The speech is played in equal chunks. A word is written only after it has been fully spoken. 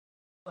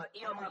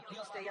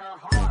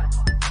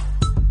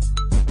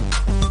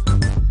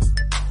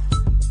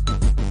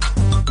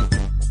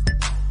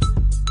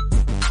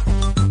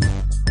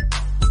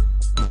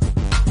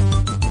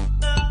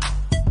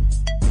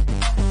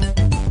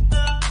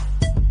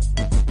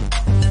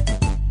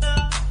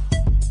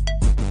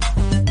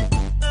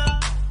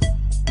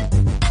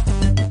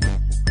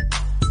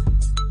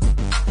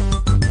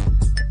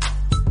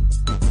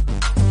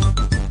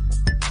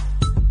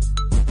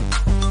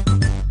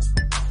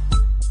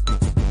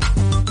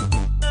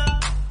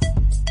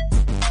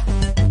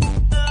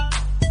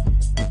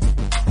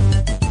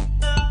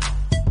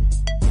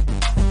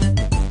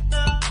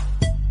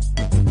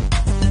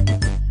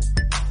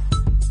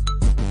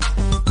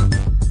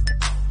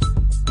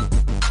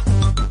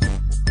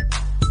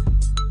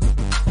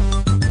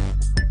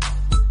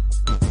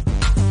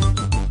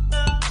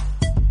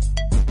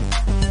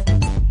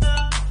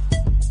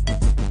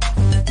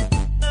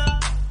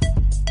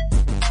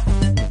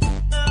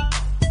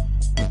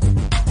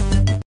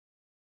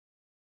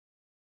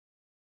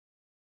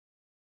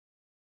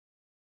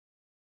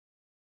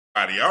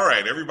All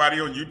right, everybody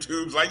on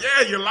YouTube's like,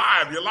 yeah, you're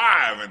live,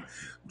 and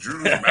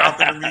Drew's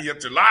mouthing to me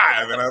that you're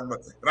live, and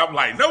I'm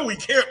like, no, we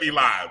can't be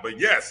live, but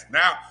yes,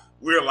 now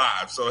we're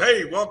live. So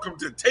hey, welcome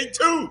to take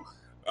two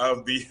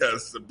of the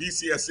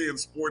BCSN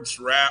Sports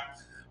Wrap.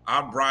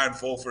 I'm Brian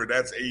Fulford.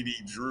 That's AD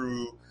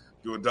Drew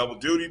doing double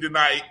duty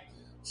tonight.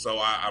 So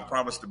I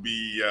promise to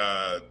be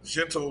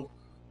gentle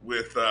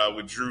with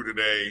Drew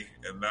today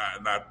and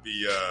not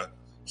be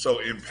so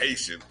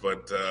impatient,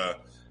 but.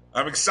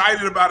 I'm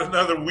excited about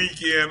another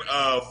weekend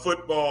of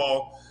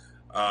football.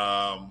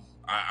 I'm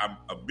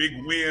a big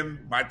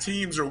win. My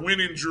teams are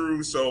winning,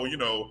 Drew, so,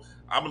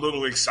 I'm a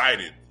little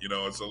excited.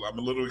 I'm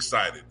a little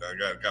excited.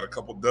 I got a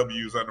couple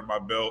W's under my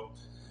belt,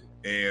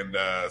 and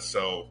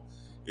so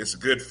it's a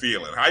good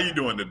feeling. How you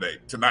doing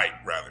tonight,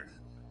 rather?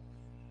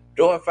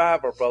 Doing fine,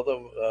 my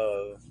brother.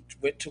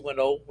 Went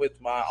 2-0 with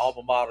my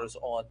alma maters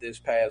on this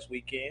past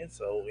weekend,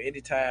 so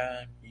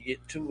anytime you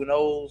get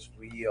 2-0s,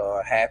 we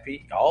are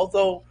happy.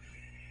 Although,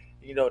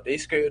 they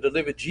scared the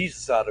living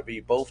Jesus out of me,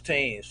 both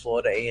teams,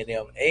 Florida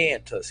A&M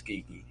and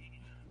Tuskegee.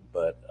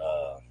 But,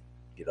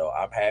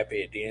 I'm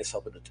happy. And then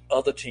some of the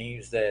other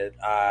teams that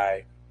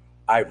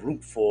I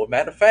root for.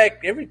 Matter of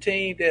fact, every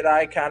team that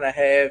I kind of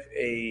have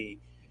a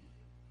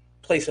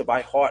place in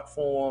my heart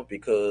for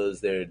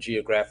because they're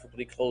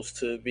geographically close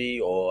to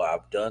me or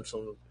I've done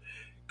some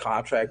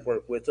contract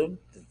work with them,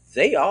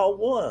 they all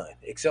won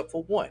except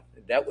for one.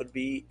 That would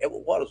be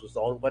Edward Waters was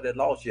the only one that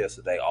lost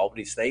yesterday.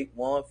 Albany State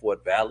won,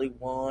 Fort Valley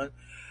won,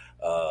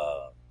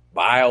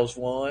 Miles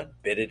won,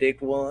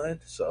 Benedict won.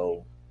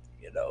 So,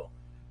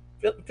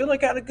 feeling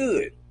kind of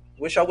good.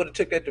 Wish I would have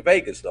took that to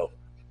Vegas though.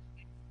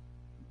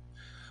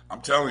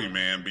 I'm telling you,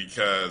 man,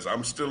 because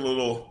I'm still a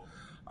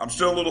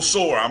little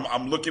sore.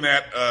 I'm looking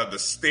at the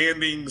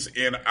standings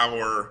in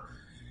our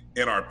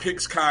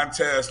picks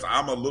contest.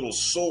 I'm a little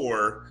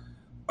sore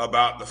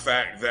about the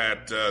fact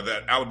that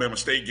that Alabama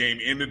State game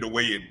ended the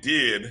way it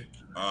did.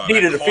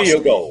 Needed a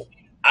field goal.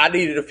 I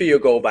needed a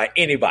field goal by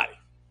anybody.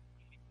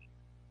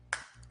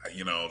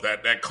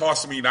 That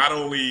cost me not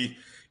only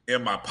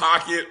in my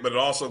pocket, but it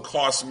also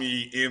cost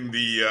me in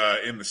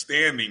the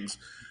standings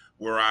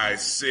where I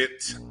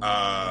sit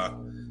at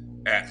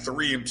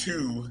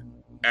 3-2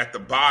 at the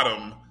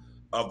bottom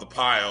of the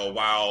pile,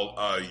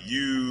 while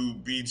you,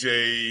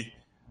 BJ,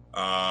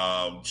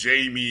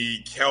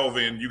 Jamie,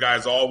 Kelvin, you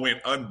guys all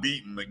went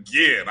unbeaten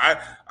again.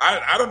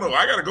 I don't know.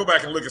 I got to go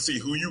back and look and see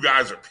who you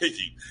guys are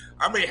picking.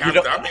 I may have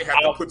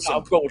to put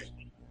some.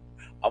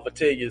 I'm gonna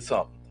tell you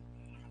something.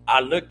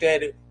 I looked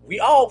at it. We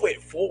all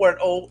went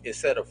 4-0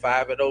 instead of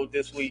 5-0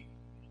 this week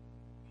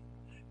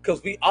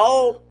because we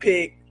all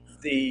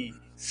picked the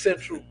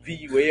Central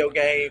VUL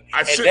game.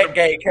 I shouldn't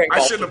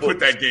have put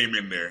that game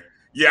in there.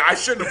 Yeah, I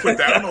shouldn't have put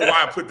that. I don't know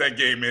why I put that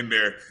game in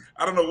there.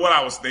 I don't know what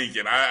I was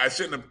thinking. I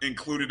shouldn't have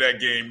included that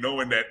game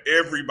knowing that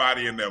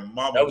everybody and their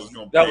mama was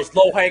going to pick. That was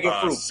low-hanging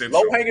fruit.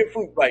 Central. Low-hanging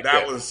fruit right there.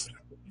 That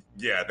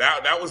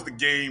was the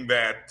game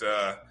that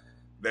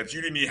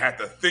you didn't even have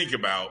to think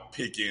about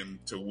picking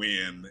to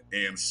win.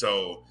 And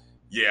so,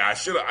 yeah, I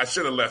should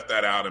have left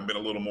that out and been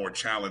a little more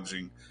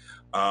challenging.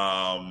 You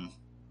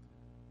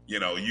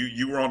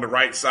were on the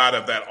right side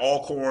of that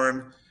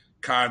Alcorn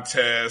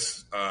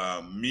contest.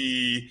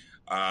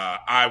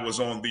 I was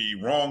on the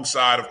wrong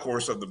side, of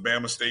course, of the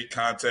Bama State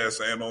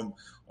contest, and on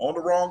the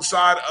wrong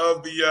side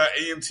of the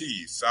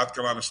A&T, South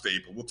Carolina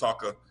State. But we'll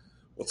talk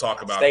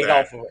about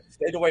that.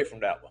 Stayed away from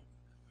that one.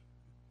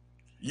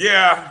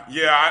 Yeah.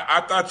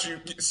 I thought you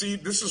see.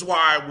 This is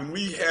why when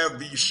we have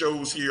these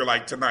shows here,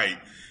 like tonight,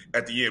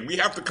 at the end, we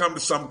have to come to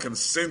some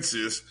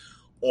consensus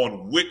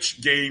on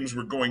which games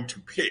we're going to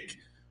pick.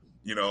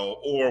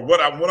 Or what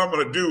I'm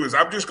going to do is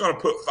I'm just going to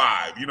put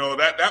 5.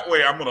 That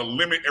way I'm going to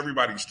limit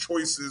everybody's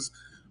choices.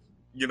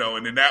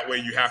 And then that way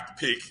you have to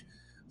pick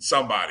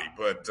somebody.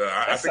 But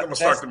I think I'm going to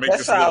start to make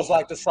this. That sounds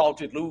like the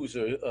salty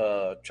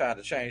loser trying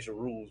to change the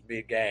rules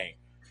mid-game.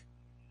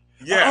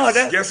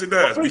 Yes, yes, it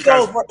does. Free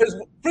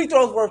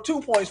throws worth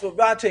 2 points for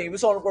my team.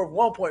 It's only worth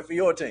 1 point for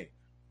your team.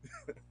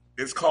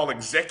 It's called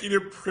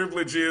Executive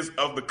Privileges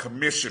of the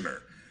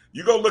Commissioner.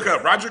 You go look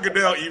up. Roger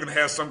Goodell even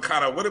has some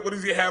kind of, what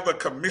does he have, a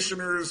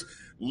commissioner's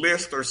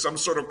list or some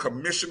sort of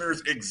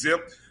commissioner's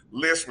exempt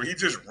list where he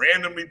just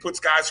randomly puts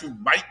guys who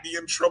might be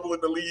in trouble in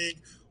the league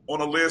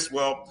on a list.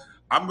 Well,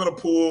 I'm going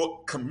to pull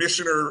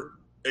commissioner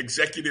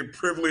executive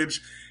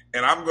privilege,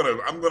 and I'm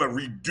going to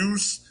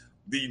reduce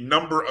the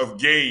number of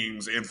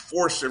games and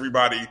force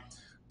everybody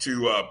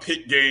to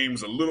pick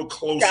games a little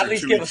closer at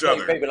least to give each us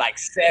other. Maybe like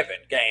 7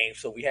 games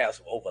so we have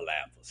some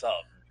overlap or something.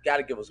 Got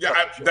to give us.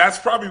 That's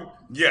probably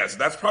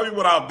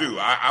what I'll do.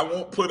 I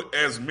won't put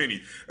as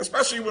many,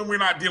 especially when we're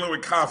not dealing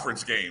with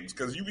conference games,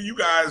 because you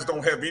guys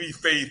don't have any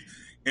faith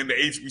in the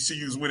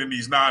HBCUs winning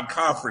these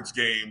non-conference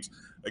games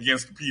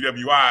against the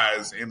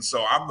PWIs, and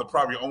so I'm the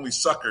probably only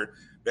sucker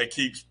that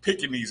keeps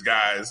picking these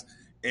guys,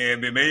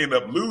 and then they end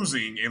up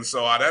losing, and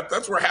so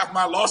that's where half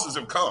my losses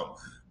have come.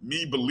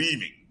 Me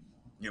believing,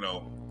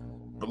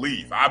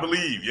 I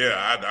believe.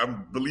 Yeah,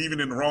 I'm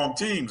believing in the wrong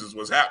teams is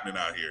what's happening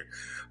out here.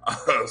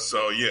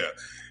 So, yeah.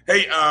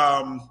 Hey,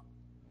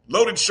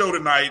 loaded show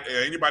tonight.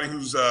 Anybody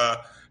who's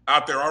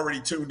out there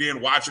already tuned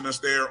in, watching us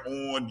there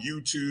on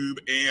YouTube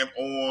and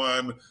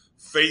on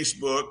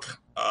Facebook,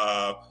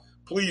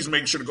 please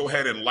make sure to go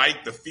ahead and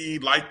like the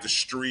feed, like the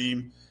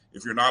stream.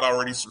 If you're not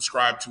already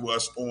subscribed to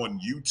us on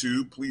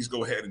YouTube, please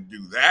go ahead and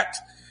do that.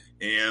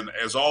 And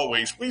as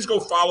always, please go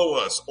follow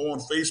us on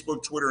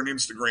Facebook, Twitter, and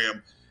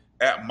Instagram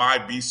at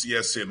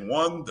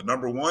MyBCSN1, the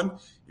number 1.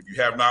 If you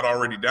have not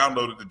already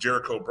downloaded the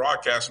Jericho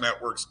Broadcast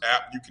Network's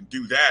app, you can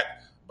do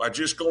that by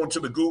just going to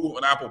the Google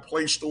and Apple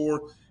Play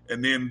Store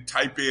and then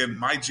type in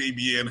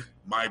MyJBN,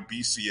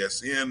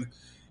 MyBCSN.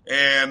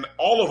 And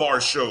all of our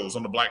shows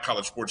on the Black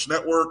College Sports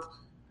Network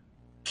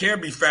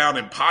can be found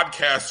in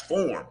podcast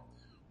form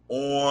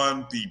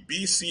on the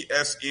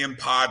BCSN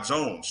Pod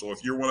Zone. So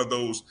if you're one of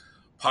those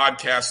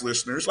podcast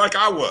listeners like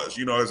I was,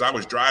 as I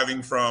was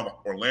driving from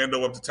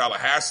Orlando up to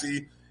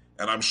Tallahassee,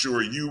 and I'm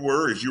sure you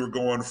were, as you were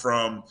going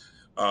from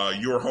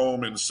your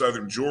home in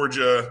southern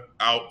Georgia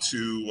out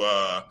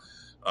to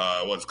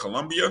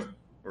Columbia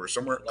or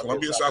somewhere,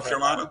 Columbia, South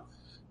Carolina.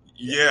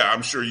 Yeah,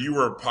 I'm sure you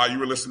were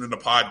listening to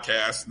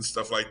podcasts and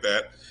stuff like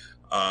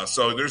that.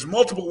 So there's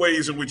multiple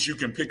ways in which you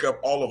can pick up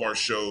all of our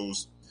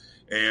shows.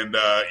 And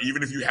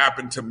even if you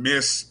happen to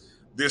miss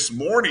this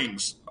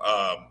morning's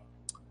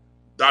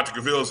Dr.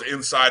 Cavill's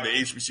Inside the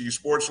HBCU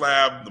Sports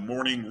Lab, the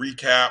morning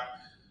recap,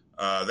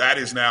 that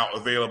is now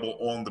available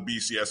on the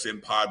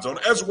BCSN Pod Zone,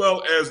 as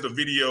well as the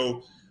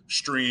video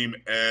stream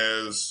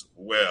as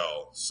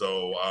well.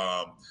 So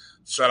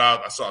shout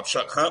out. I saw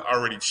Chuck Hunt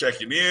already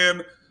checking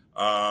in.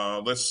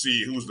 Let's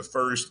see who's the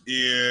first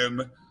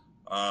in.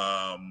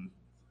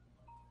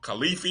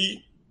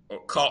 Khalifi.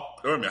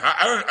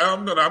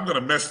 I'm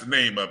gonna mess the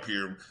name up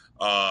here.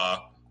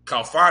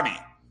 Kalfani,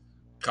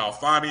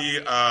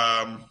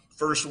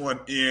 first one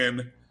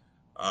in.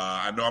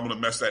 I know I'm gonna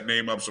mess that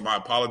name up, so my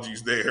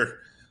apologies there.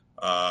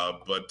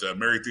 But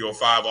Mary Theo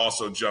 5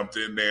 also jumped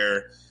in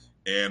there,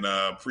 and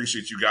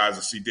appreciate you guys.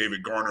 I see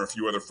David Garner, a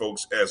few other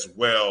folks as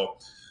well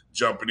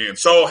jumping in.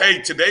 So,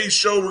 hey, today's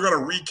show, we're going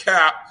to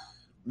recap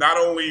not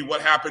only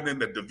what happened in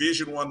the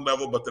Division I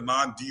level, but the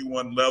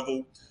non-D1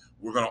 level.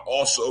 We're going to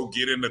also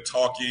get into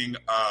talking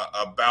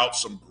about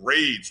some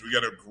grades. We got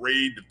to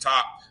grade the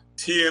top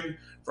 10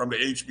 from the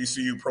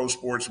HBCU Pro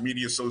Sports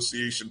Media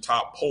Association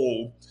top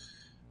poll.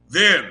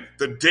 Then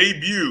the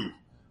debut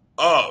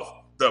of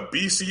the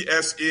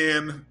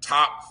BCSN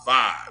top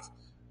 5.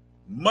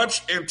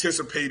 Much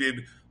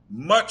anticipated,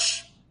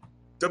 much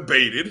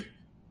debated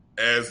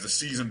as the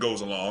season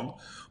goes along.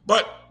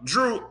 But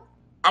Drew,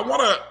 I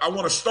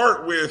want to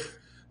start with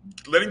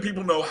letting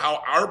people know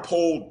how our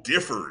poll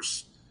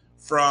differs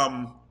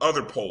from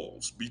other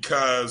polls,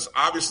 because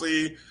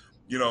obviously,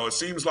 it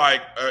seems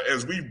like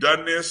as we've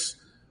done this,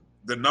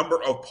 the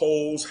number of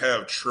polls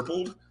have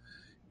tripled.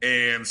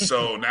 And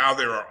so now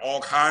there are all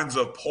kinds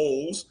of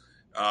polls.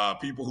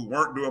 People who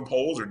weren't doing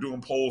polls are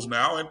doing polls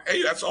now. And,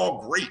 hey, that's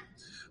all great.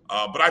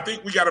 But I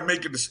think we got to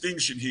make a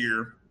distinction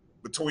here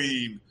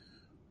between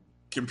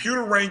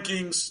computer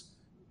rankings,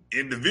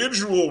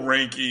 individual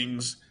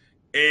rankings,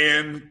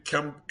 and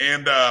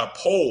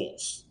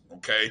polls,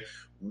 okay?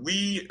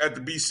 We at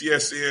the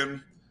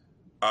BCSN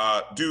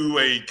do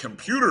a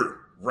computer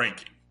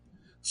ranking.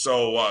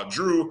 So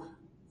Drew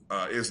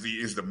is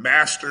the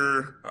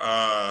master,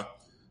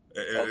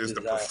 is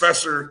the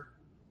professor.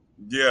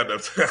 Yeah,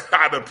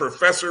 the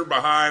professor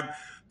behind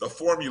the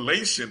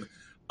formulation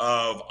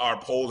of our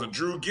polls. And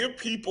Drew, give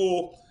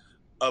people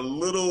a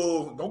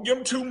little, don't give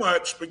them too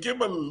much, but give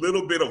them a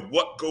little bit of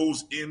what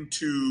goes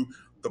into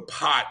the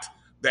pot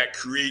that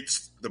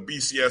creates the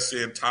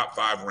BCSN top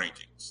 5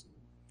 rankings.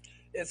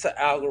 It's an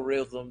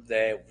algorithm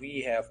that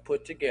we have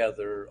put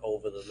together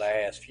over the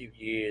last few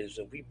years,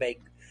 and we make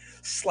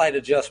slight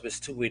adjustments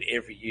to it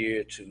every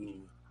year to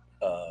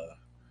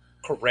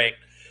correct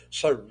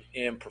certain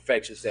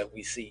imperfections that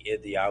we see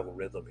in the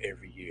algorithm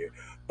every year.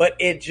 But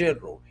in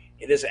general,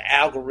 it is an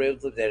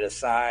algorithm that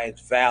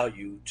assigns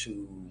value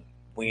to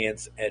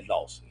wins and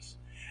losses.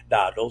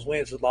 Now, those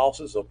wins and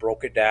losses are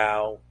broken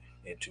down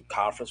into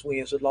conference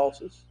wins and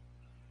losses,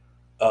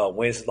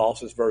 wins and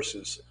losses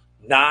versus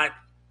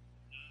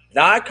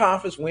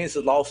non-conference wins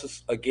and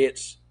losses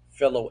against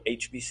fellow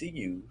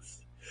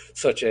HBCUs,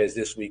 such as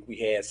this week we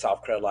had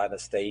South Carolina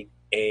State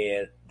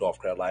and North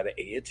Carolina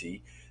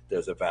A&T.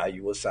 There's a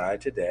value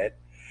assigned to that.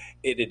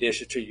 In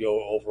addition to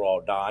your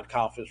overall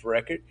non-conference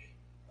record,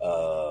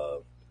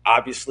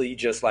 obviously,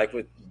 just like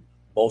with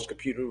most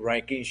computer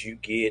rankings, you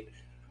get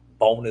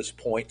bonus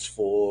points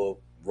for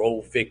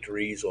road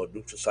victories or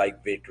neutral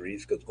site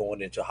victories because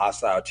going into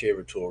hostile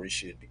territory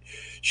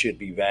should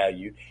be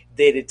valued.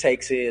 Then it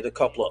takes in a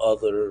couple of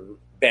other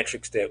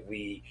metrics that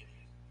we've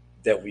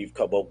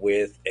come up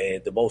with,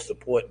 and the most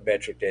important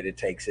metric that it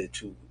takes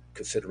into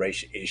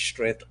consideration is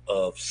strength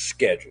of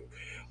schedule.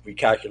 We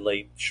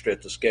calculate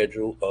strength of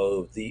schedule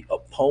of the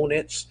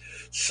opponents.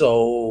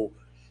 So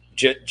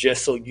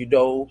just so you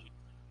know,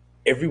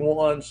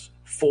 everyone's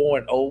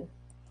 4-0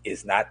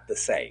 is not the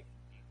same.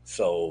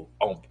 So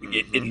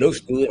it looks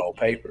good on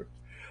paper,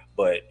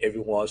 but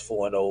everyone's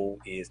 4-0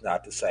 is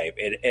not the same.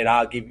 And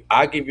I'll give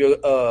you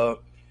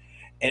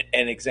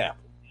an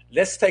example.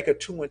 Let's take a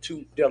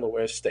 2-2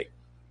 Delaware State.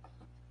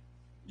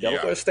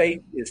 Delaware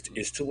State is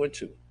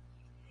 2-2.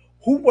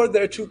 Who were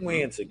their two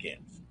wins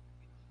against?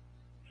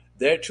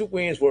 Their two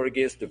wins were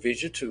against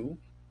Division II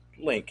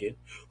Lincoln,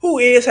 who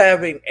is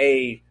having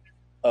a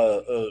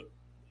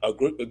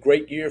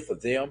great year for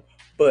them,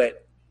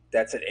 but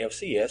that's an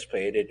FCS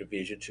playing in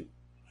Division II.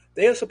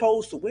 They're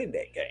supposed to win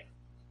that game,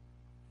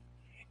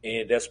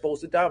 and they're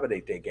supposed to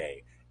dominate that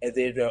game. And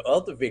then their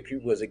other victory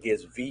was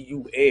against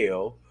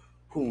VUL,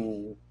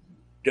 who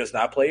does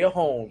not play a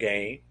home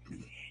game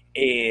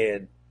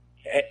and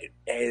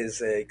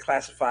is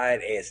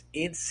classified as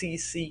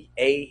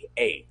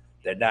NCCAA.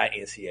 They're not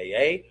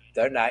NCAA.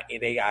 They're not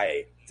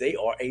NAIA. They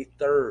are a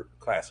third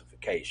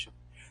classification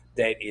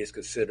that is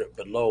considered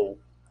below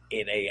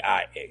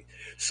NAIA.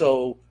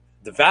 So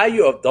the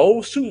value of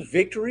those two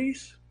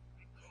victories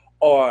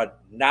are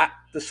not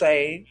the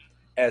same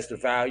as the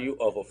value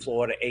of a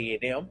Florida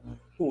A&M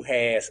who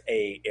has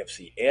a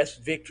FCS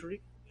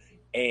victory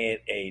and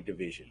a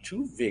Division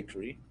II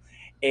victory,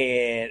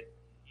 and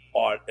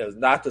is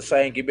not the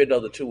same. Give me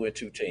another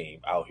 2-2 team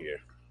out here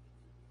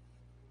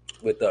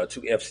with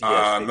two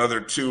FCS.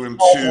 Another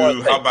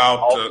 2-2. How about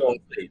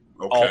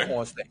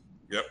Alcorn State?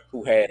 Yep.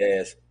 Who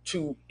has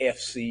two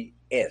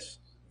FCS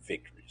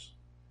victories,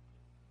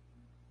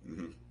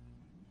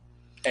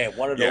 and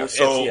one of those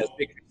FCS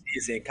victories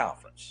is in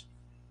conference.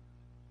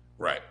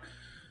 Right.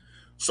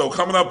 So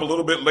coming up a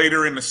little bit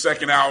later in the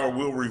second hour,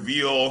 we'll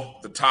reveal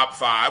the top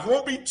five.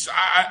 Won't be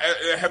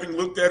having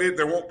looked at it,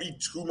 there won't be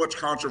too much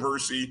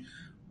controversy.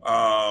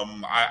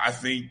 I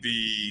think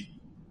the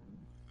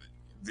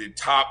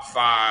top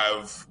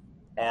five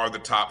are the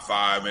top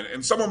five,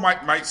 and someone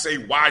might say,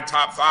 why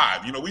top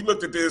five? You know, we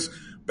looked at this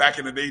back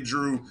in the day,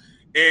 Drew,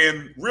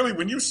 and really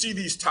when you see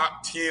these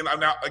top 10,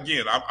 I'm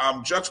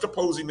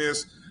juxtaposing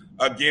this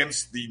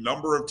against the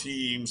number of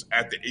teams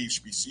at the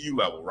HBCU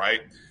level,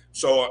 right?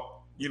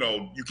 So, you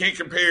know, you can't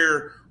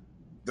compare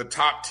the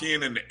top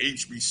 10 in the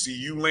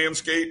HBCU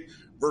landscape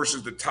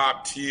versus the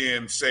top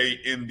 10, say,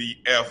 in the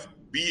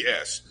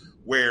FBS,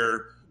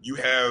 where you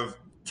have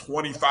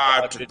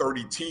 25 to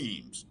 30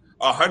 teams.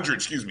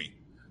 100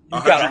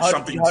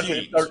 something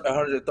teams.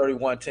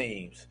 131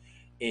 teams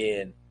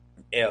in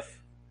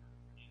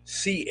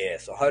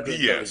FCS,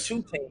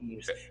 132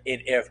 teams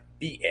in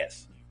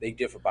FBS. They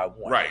differ by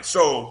one. Right.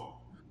 So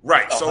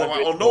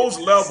on those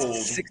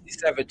levels,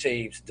 67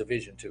 teams,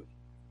 Division II.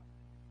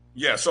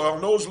 Yeah. So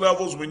on those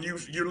levels, when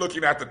you're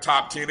looking at the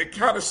top 10, it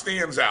kind of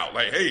stands out.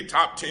 Like, hey,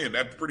 top 10,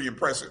 that's pretty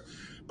impressive.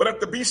 But at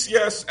the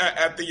BCS,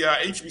 at the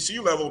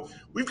HBCU level,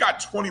 we've got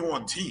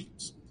 21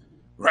 teams,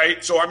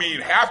 right? So I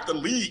mean, half the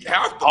leagues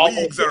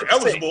that are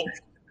eligible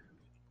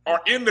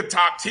are in the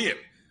top 10.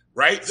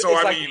 Right, so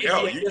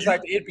it's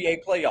like the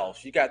NBA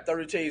playoffs. You got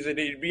 30 teams in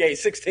the NBA,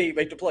 16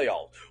 make the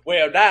playoffs.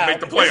 Well, now make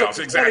the playoffs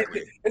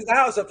exactly.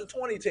 Now it's up to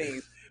 20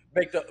 teams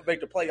make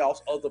the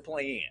playoffs of the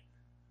play-in.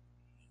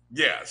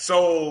 Yeah,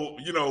 so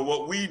you know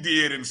what we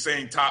did in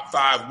saying top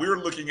five, we're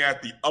looking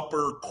at the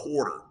upper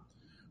quarter.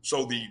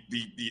 So the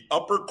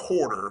upper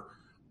quarter,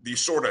 the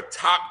sort of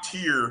top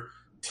tier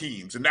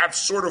teams, and that's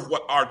sort of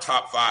what our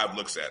top five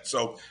looks at.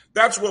 So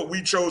that's what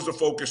we chose to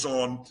focus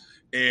on.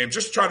 And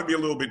just trying to be a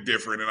little bit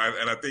different, and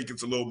I think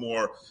it's a little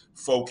more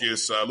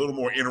focused, a little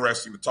more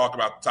interesting to talk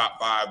about the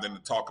top five than to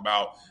talk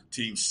about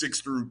teams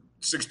 6 through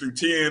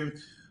 10.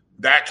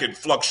 That could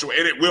fluctuate,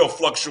 and it will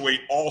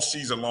fluctuate all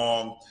season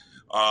long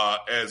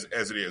as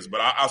it is. But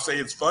I'll say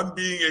it's fun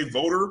being a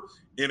voter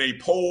in a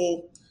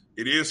poll.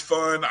 It is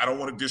fun. I don't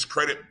want to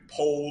discredit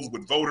polls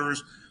with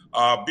voters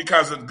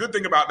because the good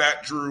thing about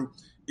that, Drew,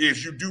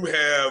 is you do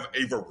have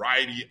a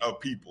variety of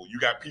people. You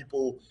got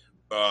people.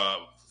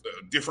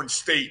 Different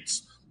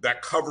states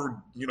that cover,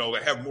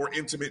 that have more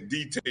intimate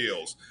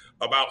details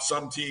about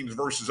some teams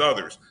versus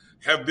others,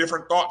 have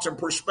different thoughts and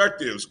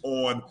perspectives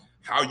on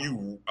how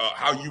you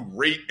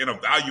rate and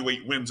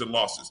evaluate wins and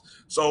losses.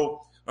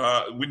 So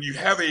when you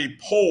have a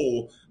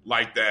poll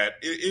like that.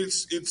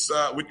 It's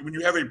when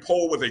you have a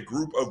poll with a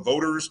group of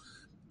voters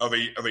of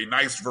a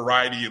nice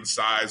variety in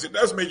size, it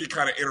does make it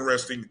kind of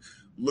interesting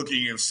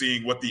looking and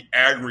seeing what the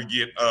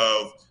aggregate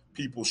of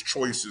people's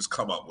choices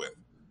come up with.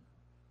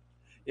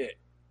 Yeah.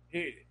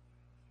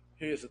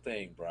 Here's the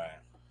thing, Brian.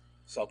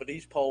 Some of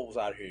these polls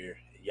out here,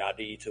 y'all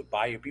need to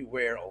buyer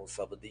beware on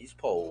some of these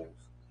polls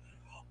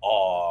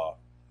are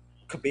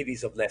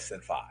committees of less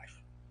than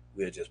five.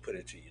 We'll just put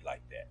it to you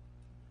like that.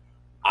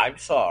 I'm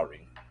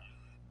sorry,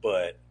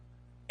 but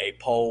a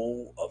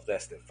poll of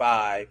less than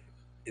five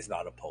is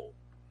not a poll.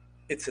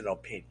 It's an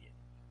opinion.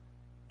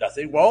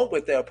 Nothing wrong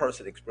with that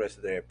person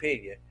expressing their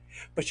opinion,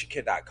 but you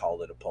cannot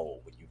call it a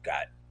poll when you've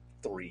got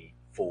 3,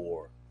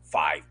 4,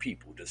 5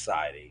 people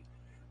deciding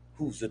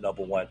who's the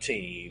number one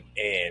team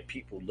and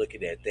people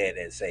looking at that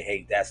and say,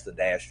 hey, that's the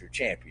national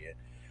champion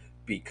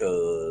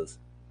because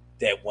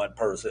that one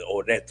person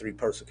or that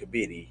 3-person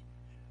committee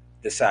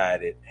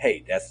decided,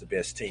 hey, that's the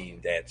best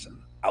team that's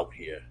out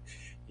here.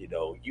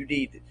 You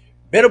need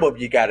minimum,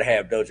 you got to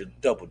have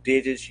double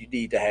digits. You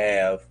need to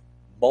have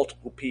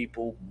multiple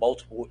people,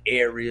 multiple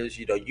areas.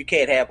 You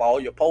can't have all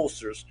your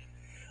posters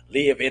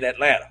live in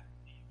Atlanta.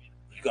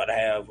 You gotta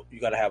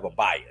have a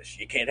bias.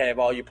 You can't have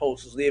all your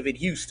posters live in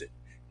Houston.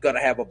 You gotta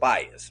have a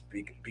bias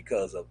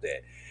because of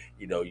that.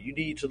 You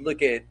need to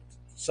look at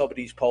some of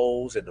these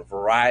polls and the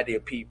variety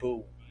of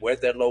people, where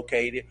they're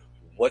located,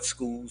 what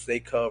schools they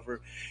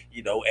cover.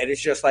 And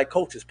it's just like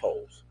coaches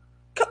polls.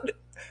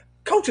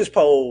 Coaches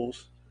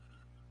polls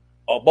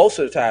are most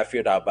of the time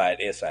filled out by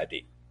an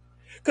SID.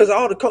 Because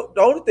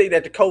the only thing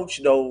that the coach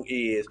know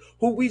is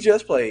who we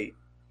just played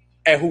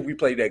and who we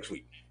play next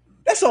week.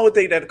 That's the only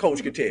thing that the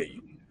coach can tell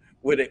you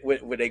when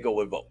they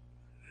go and vote.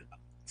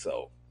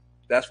 So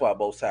that's why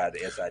most times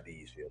the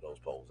SIDs fill those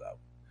polls out.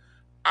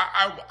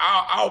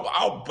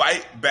 I'll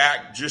bite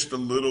back just a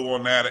little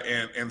on that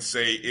and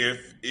say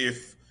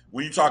if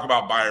when you talk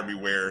about buyer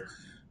beware,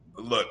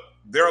 look,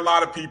 there are a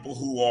lot of people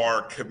who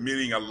are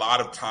committing a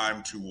lot of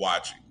time to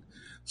watching.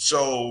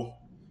 So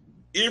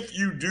if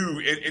you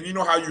do, and you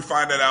know how you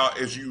find that out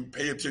is you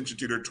pay attention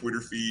to their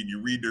Twitter feed,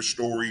 you read their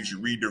stories, you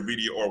read their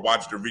video or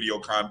watch their video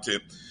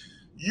content,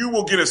 you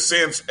will get a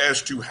sense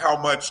as to how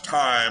much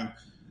time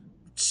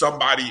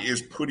somebody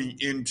is putting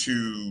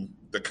into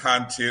the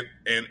content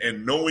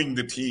and knowing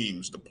the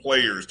teams, the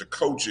players, the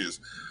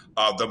coaches,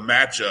 the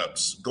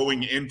matchups,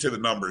 going into the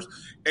numbers.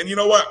 And you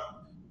know what?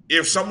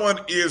 If someone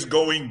is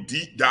going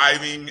deep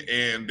diving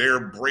and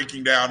they're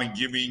breaking down and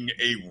giving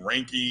a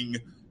ranking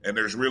and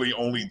there's really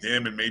only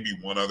them and maybe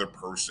one other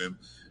person,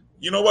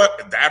 you know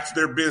what? That's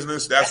their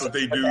business. That's what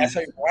they do. That's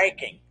a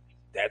ranking.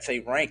 That's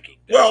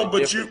well,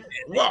 but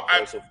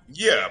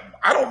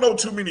I don't know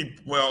too many.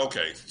 Well,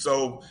 okay.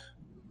 So,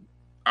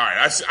 all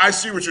right. I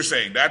see what you're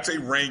saying. That's a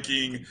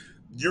ranking.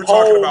 You're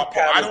talking about,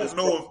 I don't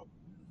know if.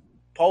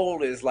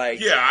 Poll is like.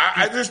 Yeah,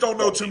 I just don't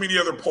know too many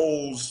other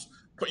polls.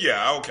 But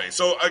yeah, okay.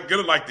 So I get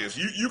it like this.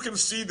 You can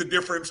see the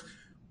difference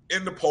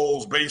in the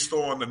polls based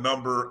on the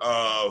number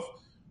of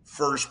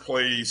first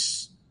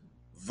place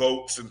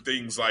votes and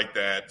things like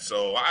that.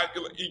 So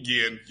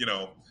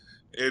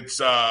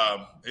it's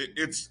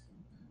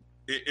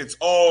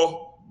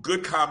all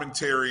good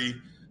commentary.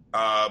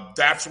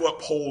 That's what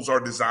polls are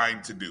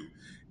designed to do.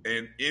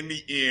 And in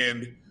the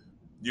end,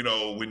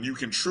 when you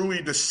can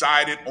truly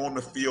decide it on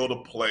the field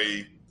of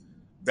play,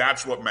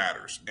 that's what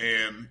matters.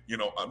 And,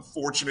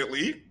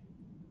 unfortunately,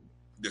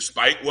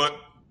 despite what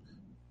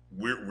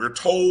we're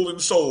told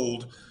and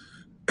sold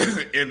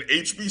in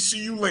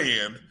HBCU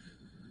land,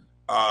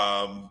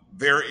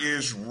 there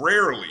is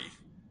rarely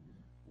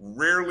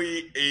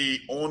a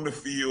on the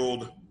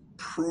field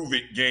prove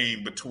it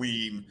game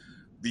between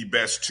the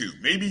best two.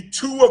 Maybe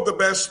 2 of the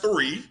best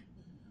 3,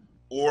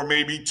 or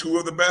maybe 2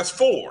 of the best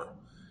 4.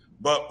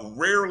 But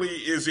rarely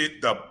is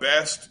it the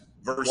best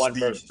versus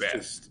the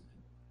best.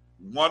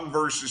 1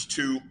 versus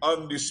 2,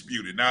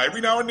 undisputed. Now,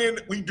 every now and then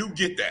we do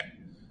get that.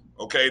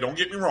 Okay, don't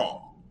get me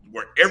wrong,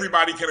 where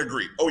everybody can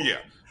agree. Oh yeah,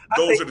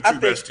 those are the 2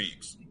 best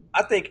teams.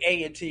 I think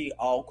A&T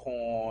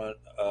Alcorn,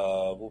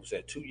 what was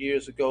that, 2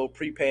 years ago,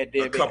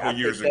 pre-pandemic? A couple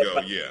years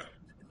ago, yeah.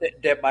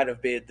 That might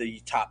have been the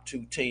top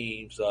 2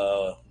 teams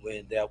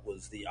when that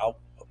was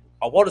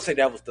I want to say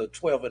that was the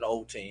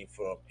 12-0 team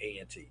from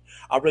A&T.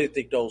 I really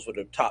think those were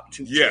the top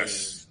 2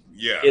 teams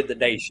in the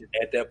nation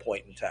at that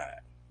point in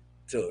time.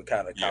 To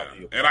kind of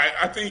and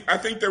I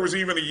think there was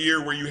even a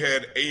year where you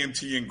had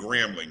A&T and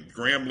Grambling.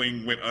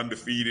 Grambling went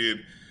undefeated,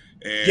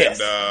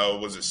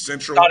 and was it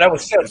Central? No, that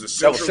was Central. Was it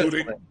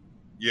Central?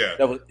 Yeah.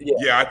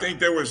 I think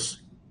there was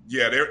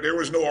there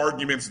was no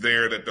arguments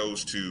there that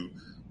those 2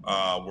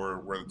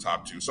 were the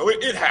top 2. So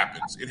it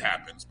happens. It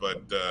happens.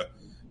 But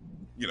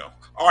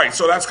all right.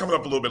 So that's coming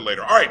up a little bit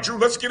later. All right, Drew.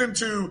 Let's get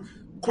into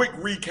quick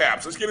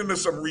recaps. Let's get into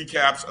some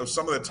recaps of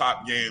some of the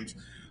top games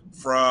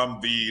from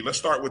let's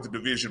start with the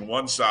Division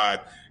I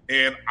side.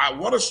 And I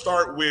want to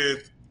start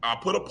with, I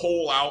put a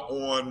poll out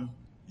on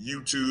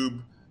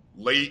YouTube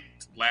late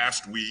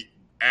last week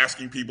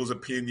asking people's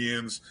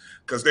opinions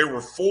because there were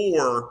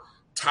 4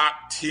 top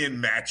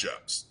 10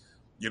 matchups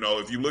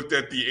If you looked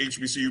at the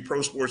HBCU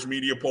Pro Sports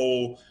Media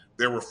Poll,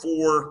 there were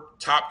 4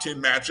 top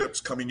 10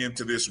 matchups coming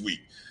into this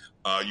week.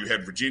 You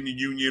had Virginia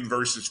Union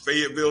versus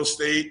Fayetteville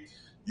State.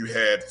 You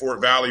had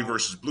Fort Valley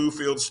versus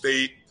Bluefield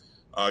State.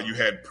 You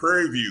had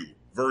Prairie View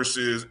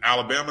versus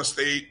Alabama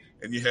State,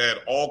 and you had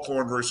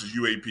Alcorn versus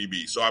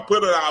UAPB. So I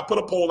put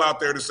a poll out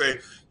there to say,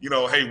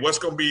 hey, what's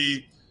going to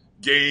be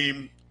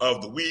game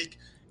of the week?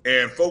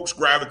 And folks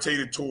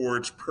gravitated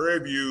towards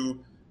Prairie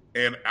View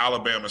and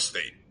Alabama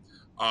State.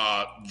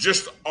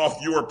 Just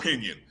off your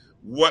opinion,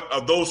 what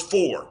of those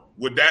 4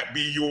 would that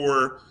be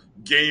your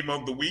game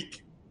of the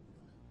week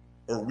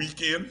or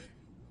weekend?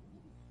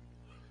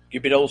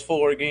 Give me those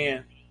 4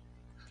 again.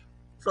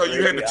 So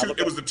you had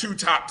it was the 2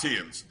 top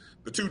 10s,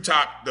 the 2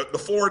 top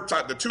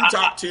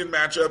 10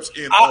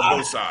 matchups on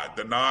both sides,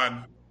 the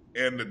non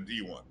and the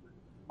D1.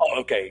 Oh,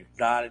 okay,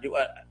 non and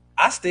D1.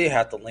 I still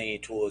have to lean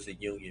towards the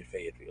Union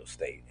Fayetteville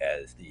State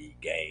as the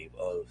game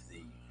of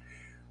the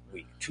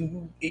week.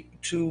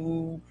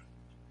 Two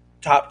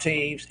top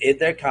teams in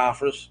their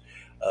conference.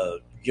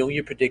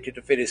 Union predicted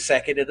to finish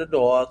second in the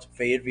North.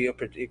 Fayetteville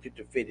predicted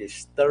to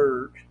finish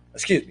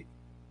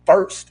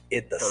first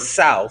in the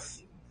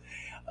South.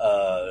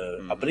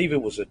 I believe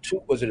it was a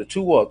 2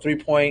 or 3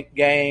 point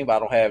game. I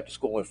don't have the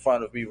score in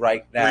front of me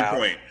right now.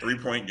 3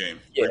 point game.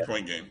 Yeah. 3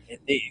 point game.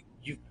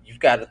 You've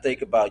got to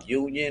think about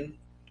Union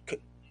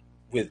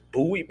with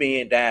Bowie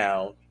being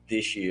down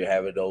this year,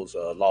 having those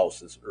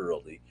losses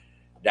early.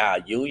 Now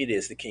Union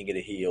is the king of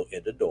the hill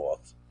in the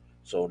North.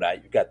 So now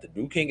you've got the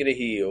new king of the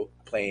hill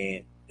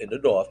playing in the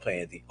North,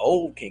 playing the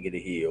old king of the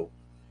hill,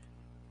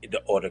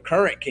 or the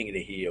current king of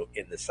the hill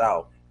in the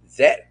South.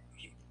 That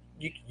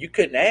you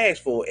couldn't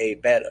ask for a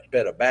better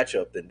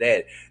matchup than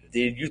that.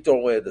 Then you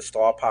throw in the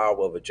star power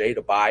of a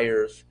Jada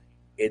Byers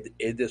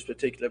in this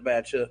particular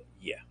matchup.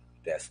 Yeah,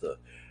 that's the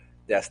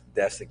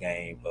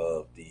game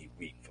of the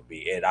week for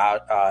me, and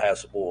I'll have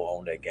some more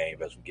on that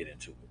game as we get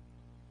into it.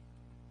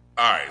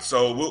 All right,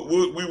 so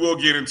we will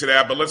get into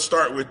that, but let's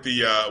start with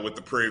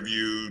the Prairie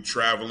View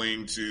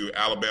traveling to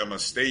Alabama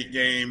State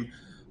game.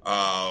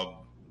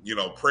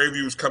 Prairie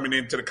View's coming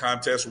into the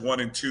contest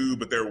 1-2,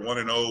 but they're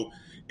 1-0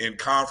 in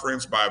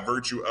conference by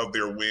virtue of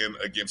their win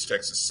against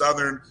Texas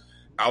Southern.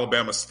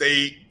 Alabama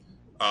State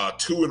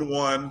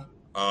 2-1,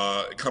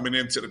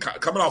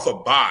 coming off a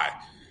bye,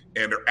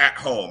 and they're at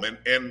home.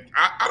 And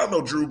I don't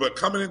know, Drew, but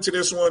coming into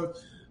this one,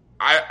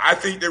 I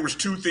think there was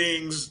 2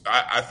 things.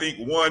 I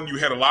think, one, you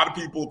had a lot of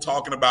people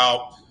talking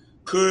about,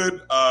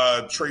 could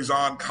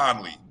Trezon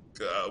Conley,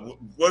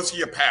 was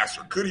he a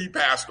passer? Could he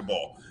pass the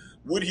ball?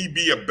 Would he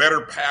be a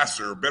better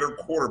passer, better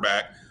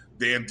quarterback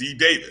than D.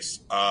 Davis?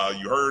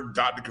 You heard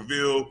Dr.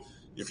 Cavill,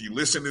 if you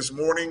listen this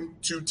morning,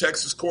 2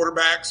 Texas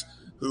quarterbacks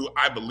who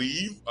I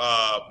believe,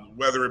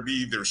 whether it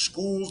be their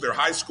schools, their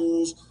high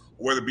schools,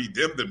 or whether it be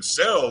them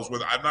themselves,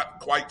 I'm not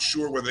quite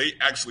sure whether they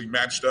actually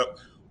matched up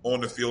on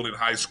the field in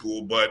high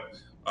school, but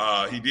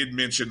he did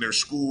mention their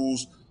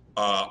schools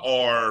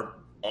are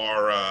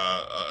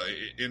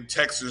in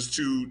Texas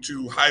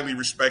two highly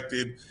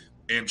respected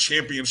and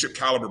championship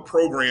caliber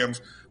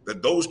programs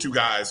that those 2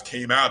 guys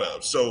came out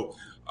of. So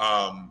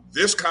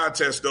this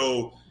contest,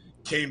 though,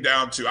 came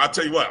down to, I'll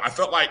tell you what, I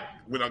felt like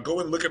when I go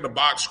and look at the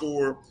box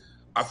score,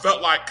 I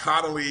felt like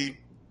Connolly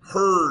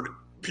heard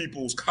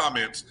people's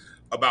comments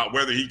about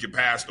whether he could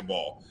pass the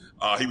ball.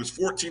 He was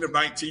 14 of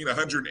 19,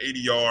 180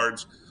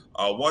 yards,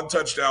 1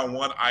 touchdown,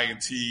 1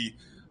 INT. He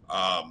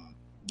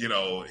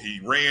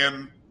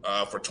ran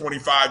for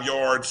 25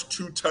 yards,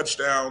 2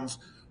 touchdowns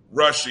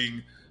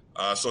rushing.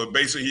 So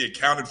basically he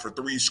accounted for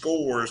 3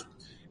 scores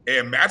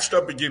and matched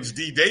up against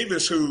D.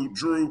 Davis, who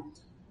drew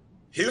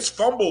his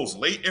fumbles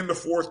late in the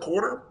 4th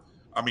quarter.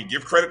 I mean,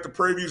 give credit to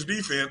Prairie View's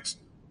defense,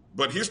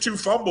 but his 2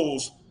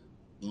 fumbles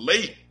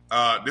late.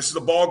 This is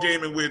a ball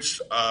game in which,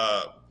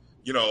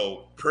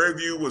 Prairie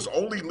View was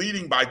only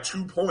leading by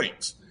 2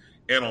 points.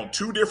 And on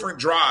 2 different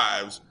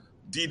drives,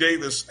 D.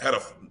 Davis had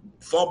a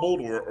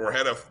fumbled or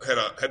had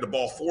the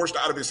ball forced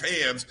out of his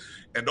hands,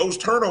 and those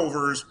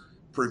turnovers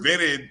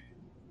prevented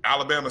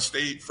Alabama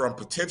State from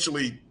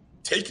potentially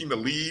taking the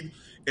lead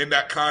in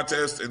that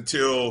contest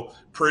until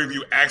Prairie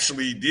View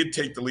actually did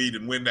take the lead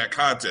and win that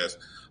contest.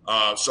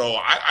 So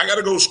I got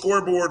to go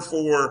scoreboard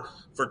for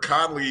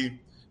Conley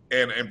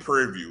and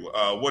Prairie View.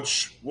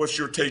 What's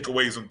your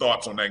takeaways and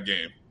thoughts on that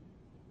game?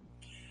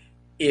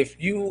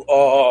 If you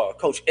are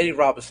Coach Eddie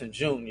Robinson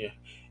Jr.,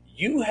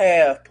 you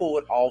have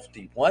pulled off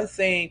the one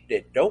thing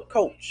that no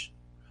coach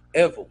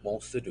ever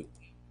wants to do.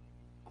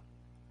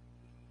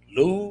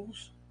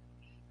 Lose,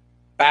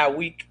 bye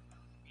week,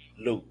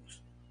 lose.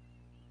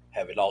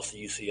 Having lost to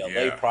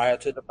UCLA prior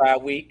to the bye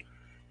week,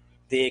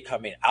 then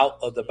coming out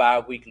of the bye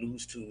week,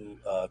 lose to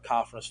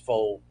Conference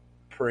foe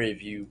Prairie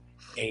View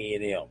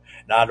A&M.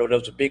 Now, I know there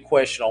was a big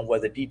question on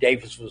whether D.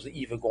 Davis was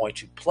even going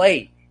to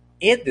play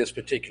in this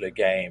particular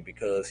game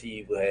because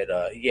he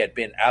had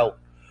been out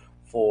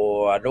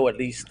for, I know, at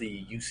least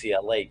the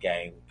UCLA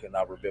game. I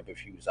cannot remember if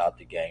he was out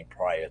the game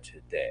prior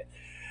to that.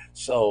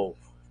 So,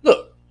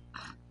 look,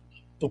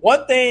 the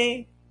one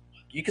thing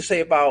you can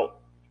say about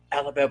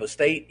Alabama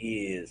State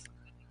is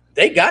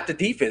They got the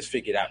defense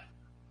figured out.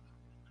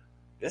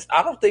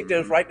 I don't think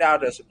there's right now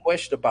there's a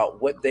question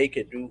about what they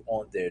can do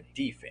on their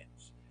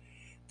defense.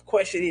 The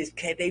question is,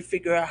 can they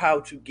figure out how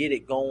to get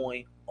it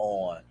going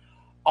on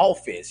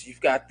offense?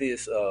 You've got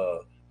this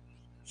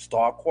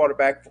star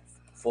quarterback,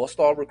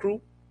 4-star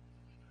recruit,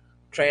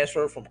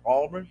 transfer from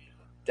Auburn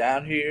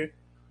down here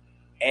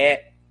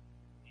at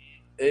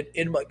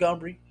in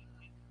Montgomery.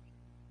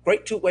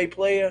 Great two-way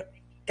player.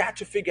 Got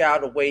to figure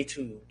out a way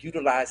to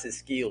utilize his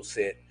skill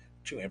set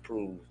to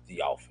improve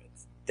the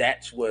offense.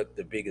 That's what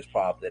the biggest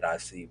problem that I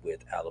see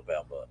with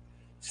Alabama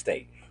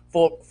State.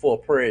 For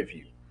Prairie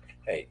View,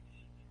 hey,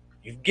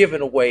 you've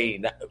given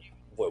away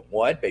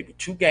one, maybe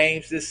 2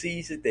 games this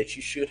season that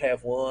you should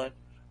have won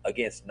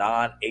against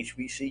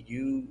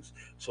non-HBCUs.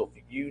 So for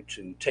you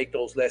to take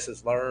those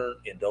lessons learned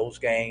in those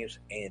games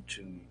and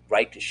to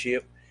right the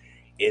ship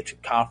into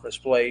conference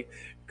play,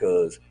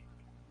 because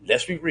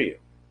let's be real,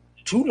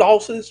 2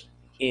 losses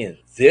in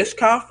this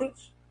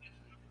conference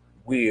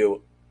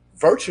will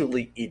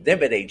virtually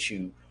eliminate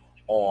you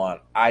on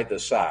either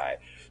side.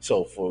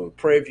 So for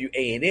Prairie View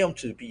A&M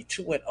to be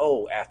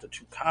 2-0 after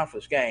 2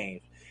 conference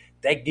games,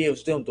 that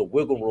gives them the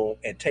wiggle room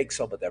and takes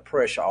some of that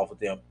pressure off of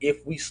them.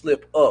 If we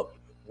slip up,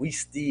 we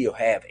still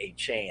have a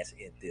chance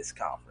in this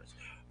conference.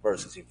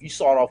 Versus if you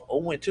start off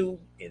 0-2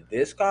 in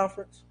this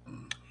conference,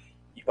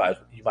 you might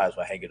as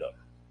well hang it up.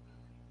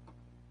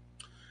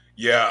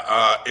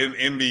 Yeah,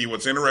 in the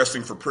what's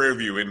interesting for Prairie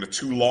View, in the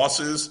 2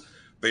 losses,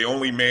 they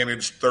only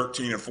managed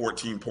 13 and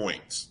 14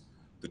 points.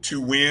 The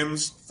 2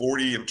 wins,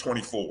 40 and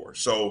 24.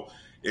 So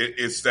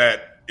it's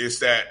that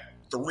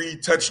 3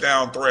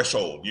 touchdown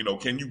threshold. You know,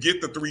 can you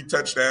get the 3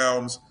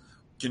 touchdowns?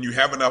 Can you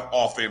have enough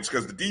offense?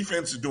 Because the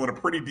defense is doing a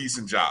pretty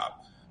decent job.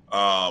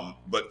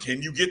 But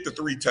can you get the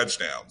 3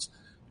 touchdowns?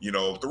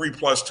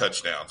 3+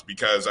 touchdowns?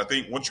 Because I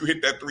think once you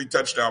hit that 3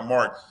 touchdown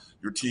mark,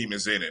 your team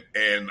is in it.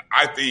 And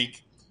I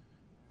think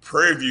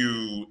Prairie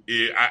View,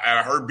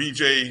 I heard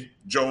BJ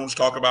Jones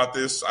talk about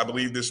this, I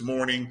believe, this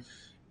morning.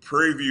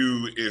 Prairie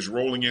View is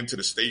rolling into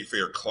the State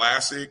Fair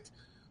Classic,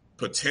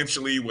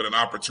 potentially with an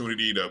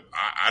opportunity to,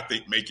 I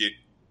think, make it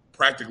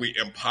practically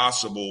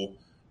impossible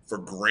for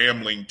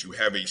Grambling to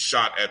have a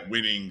shot at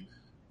winning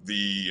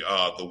the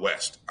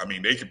West. I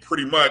mean, they could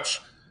pretty much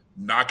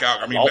knock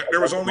out. I mean, there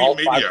was only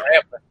maybe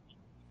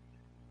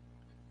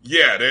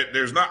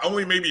there's not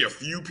only maybe a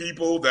few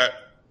people that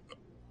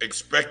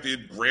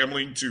expected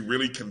Grambling to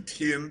really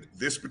contend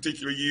this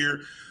particular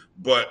year,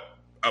 but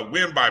a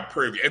win by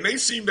Prairie View. And they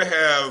seem to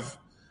have,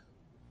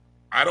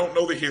 I don't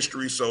know the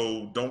history,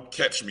 so don't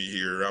catch me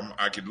here.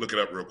 I could look it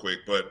up real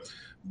quick, but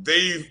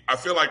I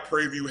feel like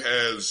Prairie View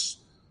has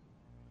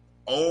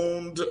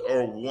owned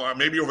or won,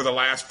 maybe over the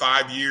last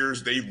 5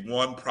 years, they've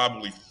won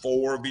probably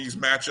 4 of these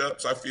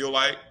matchups, I feel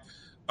like,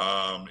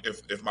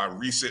 if my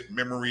recent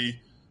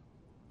memory,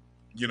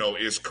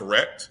 is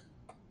correct.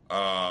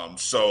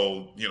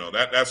 So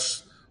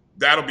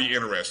that'll be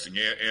interesting.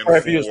 And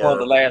Prairie View's won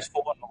the last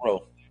 4 in a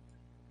row.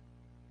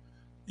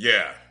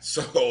 Yeah,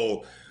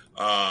 so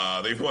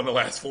they've won the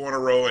last 4 in a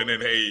row, and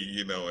then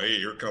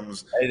here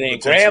comes. And then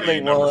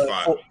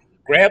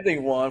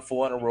Grambling won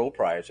 4 in a row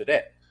prior to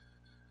that.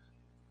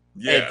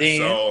 Yeah, and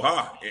then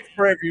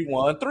Prairie View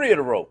won 3 in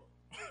a row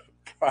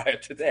prior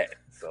to that.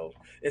 So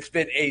it's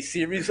been a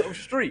series of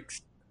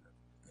streaks.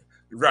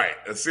 Right,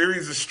 a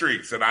series of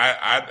streaks, and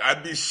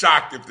I'd be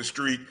shocked if the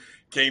streak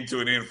came to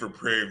an end for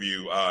Prairie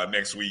View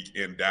next week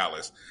in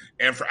Dallas.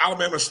 And for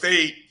Alabama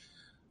State,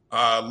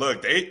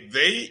 look,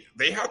 they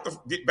have to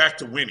get back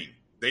to winning.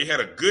 They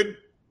had a good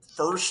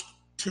first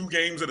 2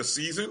 games of the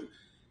season,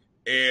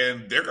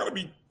 and they're going to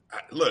be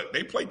 – look,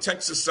 they play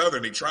Texas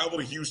Southern. They travel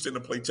to Houston to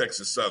play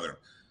Texas Southern.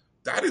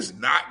 That is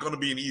not going to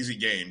be an easy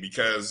game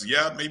because,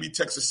 maybe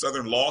Texas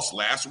Southern lost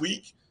last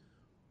week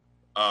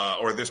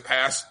or this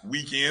past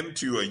weekend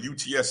to a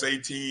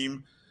UTSA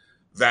team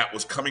that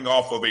was coming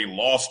off of a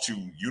loss to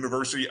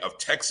University of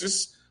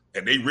Texas,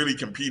 and they really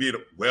competed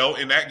well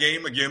in that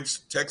game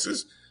against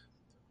Texas.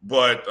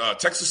 But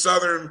Texas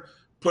Southern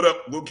put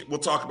up. We'll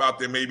talk about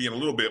them maybe in a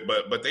little bit,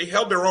 but they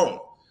held their own.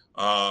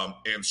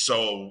 And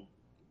so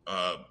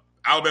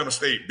Alabama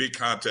State, big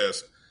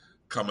contest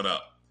coming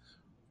up.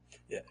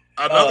 Yeah.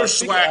 Another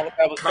speaking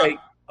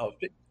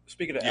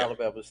of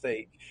Alabama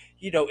State,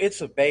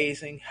 it's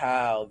amazing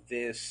how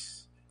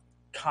this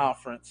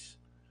conference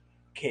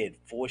can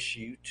force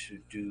you to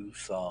do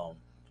some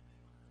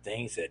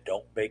things that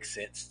don't make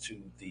sense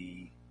to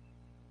the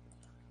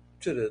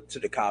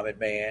common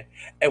man.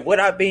 And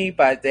what I mean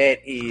by that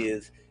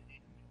is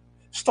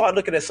start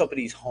looking at some of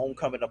these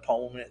homecoming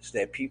opponents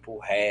that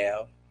people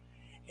have.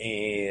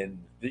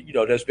 And,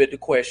 there's been the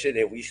question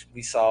that we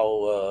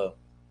saw,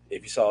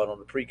 if you saw it on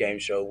the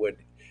pregame show, where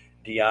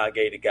Deion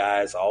gave the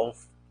guys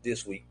off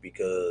this week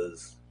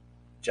because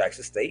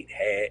Jackson State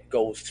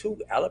goes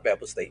to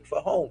Alabama State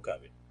for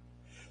homecoming.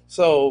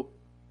 So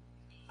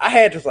I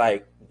had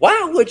to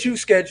why would you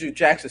schedule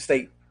Jackson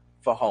State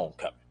for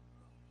homecoming?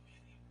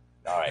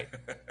 All right.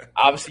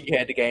 Obviously, you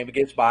had the game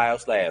against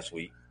Miles last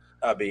week.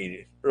 I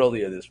mean,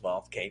 earlier this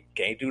month.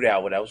 Can't do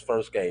that one. That was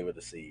first game of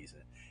the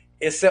season.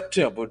 It's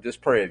September, this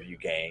Prairie View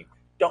game.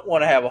 Don't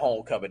want to have a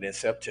homecoming in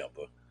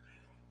September.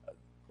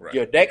 Right.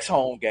 Your next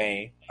home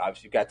game,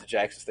 obviously, you got the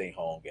Jackson State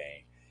home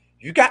game.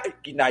 You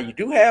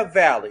do have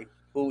Valley,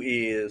 who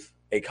is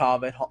a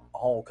common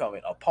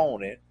homecoming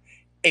opponent,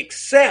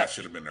 That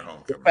should have been their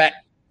homecoming.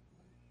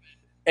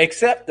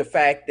 Except the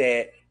fact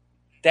that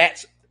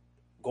that's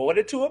going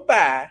into a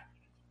bye,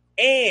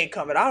 and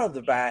coming out of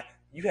the bye,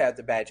 you have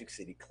the Magic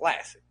City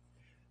Classic.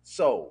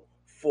 So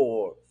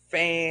for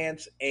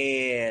fans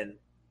and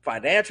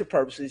financial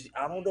purposes,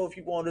 I don't know if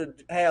you want to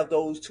have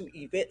those two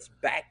events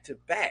back to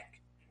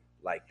back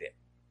like that.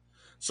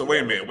 So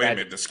wait a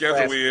minute. The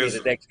schedule is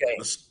the next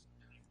game.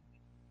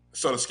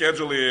 So the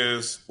schedule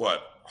is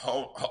what?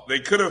 They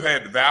could have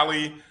had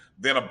Valley,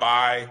 then a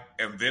bye,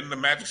 and then the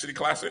Magic City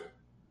Classic.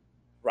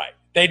 Right.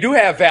 They do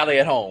have Valley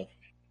at home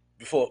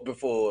before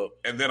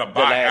and then a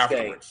bye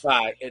afterwards.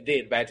 Bye, and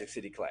then Magic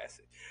City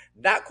Classic.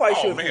 Not quite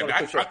sure if you want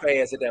to put your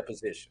fans in that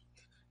position.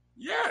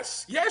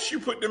 Yes, you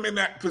put them in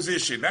that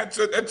position.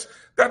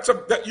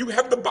 That you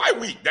have the bye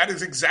week. That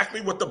is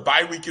exactly what the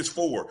bye week is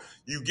for.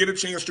 You get a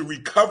chance to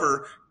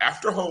recover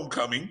after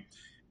homecoming,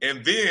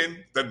 and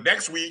then the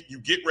next week you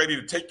get ready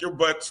to take your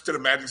butts to the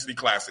Magic City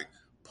Classic.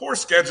 Poor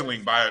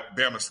scheduling by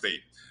Bama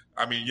State.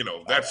 I mean,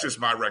 that's just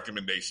my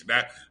recommendation.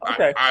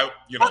 Okay. I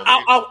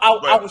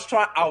was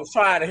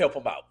trying to help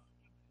them out.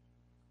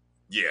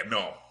 Yeah,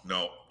 no,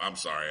 I'm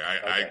sorry.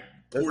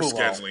 Poor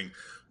scheduling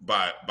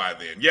by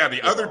then. Yeah,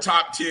 the other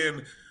top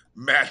 10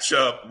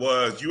 matchup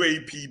was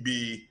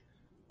UAPB,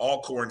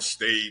 Alcorn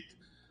State,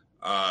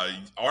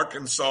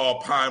 Arkansas,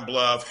 Pine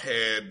Bluff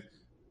had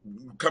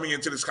coming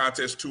into this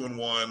contest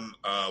 2-1.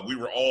 We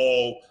were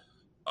all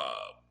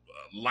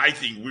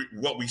liking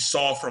what we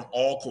saw from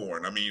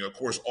Alcorn. I mean, of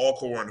course,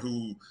 Alcorn,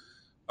 who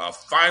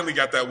finally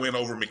got that win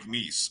over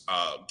McNeese,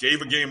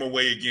 gave a game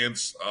away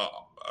against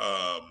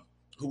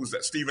who was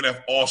that? Stephen F.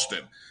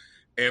 Austin.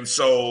 And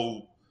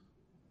so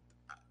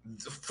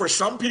for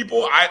some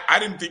people, I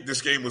didn't think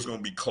this game was going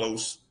to be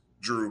close,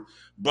 Drew.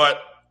 But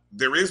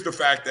there is the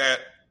fact that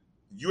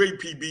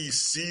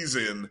UAPB's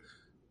season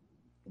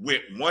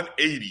went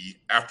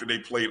 180 after they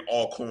played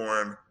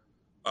Alcorn,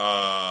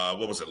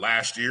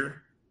 last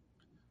year?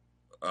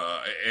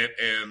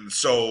 And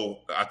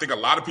so I think a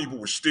lot of people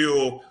were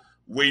still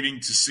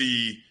waiting to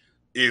see,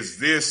 is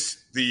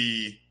this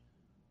the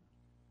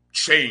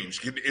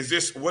change?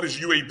 What is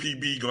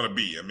UAPB going to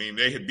be? I mean,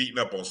 they had beaten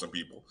up on some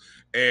people.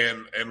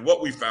 And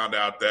what we found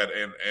out that,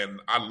 and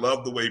I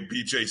love the way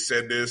BJ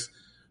said this,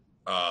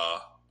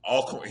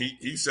 Alcorn,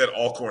 he said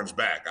Alcorn's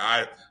back.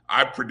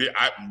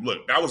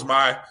 Look, that was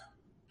my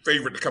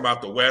favorite to come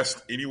out the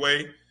West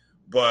anyway,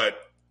 but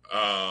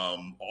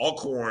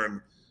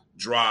Alcorn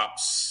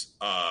drops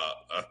a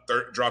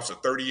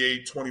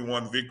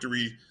 38-21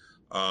 victory.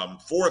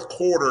 Fourth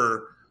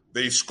quarter,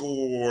 they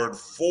scored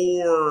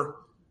four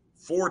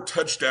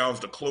touchdowns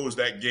to close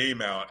that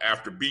game out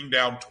after being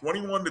down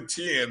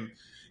 21-10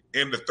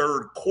 in the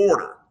third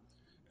quarter.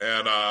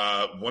 And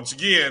once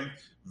again,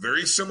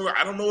 very similar.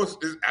 I don't know if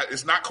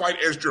it's not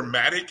quite as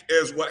dramatic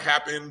as what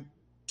happened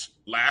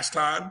last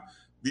time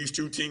these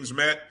two teams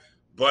met,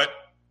 but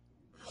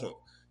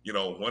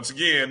once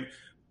again,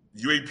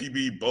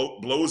 UAPB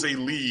blows a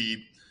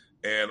lead,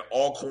 and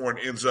Alcorn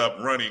ends up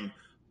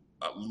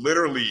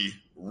literally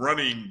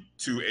running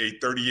to a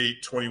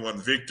 38-21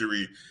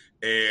 victory.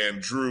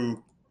 And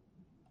Drew,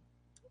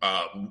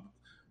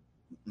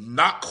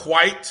 not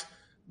quite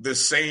the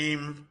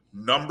same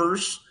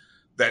numbers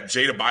that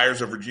Jada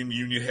Byers of Virginia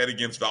Union had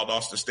against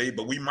Valdosta State,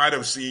 but we might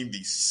have seen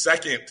the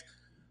second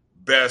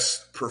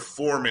best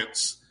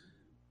performance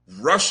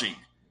rushing,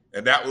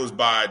 and that was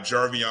by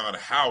Jarvion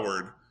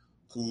Howard,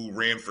 who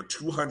ran for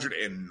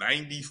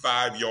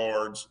 295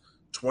 yards,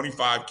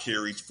 25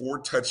 carries, 4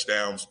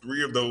 touchdowns.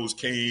 3 of those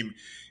came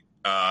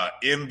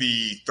in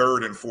the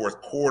third and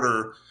fourth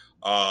quarter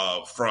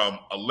from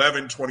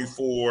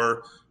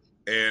 11-24,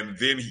 and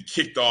then he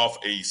kicked off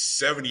a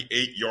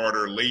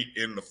 78-yarder late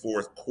in the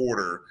fourth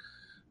quarter.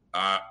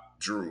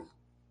 Drew,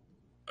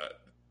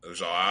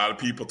 there's a lot of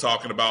people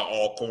talking about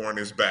Alcorn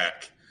is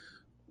back.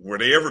 Were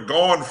they ever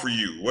gone for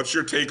you? What's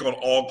your take on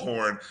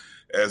Alcorn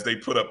as they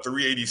put up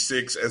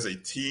 386 as a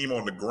team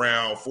on the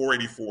ground,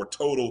 484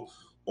 total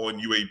on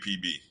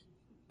UAPB?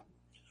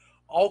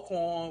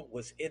 Alcorn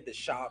was in the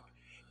shop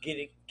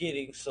getting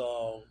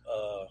some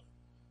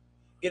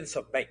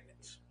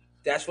maintenance.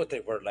 That's what they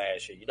were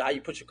last year. You know how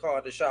you put your car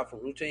in the shop for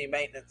routine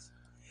maintenance?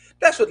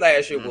 That's what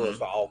last year was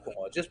for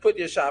Alcorn. Just put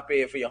your shop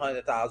in for your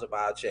 100,000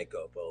 mile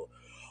checkup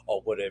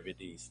or whatever it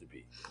needs to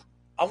be.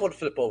 I want to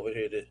flip over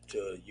here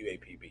to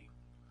UAPB.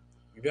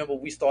 Remember,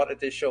 we started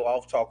this show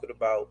off talking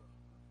about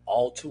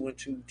all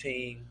 2-2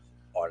 teams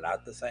are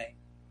not the same.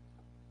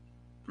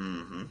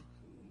 Mm-hmm.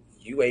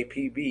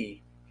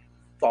 UAPB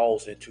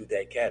falls into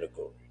that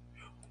category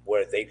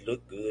where they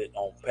look good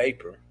on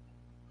paper,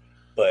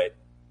 but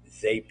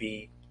they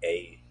beat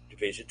a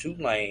Division II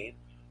Lane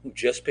who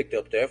just picked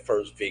up their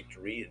first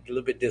victory. A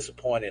little bit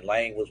disappointed.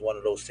 Lane was one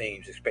of those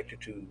teams expected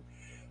to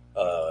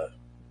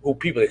who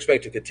people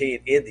expect to contend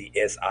in the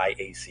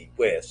SIAC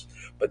West,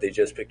 but they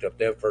just picked up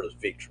their first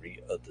victory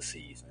of the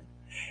season.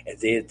 And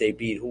then they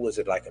beat, who was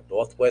it, like a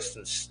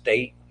Northwestern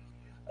State,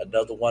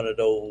 another one of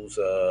those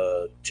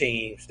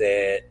teams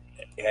that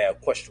have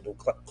questionable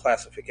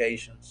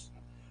classifications.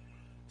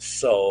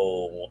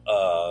 So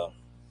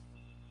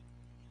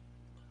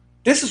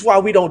this is why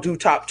we don't do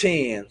top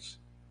 10s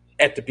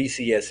at the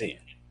BCSN.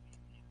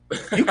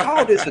 You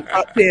call this a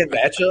top 10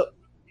 matchup,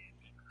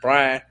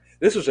 Brian?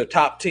 This was a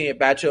top 10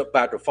 matchup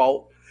by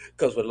default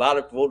because when a lot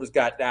of voters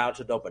got down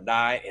to number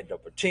 9 and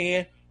number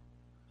 10,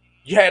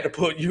 you had to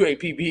put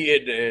UAPB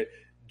in there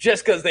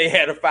just because they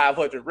had a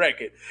 500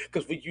 record.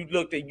 Because when you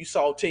looked and you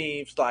saw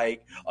teams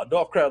like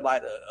North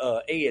Carolina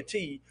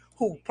A&T,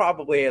 who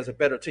probably has a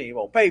better team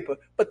on paper,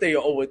 but they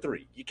are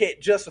 0-3. You can't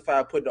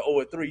justify putting the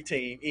 0-3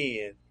 team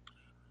in.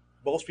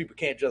 Most people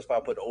can't justify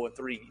putting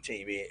the 0-3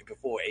 team in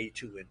before a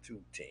 2-2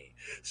 team.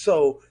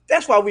 So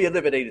that's why we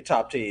eliminated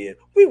top 10.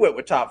 We went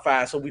with top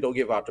 5 so we don't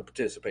give out the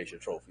participation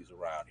trophies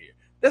around here.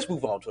 Let's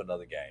move on to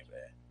another game,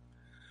 man.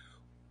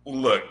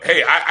 Look,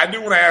 hey, I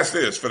do want to ask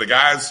this for the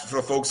guys, for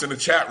the folks in the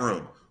chat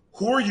room.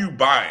 Who are you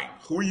buying?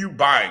 Who are you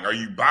buying? Are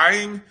you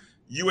buying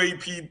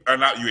UAP or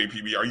not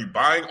UAPB? Are you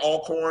buying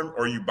Alcorn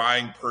or are you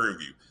buying Prairie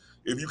View?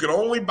 If you can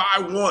only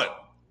buy one,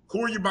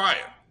 who are you buying?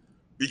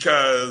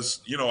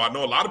 Because, you know, I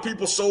know a lot of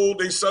people sold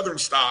their Southern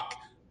stock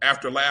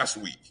after last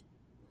week,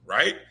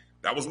 right?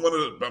 That was one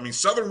of the, I mean,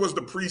 Southern was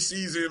the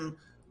preseason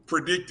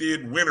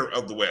predicted winner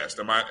of the West.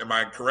 Am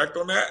I correct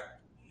on that?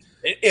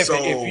 If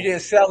you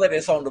didn't sell it,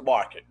 it's on the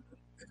market.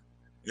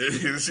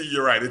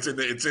 You're right. It's in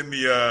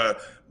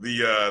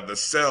the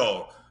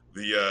sell,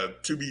 the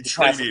to be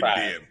traded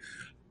bin.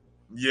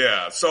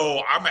 Yeah.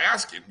 So I'm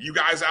asking you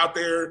guys out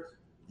there,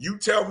 you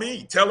tell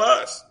me, tell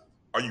us,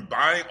 are you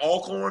buying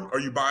Alcorn or are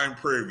you buying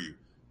Prairie View?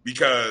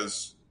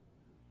 Because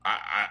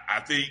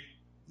I think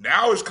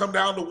now it's come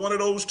down to one of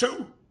those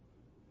two.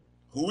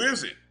 Who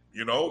is it?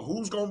 You know,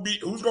 who's gonna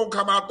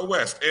come out the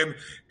West?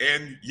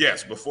 And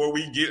yes, before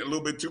we get a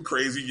little bit too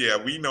crazy,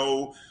 yeah, we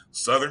know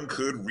Southern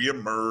could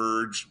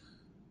reemerge.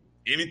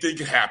 Anything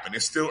can happen.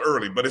 It's still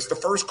early, but it's the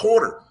first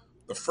quarter.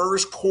 The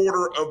first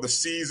quarter of the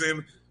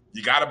season,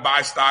 you got to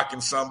buy stock in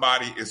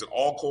somebody. Is it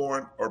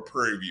Alcorn or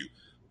Prairie View?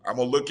 I'm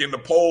going to look in the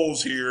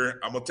polls here.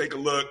 I'm going to take a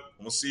look. I'm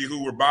going to see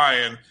who we're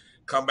buying.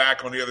 Come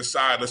back on the other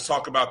side. Let's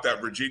talk about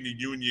that Virginia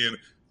Union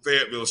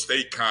Fayetteville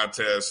State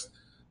contest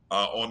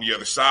on the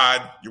other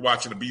side. You're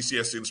watching the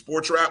BCSN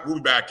Sports Wrap. We'll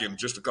be back in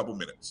just a couple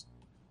minutes.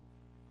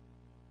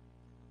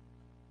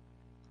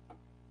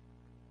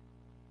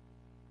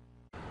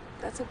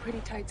 That's a pretty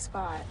tight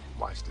spot.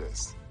 Watch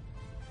this.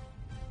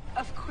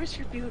 Of course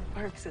your Buick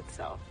parks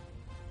itself.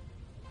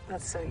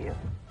 That's so you.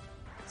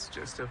 It's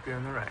just up here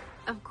on the right.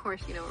 Of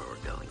course you know where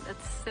we're going.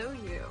 That's so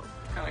you.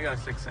 Kind of got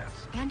a sixth sense.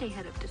 And a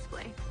head-up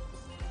display.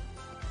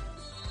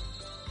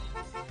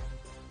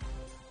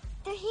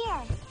 They're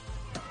here.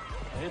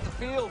 Hit the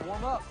field,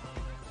 warm up.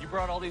 You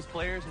brought all these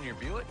players in your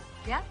Buick?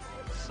 Yeah.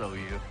 So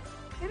you.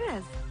 It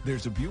is.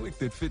 There's a Buick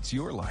that fits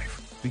your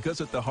life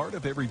because at the heart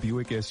of every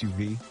Buick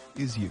SUV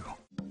is you.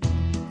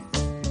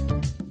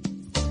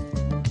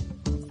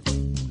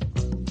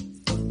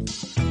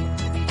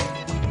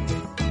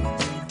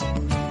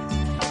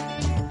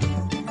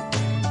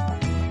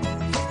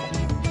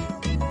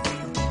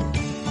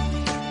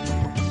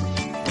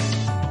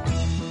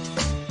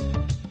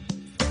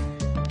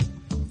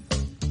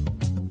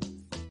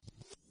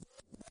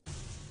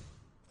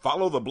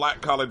 Follow the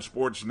Black College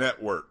Sports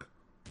Network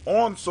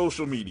on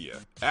social media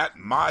at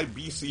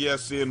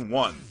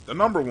MyBCSN1, the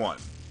number 1,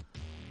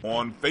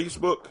 on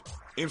Facebook,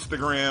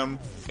 Instagram,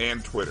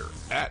 and Twitter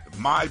at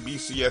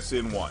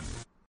MyBCSN1.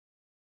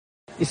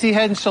 You see,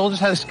 Head & Shoulders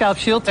has a scalp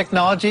shield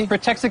technology,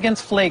 protects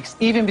against flakes,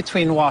 even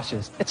between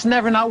washes. It's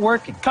never not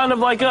working. Kind of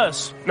like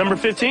us. Number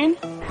 15?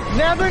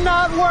 Never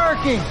not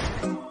working.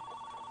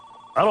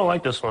 I don't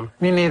like this one.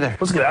 Me neither.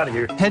 Let's get out of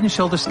here. Head &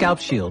 Shoulders scalp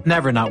shield,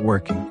 never not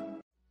working.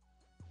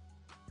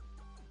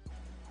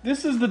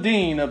 This is the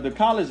Dean of the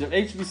College of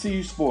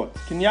HBCU Sports,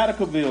 Kenyatta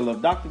Cavill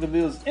of Dr.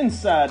 Cavill's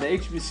Inside the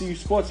HBCU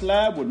Sports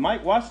Lab with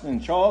Mike Washington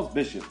and Charles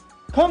Bishop.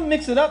 Come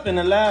mix it up in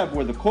the lab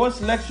where the course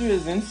lecture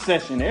is in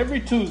session every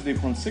Tuesday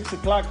from 6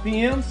 o'clock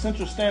p.m.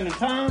 Central Standard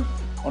Time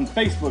on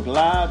Facebook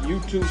Live,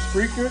 YouTube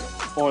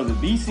Spreaker, or the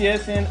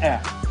BCSN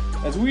app.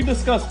 As we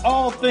discuss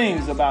all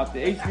things about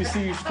the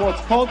HBCU sports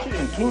culture,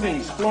 including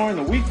exploring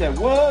the week that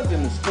was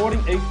in the sporting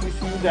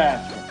HBCU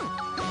diaspora,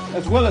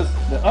 as well as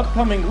the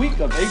upcoming week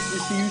of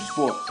HBCU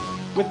sports.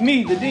 With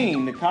me, the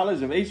Dean, the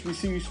College of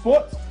HBCU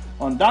Sports,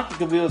 on Dr.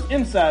 Cavill's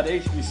Inside the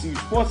HBCU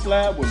Sports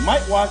Lab with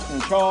Mike Washington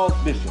and Charles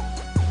Bishop.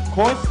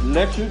 Course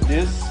lecture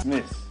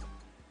dismissed.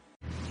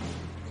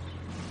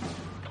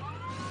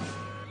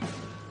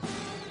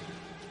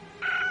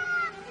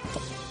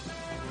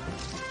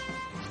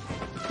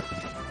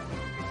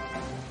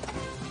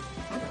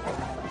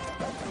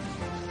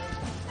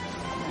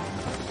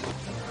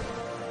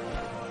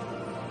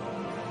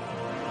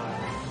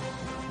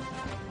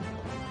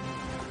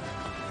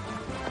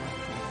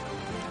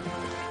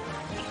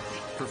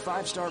 For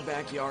 5-star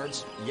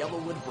backyards,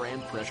 Yellowwood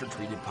brand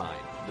pressure-treated pine.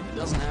 If it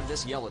doesn't have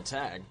this yellow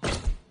tag,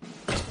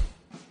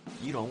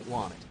 you don't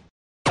want it.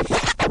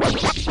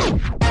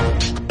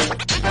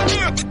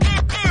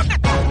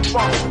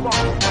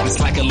 It's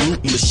like a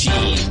loot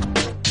machine.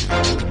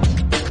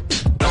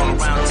 All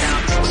around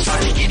town, people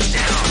trying to get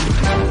down.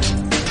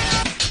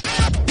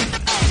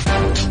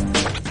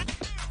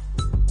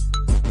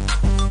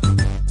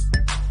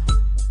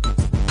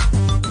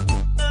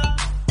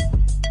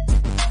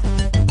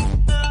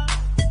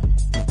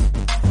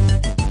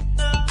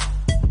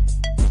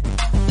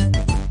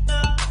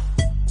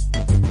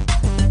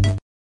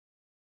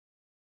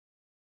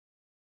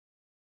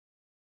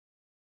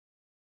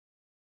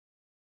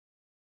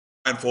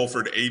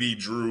 Fulford 80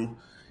 Drew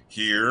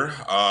here.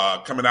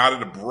 Coming out of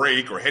the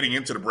break, or heading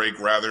into the break,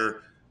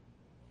 rather,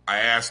 I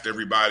asked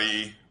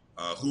everybody,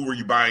 who were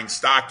you buying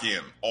stock in,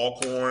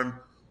 Alcorn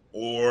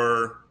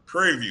or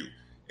Prairie View?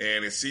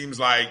 And it seems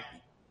like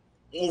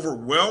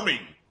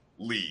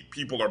overwhelmingly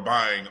people are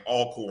buying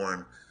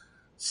Alcorn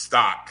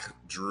stock,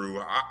 Drew.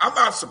 I'm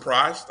not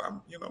surprised.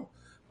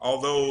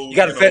 Although you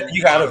got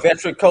a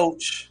veteran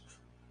coach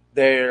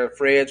there.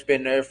 Fred's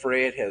been there.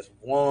 Fred has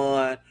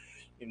won.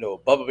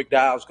 Bubba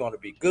McDowell's going to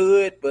be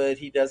good, but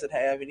he doesn't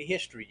have any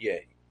history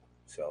yet.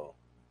 So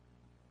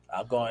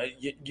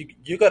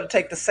you're going to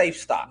take the safe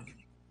stock.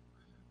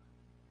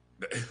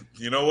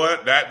 You know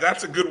what?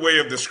 That's a good way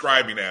of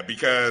describing that,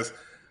 because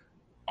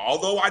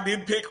although I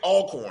did pick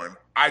Alcorn,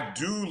 I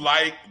do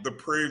like the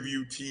Prairie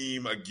View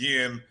team.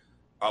 Again,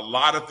 a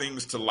lot of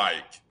things to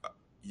like,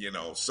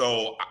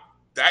 So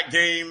that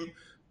game,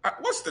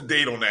 what's the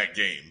date on that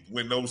game?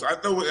 I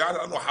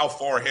don't know how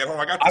far ahead.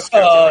 I got the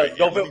schedule right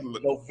here.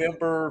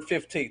 November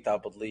 15th, I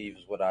believe,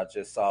 is what I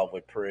just saw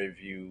with Prairie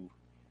View.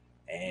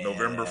 And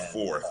November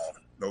 4th.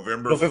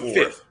 November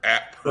 4th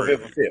at Prairie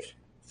November 5th.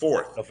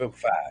 4th. November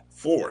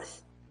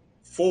 5th.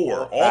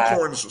 4.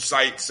 Alcorn's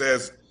site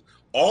says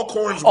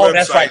Alcorn's website.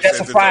 That's right. That's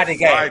says a Friday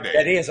game. Friday.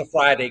 That is a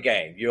Friday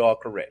game. You are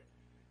correct.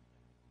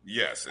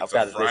 Yes, it's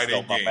a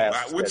Friday game,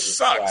 which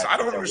sucks. I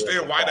don't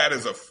understand why that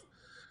is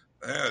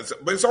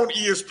but it's on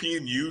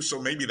ESPNU,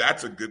 so maybe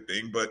that's a good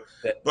thing. But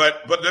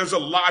there's a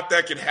lot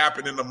that can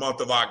happen in the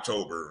month of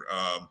October.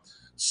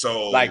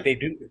 Like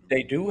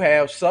they do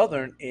have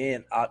Southern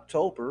in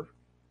October,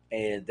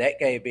 and that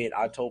game being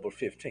October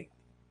 15th.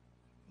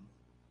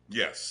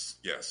 Yes.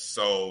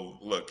 So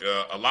look,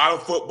 a lot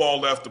of football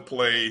left to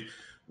play.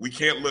 We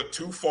can't look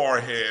too far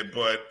ahead,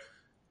 but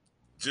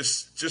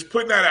just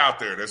putting that out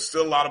there. There's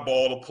still a lot of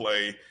ball to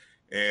play.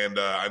 And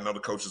I know the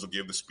coaches will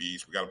give the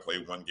speech. We got to play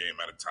one game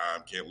at a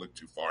time. Can't look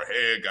too far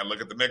ahead. Got to look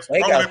at the next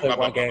opponent. They got to play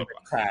one game at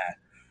a time.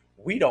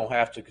 We don't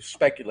have to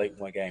speculate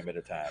one game at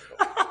a time,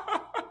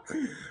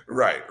 though.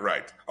 Right.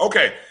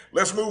 Okay,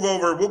 let's move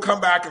over. We'll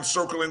come back and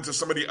circle into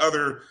some of the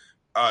other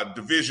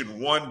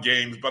Division I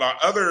games. But our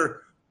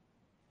other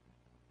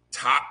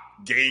top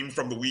game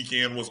from the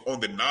weekend was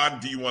on the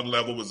non-D1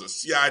 level. Was a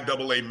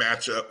CIAA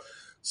matchup.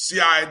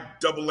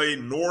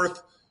 CIAA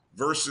North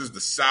versus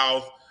the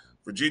South.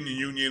 Virginia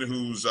Union,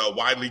 who's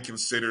widely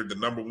considered the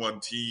number one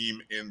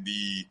team in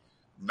the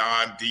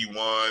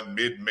non-D1,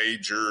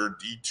 mid-major,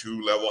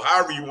 D2 level,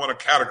 however you want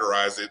to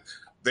categorize it,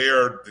 they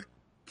are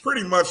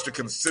pretty much the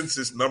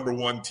consensus number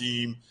one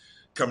team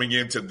coming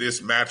into this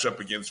matchup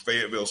against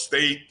Fayetteville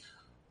State,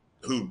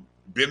 who've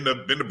been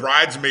the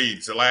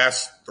bridesmaids the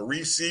last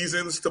 3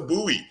 seasons to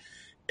Bowie.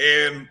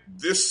 And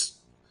this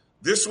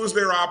was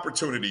their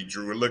opportunity,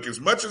 Drew. And look,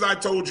 as much as I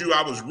told you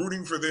I was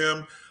rooting for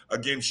them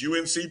against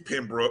UNC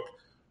Pembroke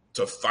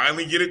to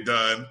finally get it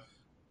done,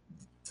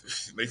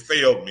 they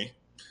failed me.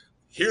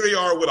 Here they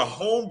are with a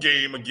home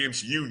game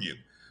against Union.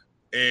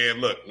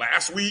 And look,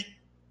 last week,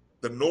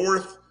 the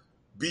North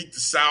beat the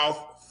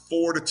South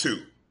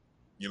 4-2.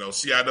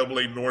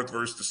 CIAA North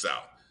versus the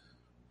South.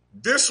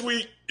 This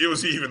week, it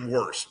was even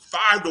worse.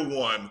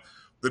 5-1,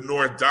 the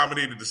North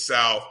dominated the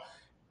South.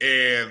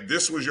 And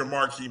this was your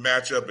marquee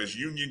matchup as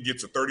Union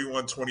gets a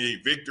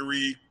 31-28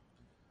 victory.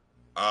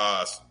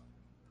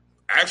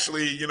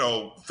 Actually,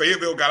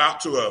 Fayetteville got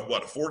out to a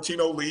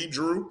 14-0 lead,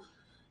 Drew,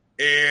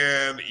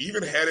 and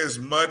even had as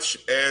much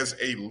as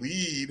a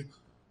lead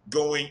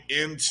going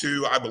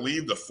into, I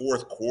believe, the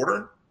fourth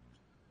quarter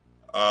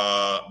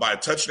by a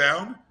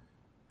touchdown.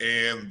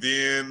 And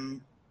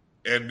then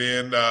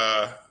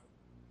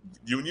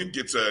Union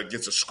gets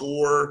a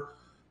score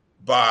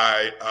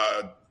by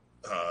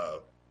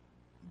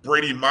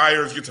Brady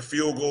Myers gets a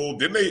field goal.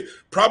 Didn't they?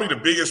 Probably the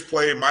biggest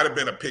play might have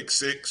been a pick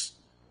six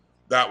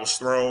that was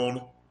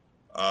thrown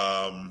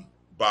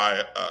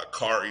by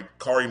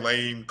Kari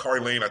Lane. Kari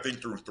Lane, I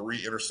think, threw 3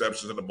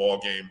 interceptions in the ball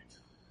game.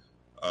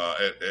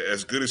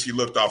 As good as he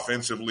looked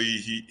offensively,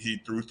 he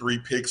threw 3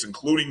 picks,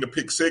 including the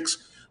pick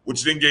six,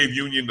 which then gave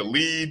Union the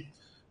lead.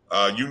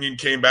 Union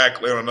came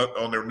back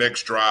on their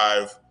next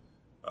drive,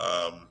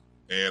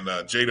 and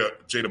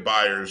Jada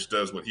Byers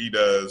does what he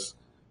does.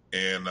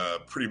 And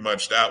pretty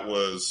much that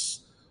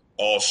was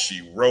all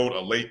she wrote. A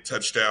late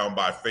touchdown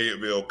by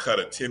Fayetteville cut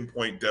a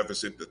 10-point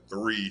deficit to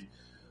 3,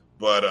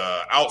 but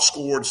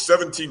outscored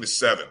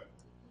 17-7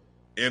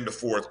 in the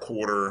fourth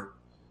quarter.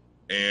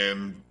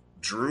 And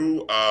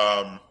Drew,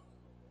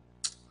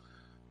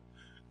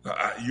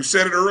 you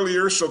said it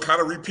earlier, so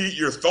kind of repeat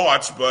your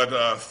thoughts,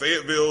 but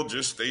Fayetteville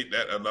just ate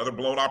that another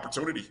blown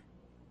opportunity.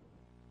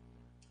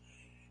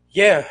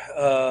 Yeah,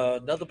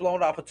 another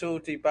blown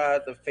opportunity by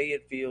the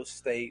Fayetteville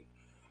State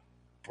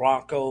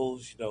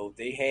Broncos. You know,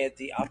 they had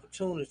the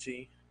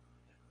opportunity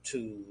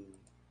to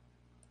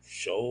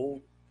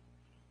show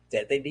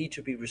that they need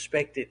to be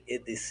respected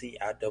in the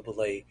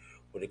CIAA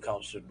when it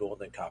comes to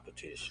Northern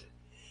competition.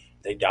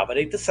 They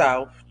dominate the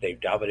South. They've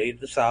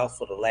dominated the South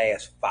for the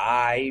last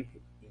 5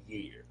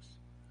 years.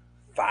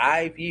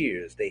 5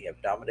 years they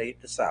have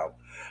dominated the South,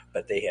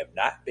 but they have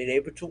not been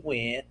able to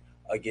win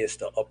against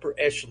the upper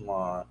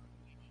echelon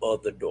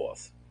of the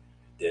North.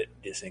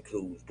 This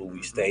includes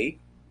Bowie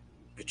State,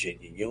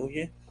 Virginia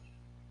Union,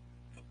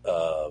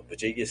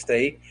 Virginia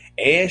State,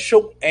 and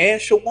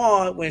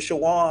Shawan when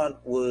Shawan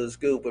was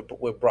good,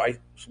 but when Bryce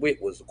Witt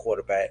was the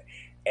quarterback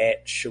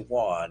at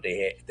Shawan,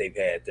 they've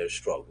had their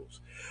struggles.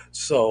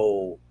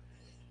 So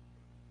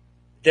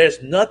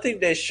there's nothing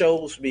that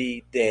shows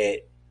me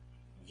that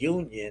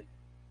Union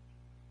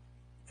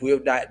will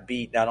not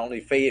beat not only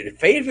Fayetteville.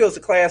 Fayetteville's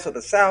the class of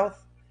the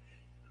South.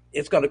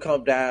 It's going to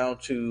come down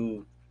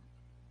to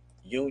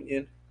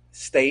Union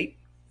State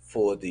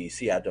for the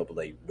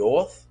CIAA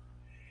North.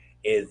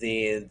 And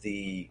then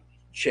the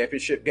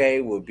championship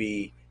game will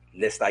be,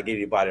 let's not get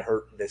anybody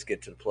hurt. Let's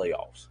get to the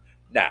playoffs.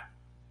 Now,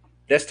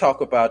 let's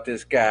talk about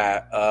this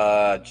guy.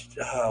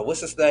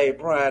 What's his name,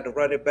 Brian? The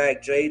running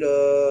back,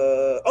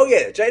 Jada. Oh,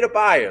 yeah, Jada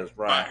Byers,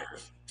 Brian.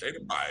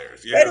 Jada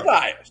Byers, yeah. Jada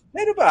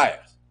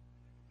Byers.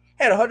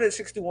 Had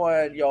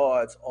 161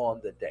 yards on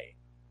the day.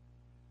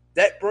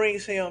 That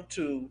brings him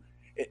to,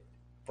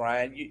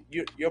 Brian,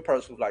 you're a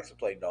person who likes to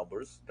play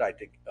numbers. Like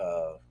to,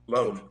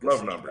 love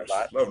numbers.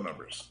 Love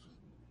numbers.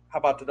 How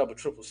about the number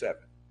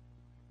 777?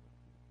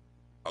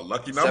 A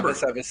lucky number.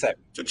 777.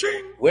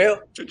 Cha-ching.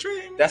 Well,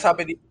 cha-ching. That's how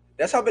many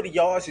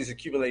yards he's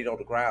accumulated on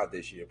the ground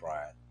this year,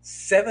 Brian.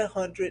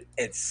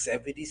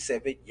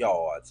 777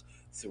 yards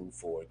through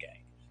 4 games.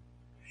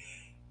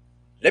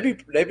 Let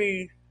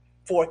me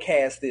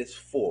forecast this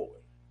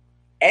forward.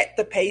 At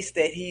the pace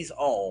that he's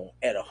on,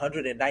 at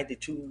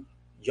 192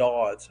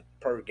 yards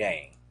per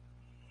game,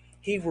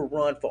 he will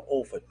run for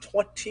over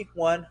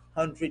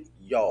 2,100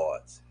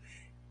 yards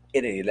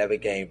in an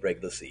 11-game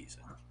regular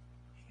season.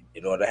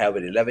 In order to have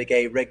an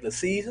 11-game regular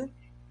season,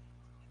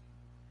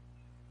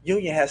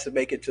 Union has to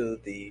make it to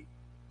the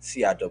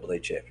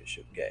CIAA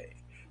championship game.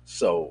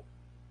 So,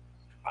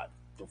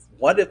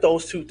 one of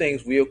those two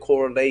things will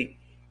correlate.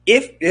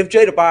 If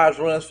Jada Byers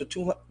runs for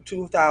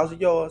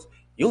 2,000 yards,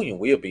 Union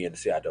will be in the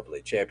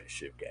CIAA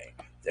championship game.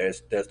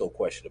 There's no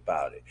question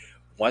about it.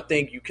 One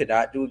thing you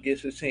cannot do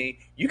against this team,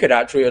 you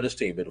cannot trail this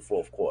team in the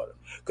fourth quarter,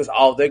 because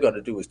all they're going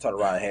to do is turn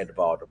around and hand the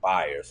ball to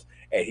Byers,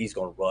 and he's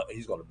going to run.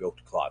 He's going to milk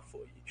the clock for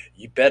you.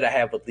 You better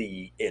have a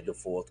lead in the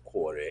fourth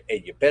quarter,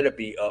 and you better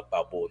be up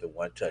by more than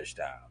one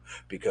touchdown,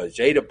 because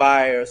Jada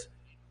Byers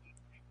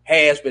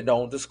has been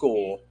known to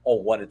score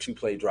on 1 and 2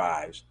 play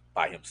drives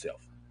by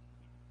himself.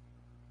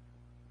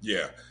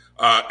 Yeah,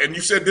 and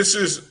you said this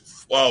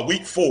is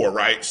week 4,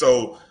 right?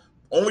 So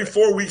only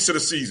 4 weeks of the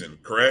season,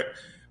 correct?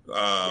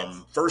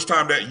 Yes. First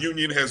time that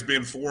Union has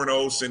been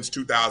 4-0 since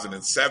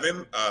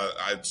 2007.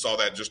 I saw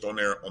that just on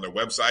their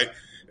website.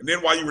 And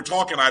then while you were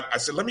talking, I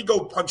said, let me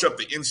go punch up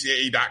the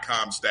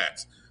NCAA.com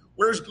stats.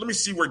 Let me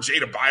see where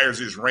Jada Byers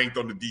is ranked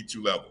on the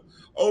D2 level.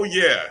 Oh,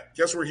 yeah.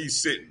 Guess where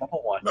he's sitting?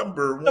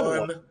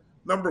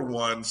 Number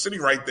one, sitting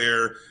right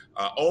there,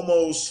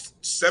 almost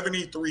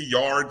 73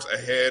 yards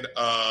ahead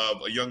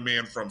of a young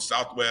man from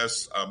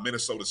Southwest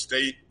Minnesota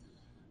State.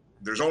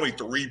 There's only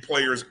 3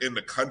 players in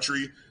the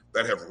country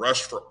that have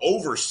rushed for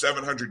over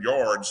 700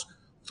 yards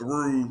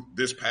through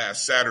this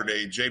past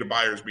Saturday, Jada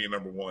Byers being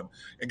number 1.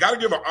 And got to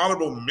give an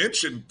honorable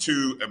mention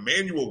to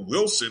Emmanuel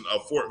Wilson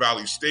of Fort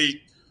Valley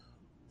State,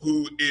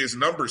 who is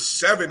number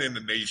 7 in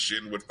the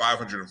nation with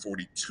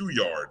 542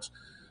 yards.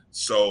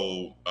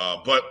 So,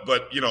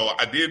 but you know,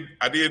 I did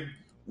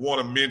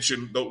want to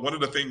mention one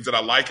of the things that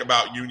I like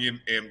about Union,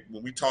 and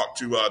when we talked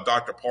to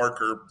Dr.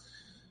 Parker,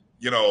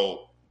 you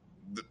know,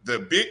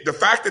 the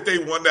fact that they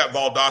won that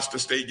Valdosta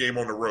State game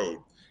on the road.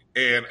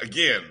 And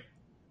again,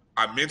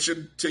 I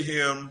mentioned to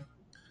him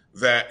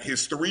that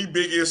his 3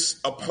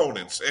 biggest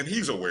opponents, and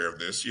he's aware of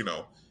this, you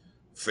know,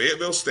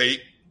 Fayetteville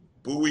State,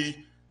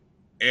 Bowie,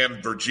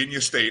 and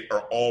Virginia State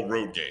are all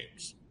road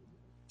games.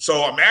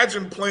 So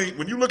imagine playing,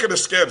 when you look at a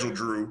schedule,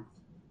 Drew,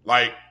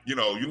 like, you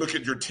know, you look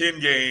at your 10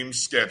 games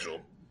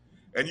schedule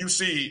and you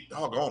see,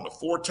 doggone, the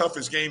 4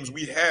 toughest games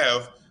we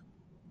have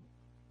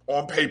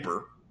on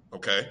paper,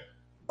 okay,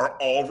 are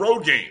all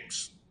road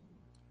games.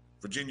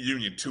 Virginia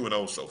Union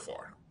 2-0 so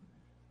far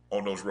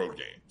on those road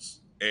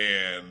games.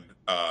 And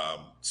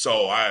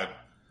so a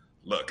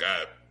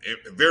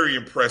very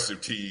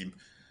impressive team.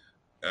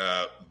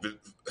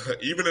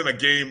 Even in a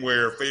game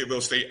where Fayetteville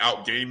State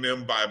outgained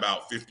them by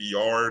about 50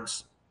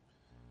 yards,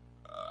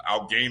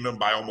 outgained them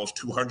by almost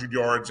 200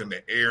 yards in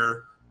the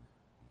air,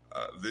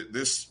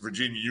 this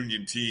Virginia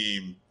Union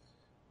team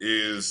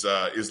is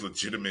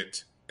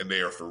legitimate and they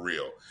are for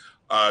real.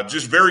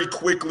 Just very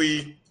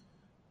quickly,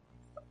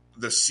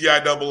 the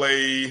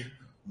CIAA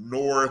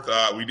North,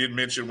 we did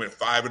mention, went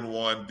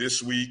 5-1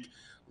 this week.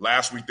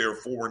 Last week they were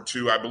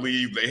 4-2. I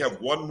believe they have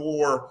one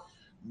more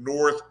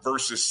North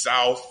versus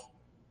South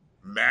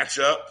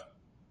matchup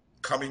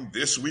coming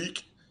this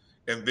week,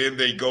 and then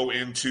they go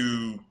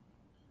into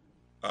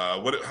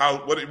what do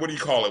you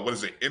call it? What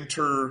is it?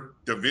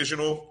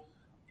 Interdivisional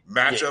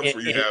matchups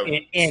where you have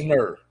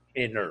inner.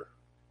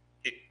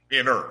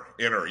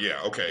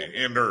 Yeah, okay,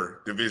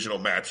 inter-divisional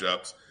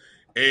matchups.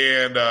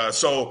 And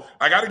so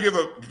I got to give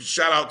a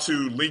shout-out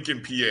to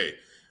Lincoln, PA.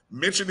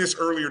 Mentioned this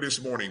earlier this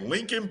morning.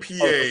 Lincoln,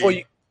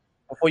 PA.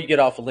 Before you get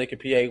off of Lincoln,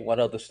 PA, one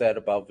other stat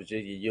about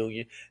Virginia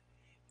Union.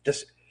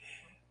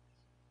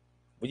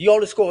 When you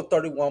only score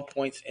 31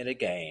 points in a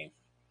game,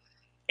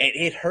 and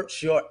it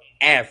hurts your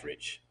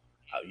average,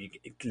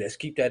 let's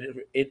keep that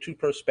into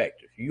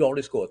perspective. You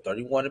only score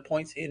 31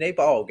 points in a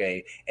ball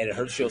game, and it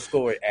hurts your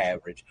scoring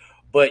average.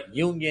 But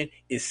Union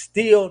is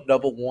still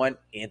number one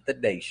in the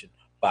nation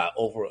by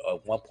over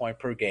 1 point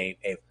per game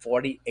at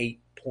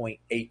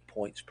 48.8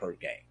 points per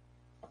game.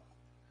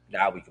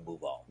 Now we can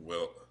move on.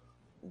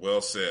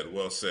 Well said.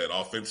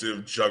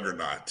 Offensive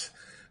juggernaut,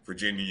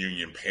 Virginia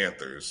Union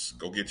Panthers.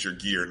 Go get your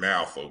gear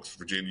now, folks.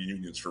 Virginia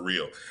Union's for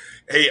real.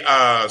 Hey,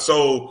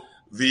 so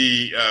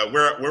the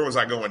where was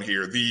I going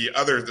here? The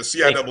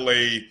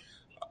CIAA,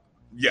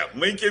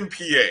 Lincoln,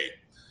 PA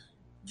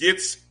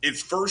gets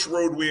its first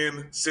road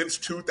win since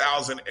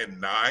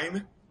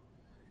 2009,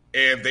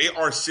 and they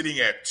are sitting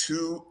at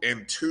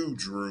 2-2.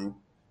 Drew,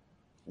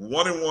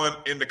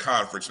 1-1 in the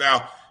conference.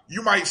 Now,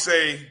 you might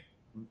say,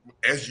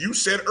 as you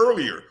said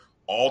earlier,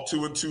 all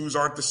 2-2s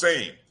aren't the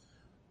same.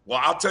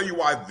 Well, I'll tell you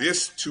why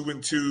this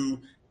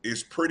 2-2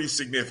 is pretty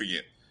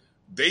significant.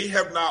 They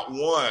have not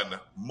won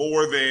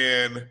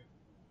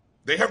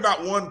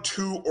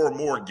two or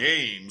more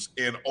games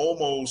in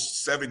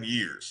almost 7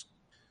 years.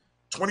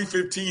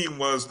 2015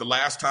 was the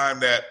last time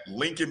that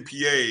Lincoln,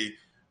 PA,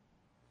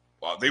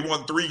 they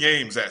won 3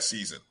 games that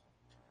season.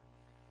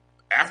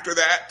 After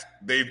that,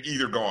 they've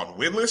either gone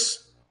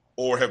winless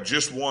or have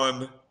just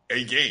won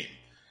a game.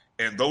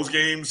 And those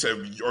games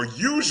are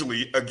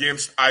usually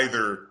against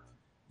either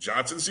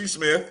Johnson C.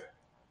 Smith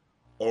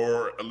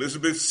or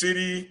Elizabeth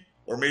City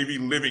or maybe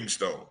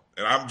Livingstone.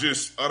 And I'm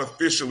just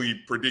unofficially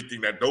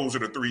predicting that those are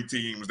the 3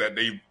 teams that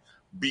they've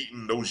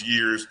beaten those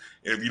years.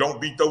 And if you don't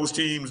beat those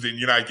teams, then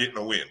you're not getting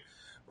a win,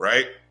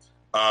 right?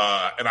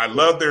 And I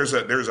love there's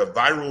a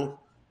viral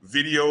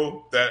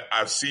video that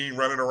I've seen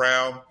running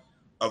around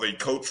of a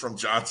coach from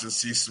Johnson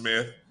C.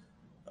 Smith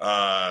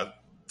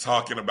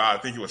talking about,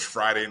 I think it was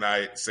Friday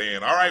night,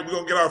 saying, all right, we're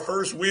going to get our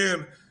first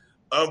win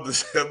of the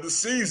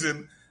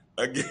season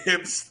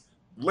against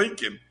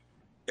Lincoln.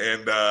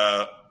 And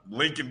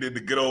Lincoln did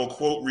the good old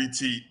quote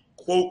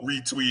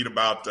retweet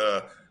about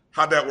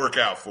how'd that work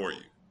out for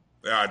you?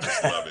 I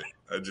just love it.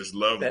 I just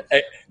love it.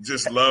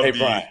 Hey,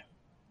 Brian,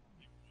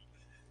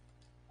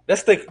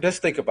 let's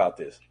think about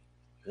this.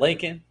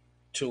 Lincoln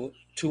 2-2,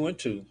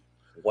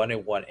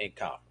 1-1 in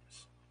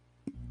conference.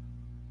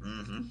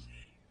 Mm-hmm.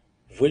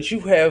 Would you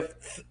have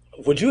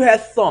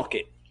thunk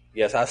it?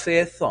 Yes, I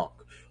said thunk.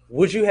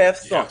 Would you have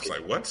thunk it?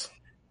 Like what?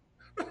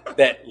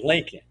 That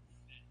Lincoln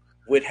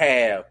would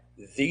have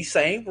the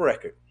same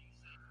record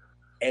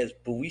as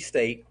Bowie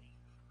State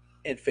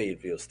and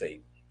Fayetteville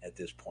State at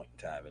this point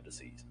in time in the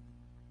season?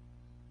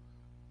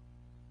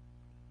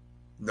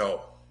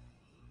 No,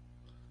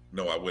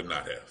 I would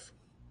not have.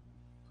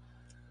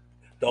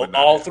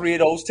 All 3 of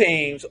those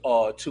teams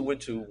are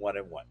 2-2,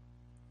 1-1.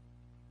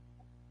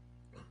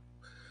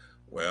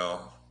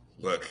 Well,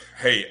 look,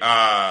 hey,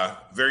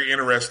 very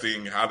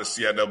interesting how the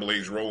CIAA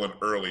is rolling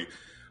early.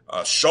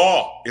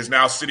 Shaw is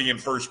now sitting in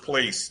first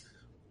place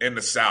in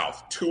the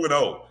South,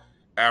 2-0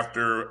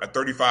 after a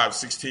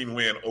 35-16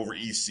 win over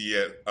EC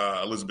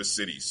at Elizabeth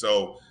City.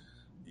 So,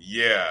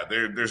 yeah,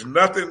 there's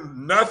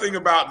nothing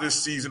about this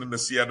season in the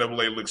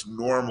CIAA looks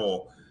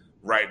normal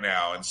right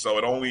now. And so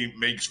it only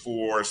makes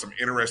for some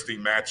interesting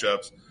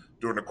matchups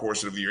during the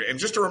course of the year. And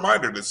just a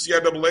reminder, the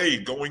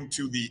CIAA going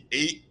to the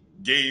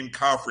 8-game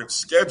conference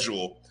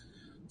schedule.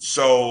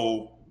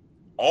 So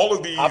all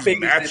of these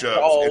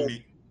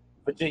matchups.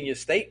 Virginia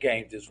State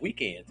game this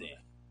weekend then.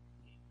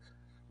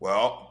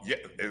 Well, yeah,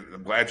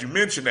 I'm glad you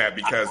mentioned that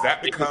because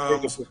that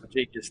becomes for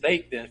Virginia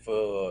State than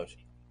for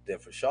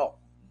Shaw.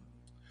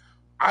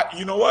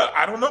 You know what?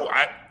 I don't know.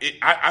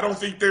 I don't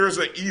think there's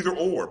an either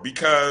or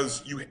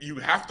because you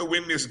have to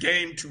win this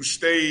game to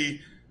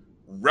stay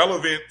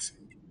relevant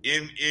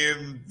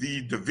in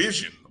the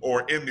division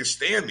or in the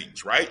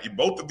standings, right?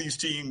 Both of these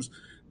teams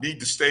need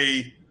to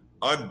stay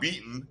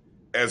unbeaten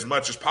as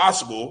much as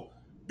possible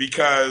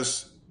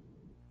because,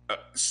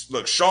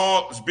 look,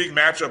 Shaw's big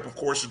matchup, of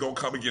course, is going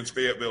to come against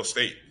Fayetteville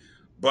State.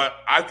 But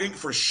I think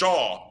for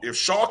Shaw, if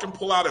Shaw can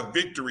pull out a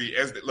victory,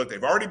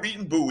 they've already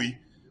beaten Bowie.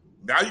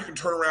 Now you can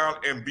turn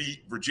around and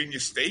beat Virginia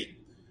State.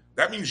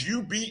 That means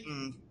you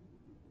beaten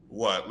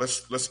what?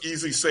 Let's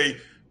easily say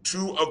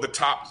 2 of the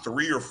top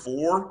 3 or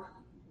 4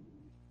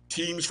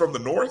 teams from the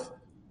North.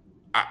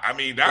 I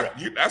mean,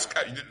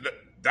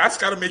 that's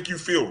got to make you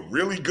feel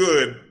really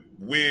good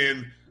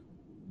when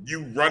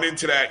you run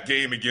into that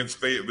game against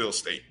Fayetteville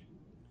State,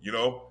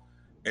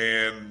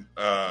 And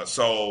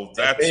so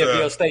that's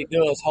Fayetteville State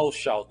does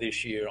host y'all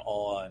this year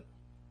on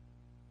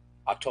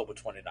October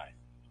 29th.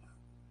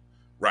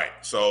 Right.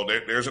 So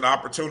there's an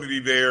opportunity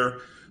there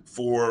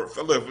for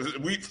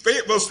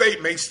Fayetteville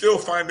State may still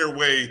find their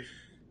way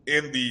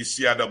in the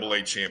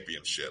CIAA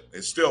championship.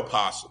 It's still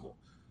possible.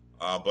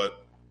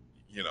 But,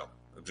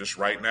 just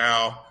right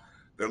now,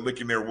 they're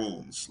licking their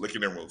wounds.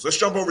 Let's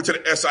jump over to the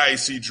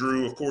SIAC,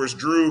 Drew. Of course,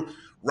 Drew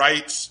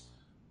writes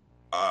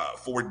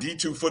for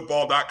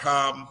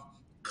D2Football.com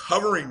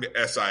covering the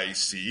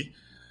SIAC.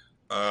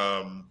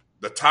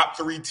 The top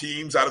 3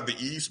 teams out of the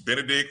East,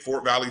 Benedict,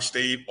 Fort Valley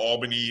State,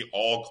 Albany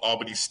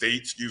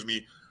State,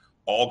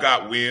 all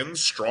got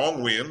wins,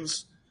 strong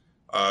wins.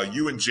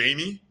 You and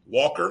Jamie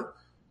Walker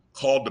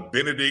called the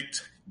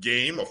Benedict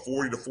game a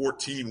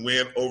 40-14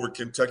 win over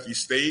Kentucky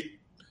State.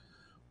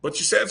 But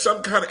you said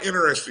something kind of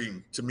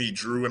interesting to me,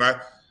 Drew, and I,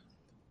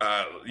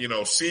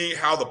 seeing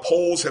how the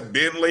polls have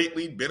been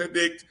lately,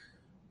 Benedict,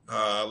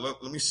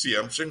 let me see.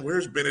 I'm saying,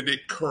 where's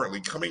Benedict currently?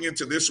 Coming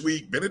into this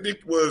week,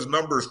 Benedict was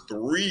number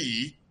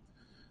 3,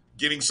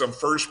 getting some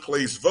first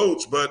place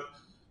votes, but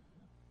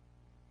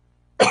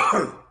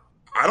I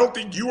don't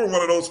think you were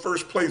one of those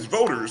first place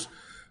voters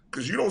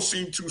because you don't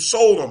seem too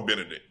sold on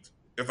Benedict,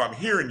 if I'm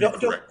hearing you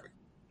correctly.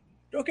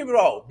 Don't get me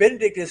wrong.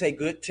 Benedict is a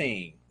good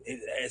team,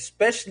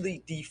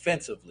 especially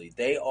defensively.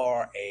 They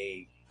are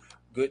a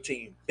good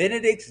team.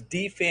 Benedict's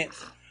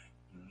defense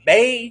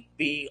may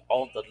be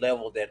on the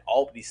level that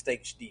Albany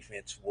State's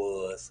defense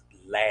was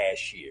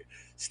last year.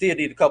 Still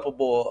need a couple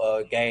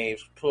more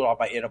games, put on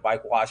my inner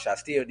bike wash. I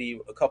still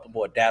need a couple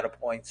more data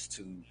points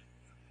to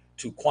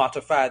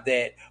quantify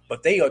that.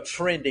 But they are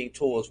trending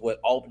towards what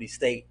Albany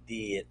State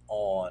did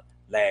on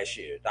last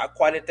year. Not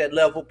quite at that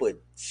level, but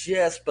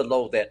just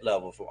below that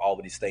level from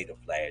Albany State of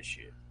last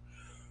year.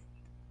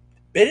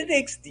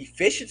 Benedict's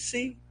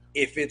deficiency,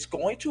 if it's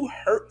going to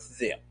hurt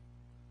them,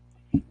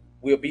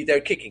 will be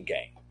their kicking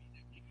game.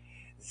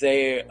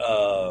 They're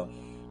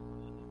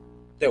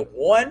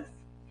 1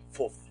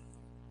 for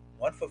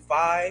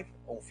 5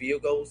 on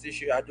field goals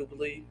this year, I do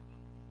believe.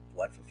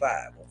 1 for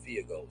 5 on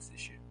field goals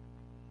this year.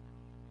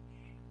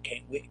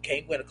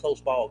 Can't win a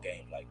close ball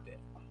game like that.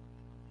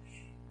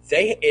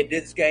 They, in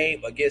this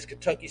game against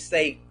Kentucky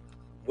State,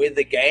 when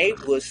the game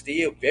was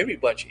still very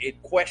much in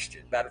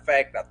question. Matter of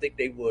fact, I think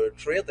they were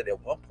trailing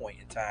at one point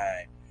in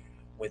time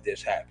when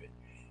this happened.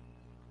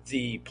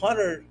 The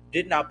punter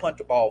did not punt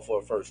the ball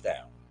for a first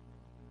down.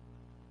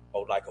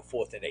 Or like a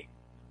 4th and 8.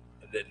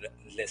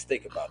 Let's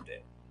think about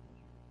that.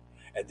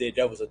 And then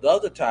there was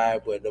another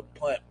time where the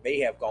punt may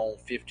have gone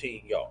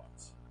 15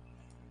 yards.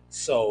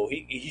 So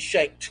he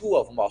shanked 2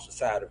 of them off the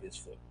side of his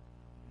foot.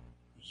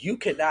 You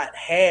cannot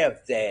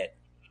have that,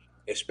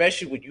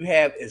 especially when you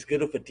have as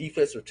good of a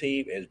defensive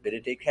team as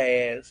Benedict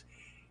has.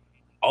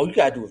 All you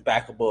got to do is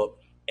back them up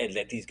and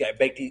let these guys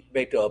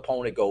make the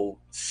opponent go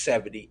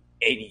 70,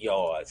 80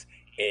 yards.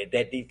 And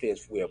that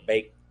defense will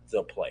make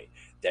the play.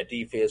 That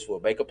defense will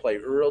make a play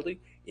early.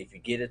 If you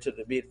get into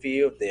the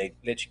midfield, they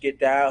let you get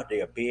down.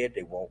 They'll bend.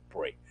 They won't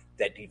break.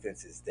 That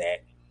defense is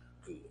that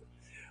good.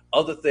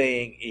 Other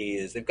thing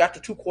is they've got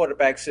the 2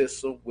 quarterback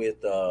system with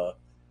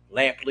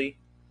Lampley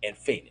and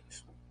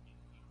Phoenix.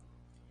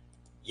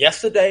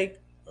 Yesterday,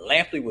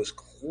 Lampley was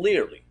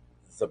clearly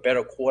the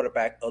better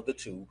quarterback of the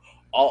 2.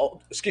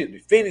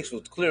 Phoenix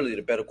was clearly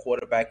the better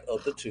quarterback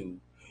of the 2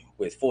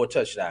 with 4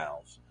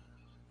 touchdowns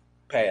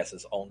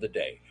passes on the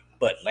day.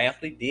 But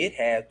Lampley did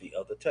have the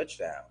other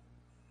touchdown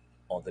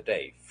on the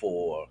day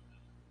for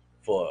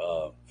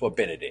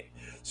Benedict.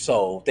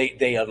 So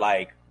they are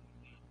like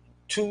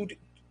two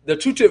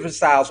different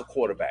styles of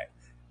quarterback.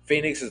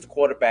 Phoenix is the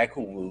quarterback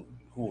who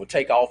will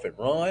take off and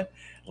run.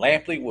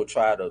 Lampley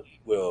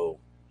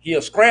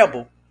he'll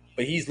scramble,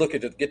 but he's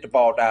looking to get the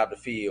ball down the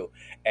field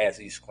as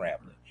he's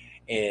scrambling.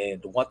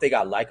 And the one thing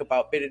I like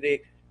about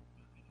Benedict,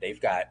 they've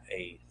got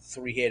a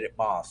 3-headed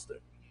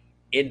monster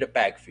in the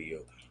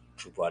backfield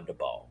to run the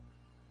ball.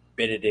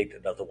 Benedict,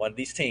 another one of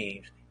these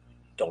teams,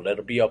 don't let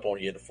them be up on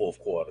you in the 4th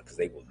quarter because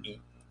they will eat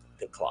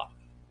the clock.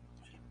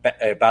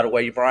 By the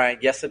way, Brian,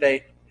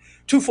 yesterday,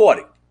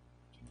 2:40.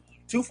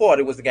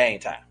 2:40 was the game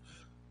time.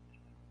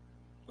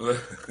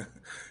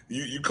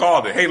 You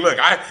called it. Hey, look,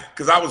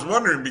 because I was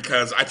wondering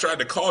because I tried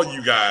to call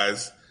you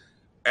guys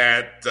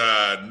at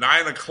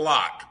 9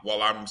 o'clock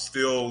while I'm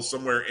still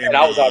somewhere in. And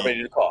I was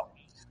already to call.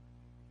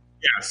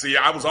 Yeah, see,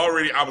 I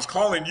was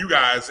calling you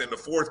guys in the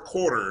 4th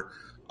quarter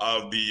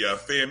of the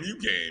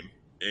FAMU game,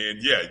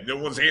 and yeah, no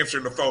one's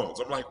answering the phones.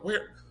 I'm like,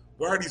 where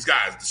are these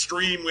guys? The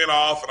stream went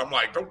off, and I'm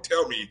like, don't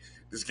tell me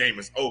this game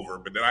is over.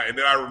 But then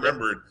I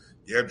remembered,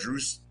 yeah,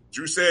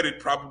 Drew said it'd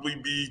probably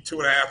be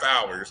 2.5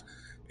 hours,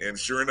 and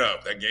sure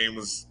enough, that game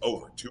was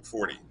over,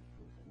 2:40.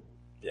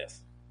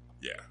 Yes.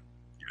 Yeah,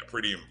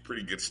 pretty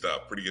good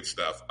stuff. Pretty good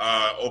stuff.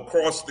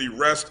 Across the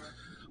rest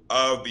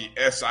of the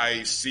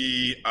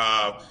SIAC,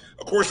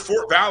 of course,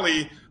 Fort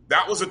Valley,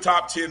 that was a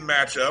top 10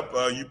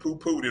 matchup. You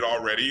poo-pooed it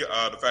already.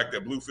 The fact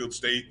that Bluefield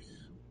State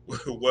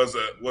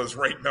was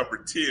ranked number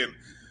 10.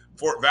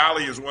 Fort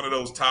Valley is one of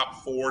those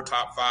top 4,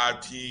 top 5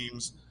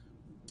 teams.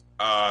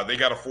 They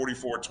got a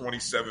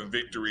 44-27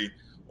 victory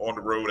on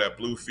the road at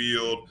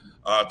Bluefield.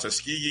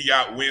 Tuskegee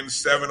got win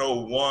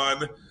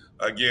 701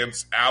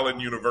 against Allen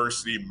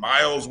University.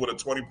 Miles with a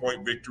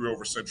 20-point victory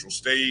over Central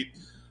State.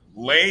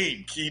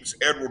 Lane keeps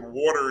Edward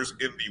Waters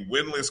in the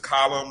winless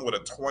column with a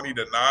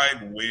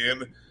 20-9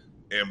 win.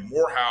 And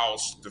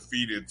Morehouse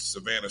defeated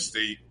Savannah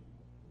State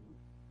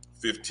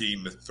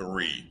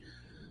 15-3.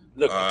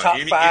 Look, the top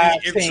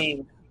five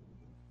teams.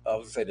 I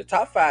was gonna say the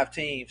top 5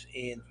 teams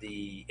in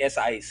the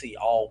SIAC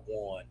all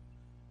won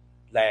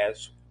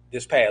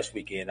this past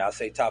weekend. I'll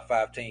say top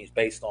 5 teams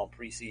based on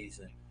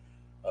preseason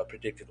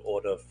predicted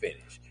order of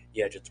finish.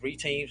 You had your 3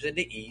 teams in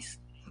the East: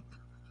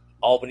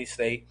 Albany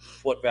State,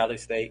 Fort Valley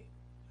State,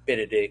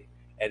 Benedict,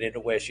 and in the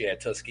West you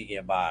had Tuskegee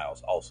and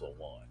Miles also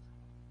won.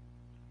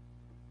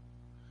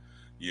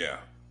 Yeah.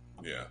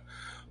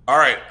 All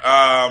right,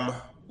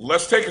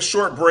 let's take a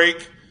short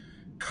break.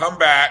 Come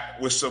back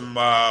with some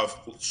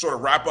sort of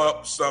wrap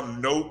up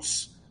some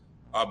notes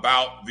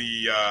about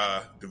the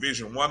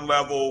Division I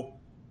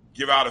level,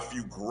 give out a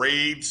few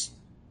grades,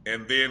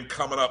 and then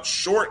coming up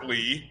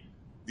shortly,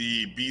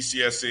 the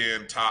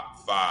BCSN Top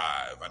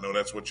 5. I know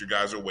that's what you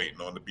guys are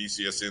waiting on, the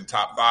BCSN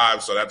Top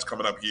 5, so that's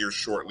coming up here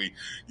shortly.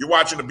 You're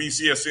watching the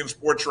BCSN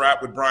Sports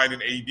Wrap with Brian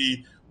and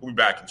AD. We'll be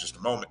back in just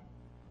a moment.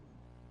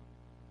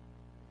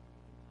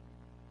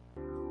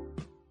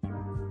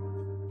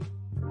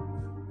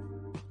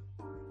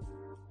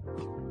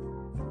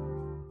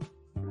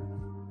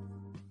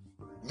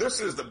 This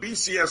is the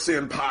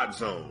BCSN Pod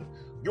Zone,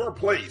 your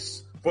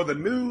place for the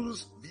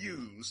news,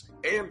 views,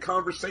 and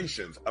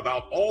conversations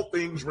about all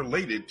things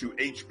related to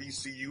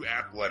HBCU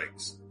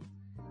athletics.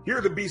 Here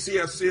are the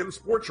BCSN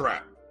Sports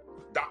Wrap,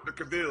 Dr.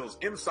 Cavill's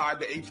Inside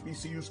the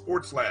HBCU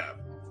Sports Lab,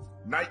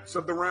 Knights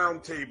of the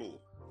Round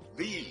Table,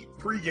 the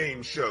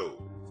pregame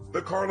show,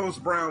 the Carlos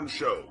Brown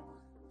Show,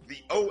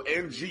 the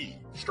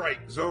ONG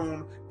Strike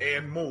Zone,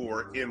 and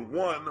more in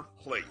one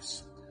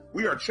place.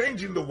 We are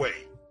changing the way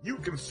you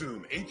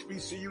consume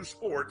HBCU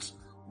sports,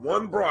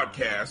 one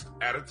broadcast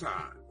at a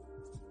time.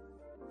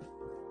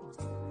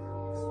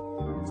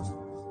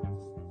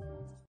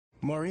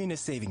 Maureen is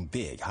saving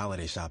big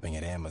holiday shopping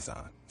at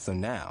Amazon, so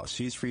now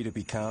she's free to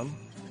become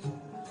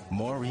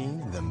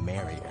Maureen the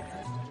Merrier.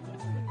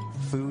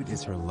 Food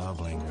is her love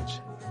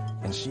language,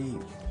 and she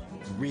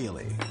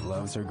really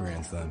loves her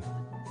grandson.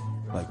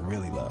 Like,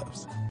 really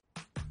loves.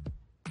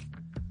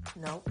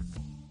 Nope.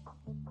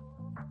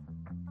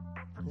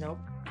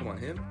 Come on,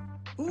 him?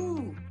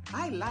 Ooh,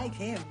 I like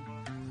him.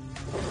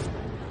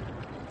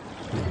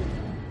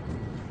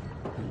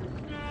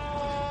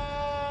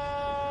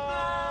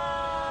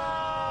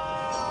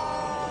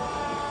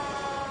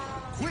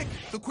 Quick,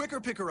 the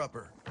Quicker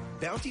Picker-Upper.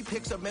 Bounty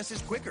picks up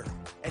messes quicker,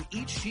 and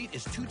each sheet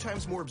is 2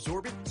 times more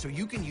absorbent, so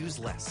you can use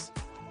less.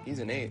 He's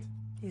an 8.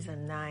 He's a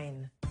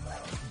 9.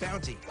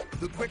 Bounty,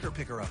 the Quicker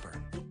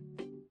Picker-Upper.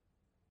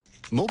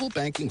 Mobile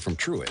banking from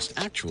Truist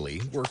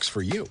actually works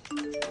for you.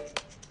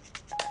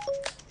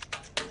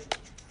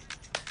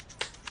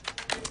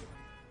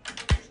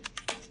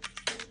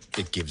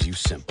 It gives you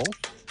simple,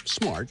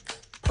 smart,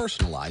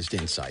 personalized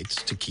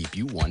insights to keep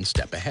you one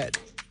step ahead.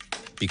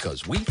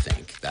 Because we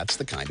think that's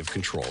the kind of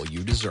control you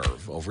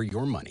deserve over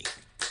your money.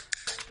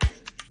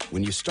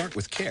 When you start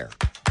with care,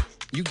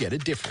 you get a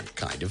different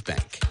kind of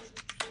bank.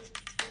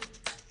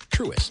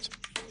 Truist.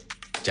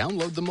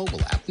 Download the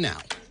mobile app now.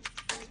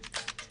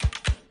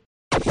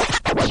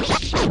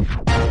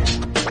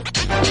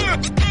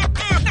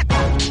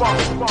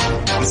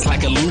 It's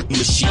like a loot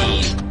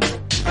machine.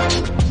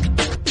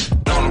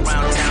 All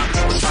around town,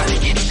 people trying to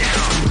get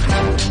down.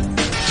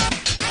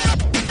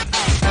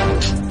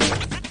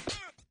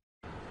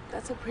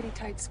 That's a pretty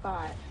tight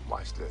spot.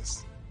 Watch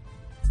this.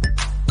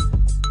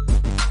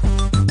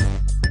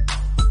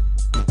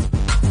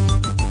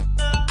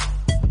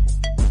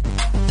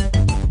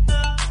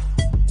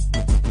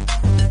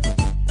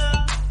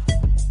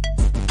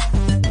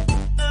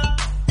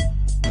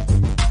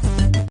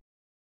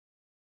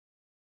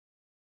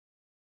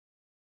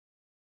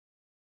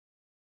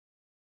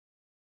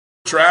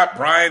 Trap,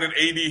 Brian and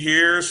AD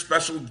here,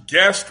 special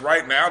guest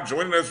right now,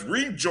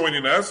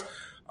 rejoining us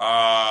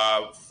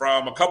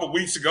from a couple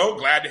weeks ago.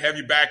 Glad to have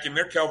you back in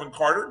there, Kelvin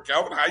Carter.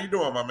 Kelvin, how you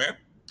doing, my man?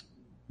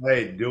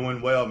 Hey,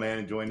 doing well, man.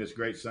 Enjoying this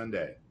great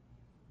Sunday.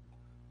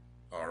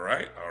 All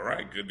right.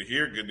 Good to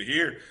hear.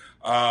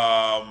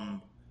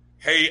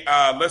 Hey,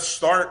 let's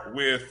start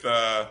with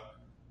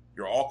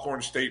your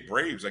Alcorn State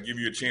Braves. I give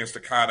you a chance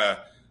to kind of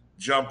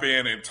jump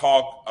in and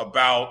talk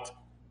about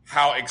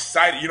how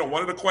excited,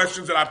 one of the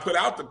questions that I put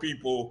out to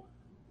people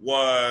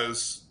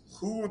was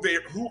who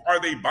are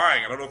they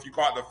buying? I don't know if you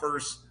caught the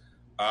first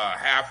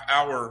half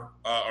hour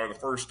or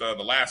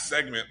the last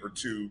segment or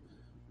two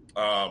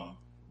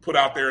put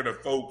out there to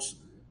folks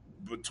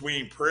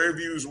between Prairie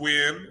View's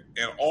win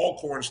and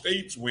Alcorn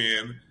State's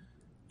win.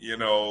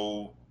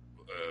 You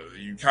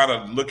kind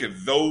of look at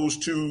those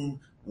two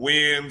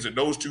wins and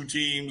those two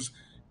teams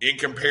in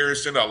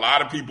comparison to a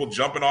lot of people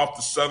jumping off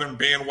the Southern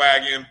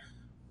bandwagon.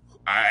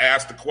 I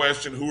asked the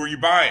question, who are you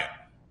buying?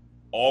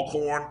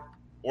 Alcorn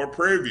or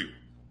Prairie View?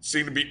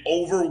 Seem to be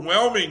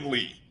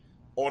overwhelmingly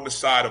on the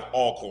side of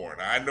Alcorn.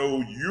 I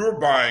know you're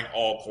buying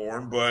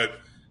Alcorn, but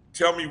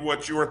tell me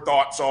what your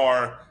thoughts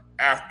are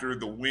after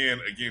the win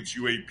against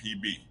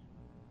UAPB.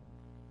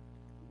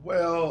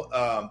 Well,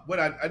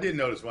 I did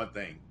notice one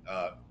thing.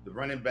 The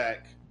running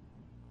back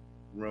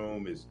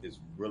room is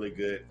really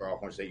good for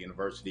Alcorn State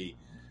University.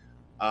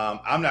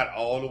 I'm not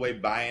all the way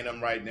buying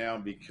them right now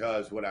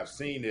because what I've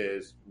seen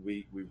is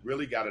we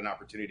really got an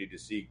opportunity to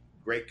see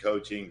great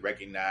coaching,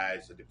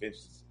 recognize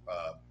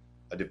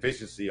a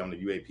deficiency on the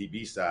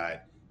UAPB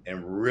side,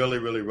 and really,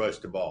 really rush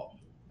the ball.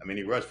 I mean,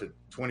 he rushed for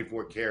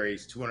 24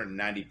 carries,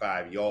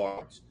 295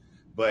 yards,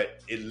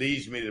 but it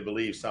leads me to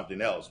believe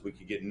something else. We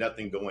could get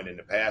nothing going in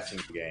the passing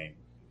game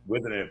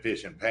with an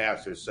efficient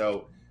passer.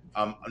 So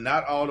I'm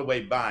not all the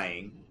way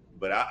buying,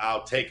 but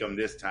I'll take them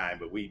this time.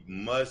 But we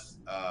must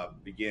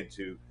begin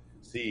to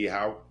see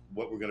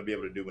what we're going to be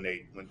able to do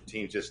when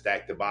teams just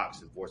stack the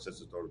box and force us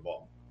to throw the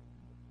ball.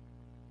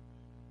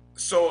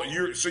 So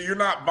you're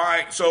not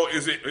buying. So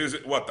is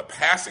it what, the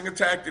passing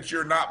attack that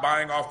you're not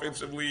buying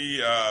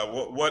offensively?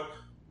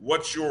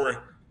 What's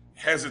your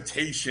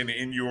hesitation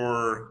in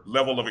your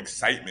level of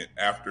excitement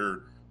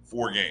after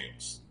 4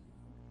 games?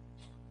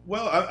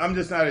 Well, I'm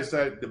just not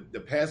excited. The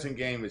passing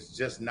game is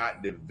just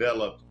not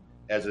developed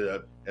as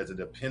a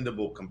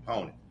dependable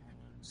component.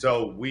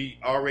 So we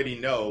already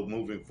know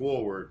moving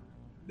forward,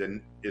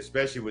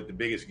 especially with the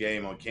biggest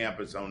game on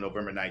campus on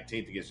November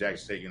 19th against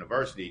Jackson State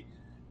University,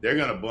 they're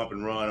going to bump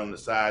and run on the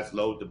sides,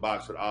 load the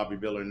box with Aubrey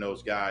Miller and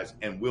those guys,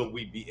 and will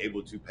we be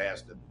able to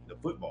pass the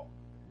football?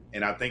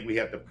 And I think we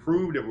have to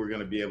prove that we're going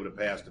to be able to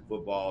pass the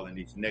football in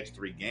these next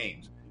 3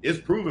 games. It's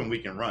proven we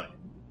can run it.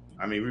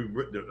 I mean,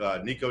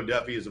 Nico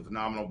Duffy is a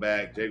phenomenal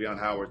back. Javion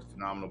Howard's a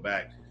phenomenal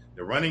back.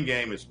 The running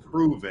game is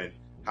proven.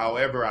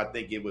 However, I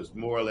think it was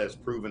more or less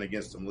proven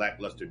against some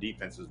lackluster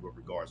defenses with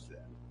regards to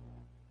that.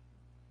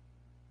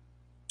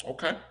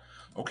 Okay.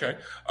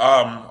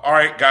 All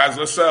right, guys,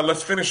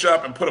 let's finish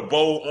up and put a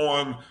bow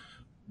on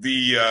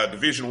the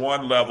Division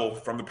I level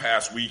from the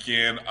past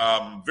weekend.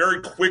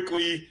 Very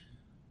quickly,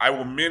 I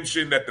will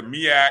mention that the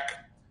MEAC,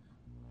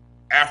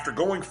 after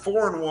going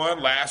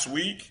 4-1 last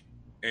week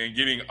and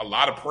getting a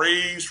lot of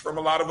praise from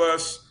a lot of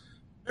us,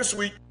 this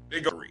week they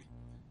go 3.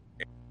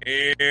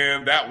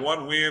 And that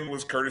one win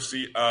was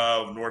courtesy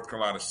of North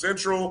Carolina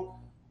Central,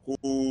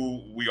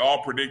 who we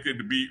all predicted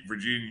to beat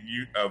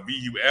VU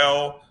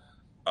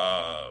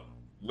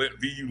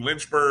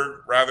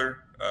Lynchburg,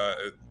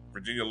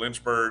 Virginia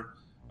Lynchburg.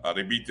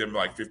 They beat them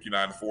like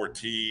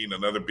 59-14.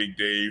 Another big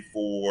day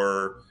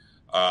for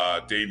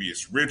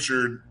Davius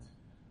Richard.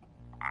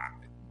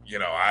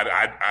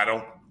 I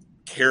don't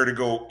care to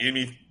go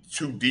any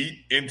too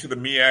deep into the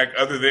MEAC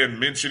other than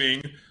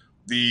mentioning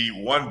the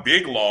one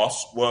big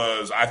loss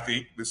was, I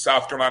think, the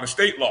South Carolina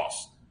State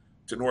loss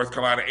to North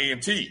Carolina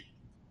A&T.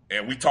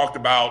 And we talked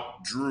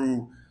about,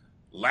 Drew,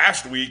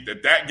 last week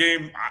that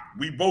game,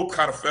 we both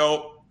kind of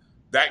felt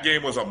that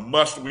game was a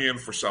must-win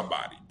for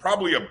somebody.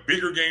 Probably a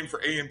bigger game for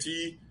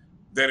A&T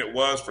than it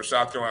was for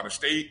South Carolina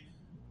State.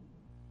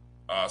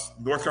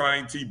 North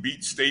Carolina A&T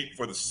beat State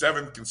for the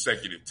 7th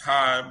consecutive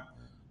time.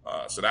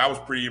 So that was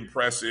pretty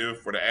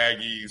impressive for the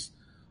Aggies.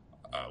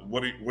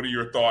 What are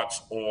your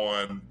thoughts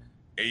on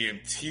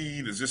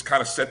A&T? Does this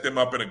kind of set them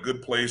up in a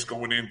good place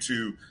going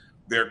into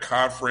their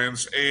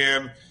conference?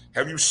 And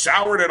have you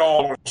soured at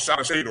all on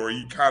South State, or are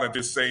you kind of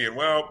just saying,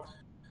 well,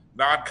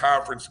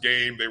 non-conference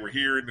game, they were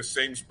here in the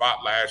same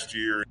spot last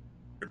year?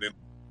 And then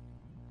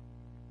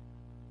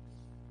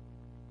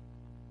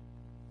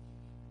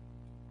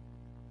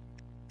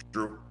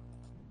Drew,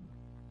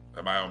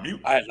 am I on mute?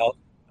 I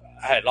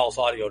had lost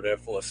audio there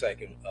for a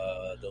second.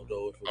 Don't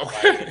know if it was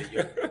okay.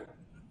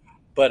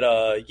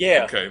 But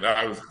yeah. Okay,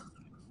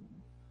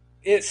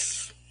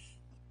 it's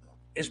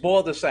more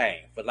of the same,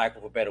 for lack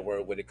of a better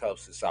word, when it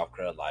comes to South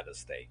Carolina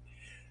State.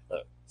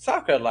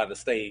 South Carolina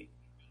State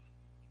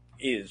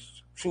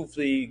is,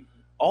 truthfully,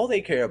 all they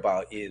care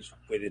about is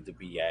winning the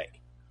MEAC,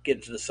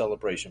 getting to the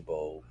Celebration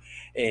Bowl,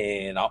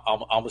 and I'm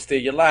going to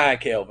steal your line,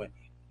 Kelvin,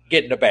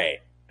 getting the bag.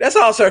 That's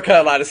all South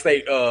Carolina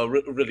State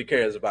really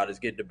cares about, is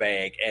getting the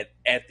bag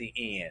at the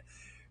end,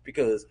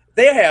 because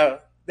they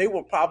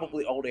will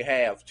probably only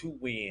have 2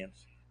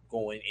 wins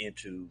going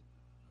into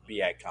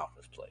MEAC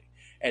conference play.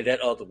 And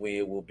that other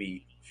win will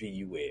be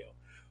VUL,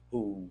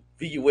 who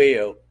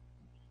VUL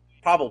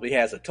probably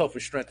has a tougher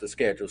strength of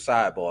schedule,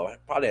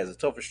 probably has a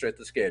tougher strength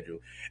of schedule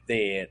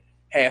than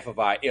half of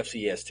our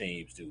FCS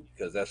teams do,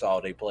 because that's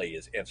all they play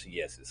is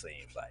FCS, it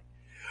seems like.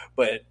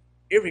 But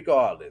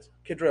irregardless,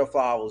 Kendrell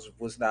Flowers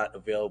was not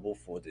available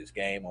for this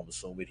game. I'm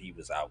assuming he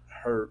was out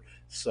hurt.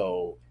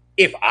 So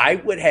if I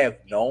would have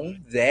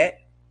known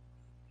that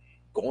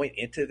going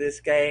into this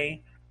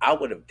game, I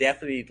would have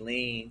definitely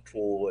leaned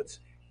towards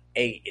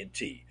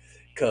A&T,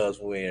 because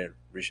when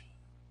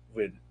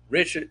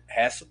Richard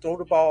has to throw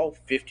the ball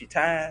 50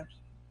 times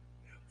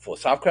for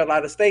South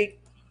Carolina State,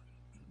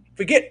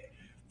 Forget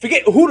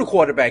who the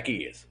quarterback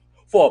is.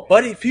 For a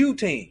Buddy Feud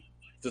team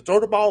to throw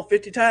the ball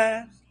 50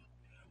 times,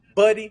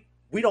 Buddy,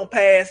 we don't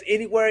pass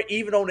anywhere,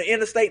 even on the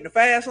interstate in the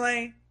fast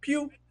lane.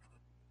 Pew.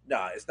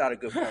 Nah, it's not a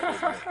good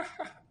point.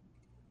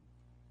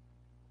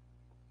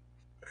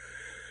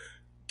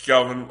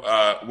 Kelvin,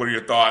 what are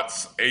your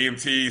thoughts?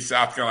 A&T,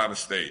 South Carolina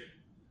State.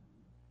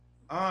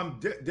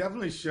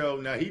 Definitely show.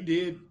 Now he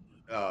did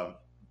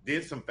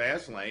some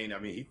fast lane. I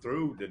mean, he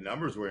threw. The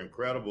numbers were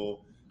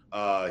incredible.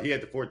 He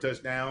had the 4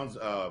 touchdowns,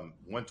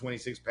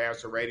 126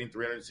 passer rating,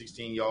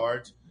 316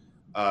 yards.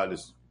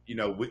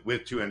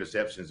 With 2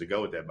 interceptions to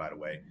go with that, by the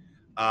way.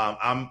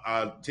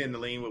 I tend to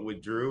lean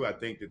with Drew. I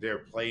think that they're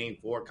playing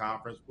for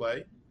conference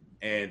play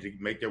and to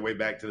make their way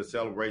back to the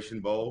Celebration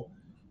Bowl.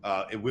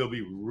 It will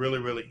be really,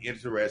 really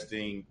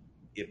interesting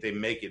if they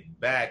make it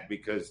back,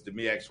 because the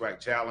MEAC SWAC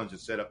Challenge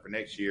is set up for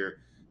next year,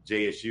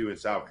 JSU and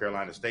South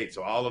Carolina State.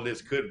 So all of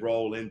this could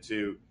roll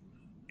into,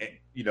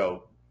 it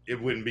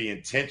wouldn't be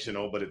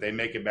intentional, but if they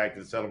make it back to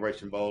the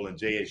Celebration Bowl and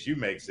JSU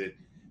makes it,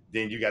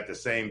 then you got the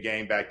same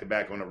game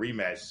back-to-back on a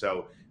rematch.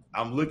 So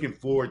I'm looking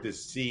forward to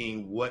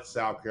seeing what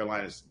South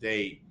Carolina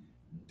State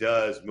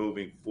does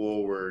moving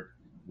forward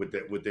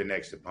with their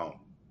next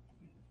opponent.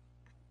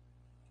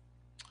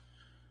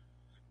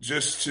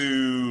 Just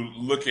to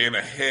looking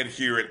ahead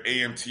here at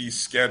A&T's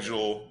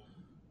schedule,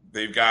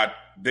 they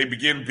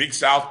begin Big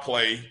South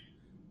play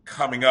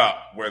coming up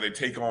where they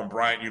take on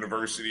Bryant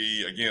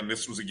University. Again,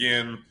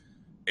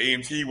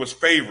 A&T was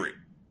favored,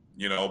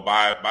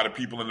 by the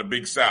people in the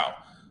Big South.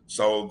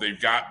 So they've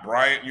got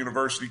Bryant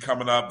University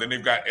coming up. Then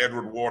they've got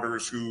Edward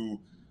Waters, who,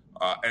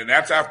 and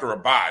that's after a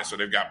bye. So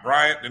they've got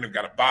Bryant, then they've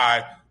got a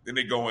bye. Then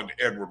they go into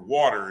Edward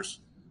Waters,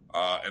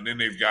 and then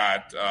they've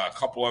got a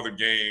couple other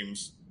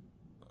games.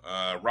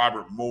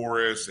 Robert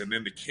Morris, and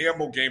then the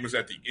Campbell game is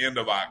at the end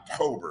of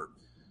October.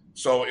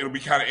 So it'll be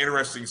kind of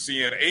interesting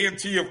seeing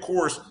A&T, of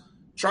course,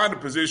 trying to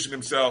position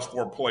themselves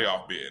for a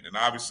playoff bid. And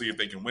obviously, if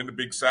they can win the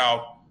Big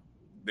South,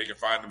 they can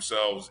find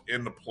themselves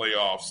in the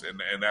playoffs,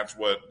 and that's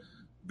what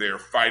they're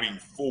fighting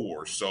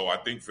for. So I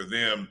think for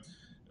them,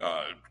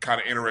 kind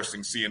of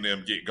interesting seeing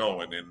them get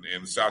going.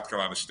 And South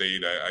Carolina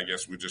State, I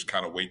guess we just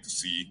kind of wait to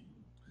see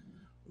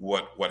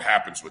what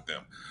happens with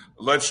them.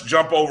 Let's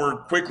jump over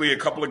quickly a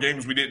couple of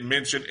games we didn't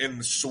mention in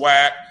the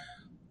SWAC.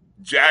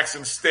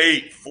 Jackson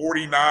State,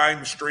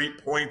 49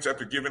 straight points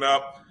after giving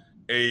up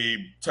a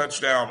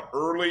touchdown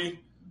early.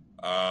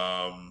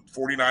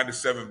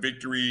 49-7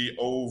 victory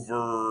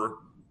over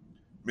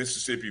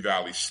Mississippi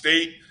Valley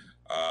State.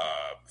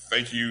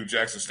 Thank you,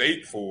 Jackson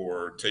State,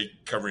 for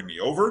covering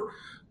the over.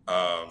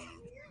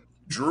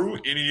 Drew,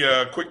 any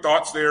quick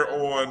thoughts there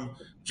on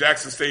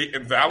Jackson State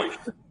and Valley?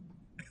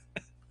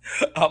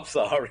 I'm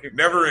sorry.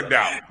 Never in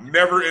doubt.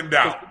 Never in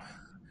doubt.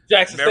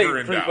 Jackson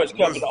State pretty much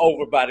covered the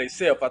over by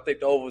themselves. I think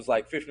the over was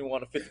like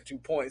 51 or 52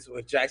 points,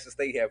 where Jackson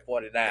State had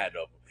 49 of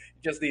them.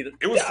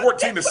 It was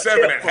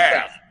 14-7 at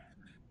half.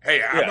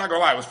 Hey, I'm not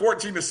gonna lie, it was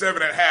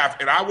 14-7 at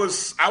half, and I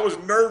was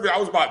nervous. I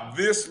was about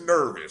this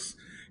nervous,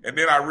 and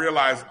then I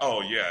realized,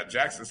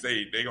 Jackson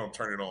State, they're gonna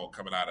turn it on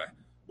coming out of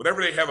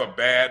whenever they have a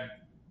bad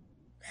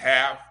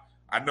half.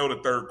 I know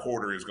the third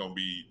quarter is gonna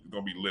be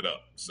lit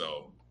up.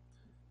 So,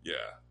 yeah.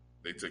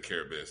 They took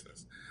care of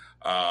business.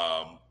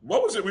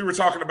 What was it we were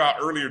talking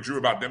about earlier, Drew,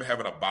 about them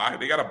having a bye?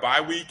 They got a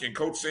bye week, and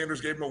Coach Sanders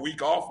gave them a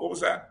week off. What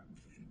was that?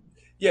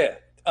 Yeah.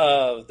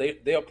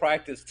 They'll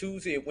practice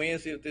Tuesday and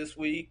Wednesday of this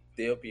week.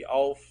 They'll be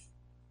off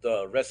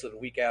the rest of the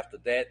week after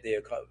that.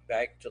 They'll come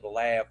back to the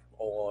lab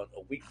on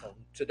a week from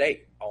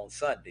today, on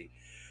Sunday,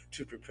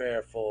 to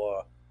prepare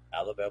for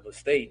Alabama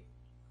State,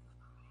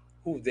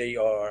 who they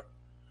are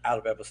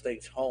Alabama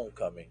State's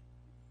homecoming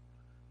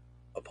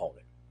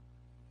opponent.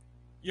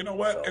 You know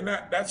what? And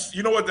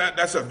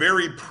that's a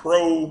very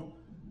pro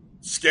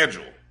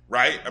schedule,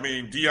 right? I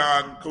mean,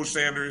 Coach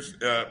Sanders,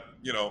 that's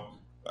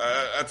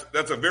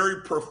a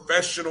very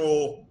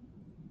professional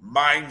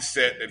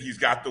mindset that he's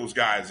got those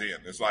guys in.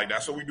 It's like,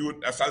 that's what we do.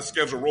 That's how the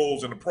schedule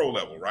rolls in the pro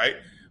level, right?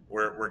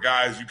 Where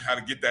guys, you kind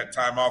of get that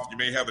time off. You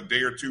may have a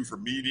day or two for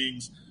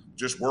meetings,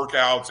 just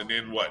workouts, and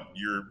then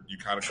you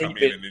kind of come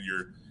in, and then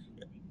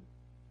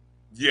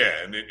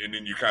and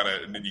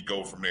then you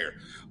go from there.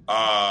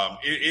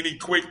 Any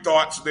quick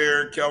thoughts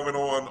there, Kelvin,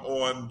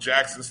 on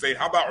Jackson State?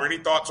 How about, or any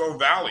thoughts on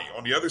Valley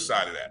on the other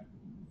side of that?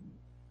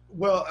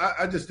 Well,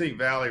 I just think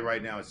Valley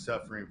right now is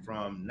suffering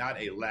from not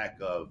a lack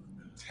of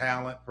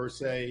talent per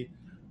se,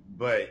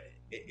 but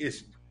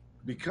it's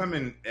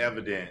becoming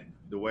evident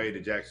the way the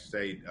Jackson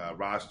State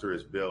roster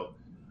is built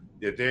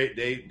that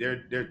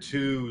their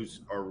twos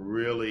are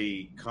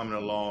really coming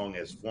along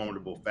as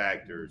formidable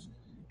factors.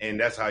 And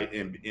that's how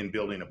in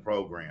building a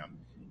program.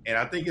 And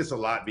I think it's a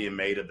lot being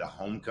made of the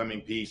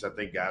homecoming piece. I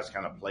think guys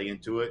kind of play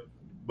into it.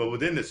 But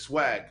within the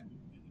SWAC,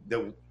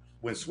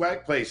 when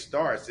SWAC play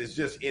starts, it's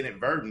just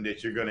inadvertent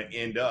that you're going to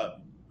end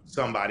up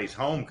somebody's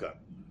homecoming.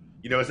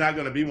 It's not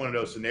going to be one of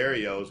those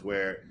scenarios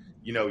where,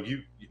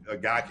 a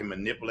guy can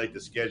manipulate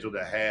the schedule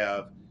to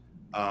have.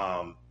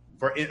 I'll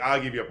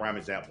give you a prime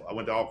example. I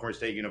went to Alcorn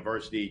State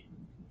University,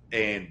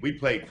 and we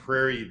played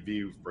Prairie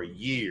View for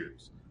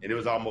years. and it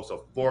was almost a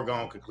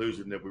foregone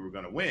conclusion that we were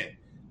going to win.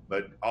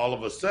 But all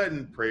of a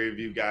sudden, Prairie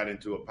View got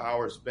into a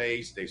power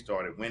space. They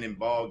started winning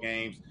ball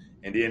games,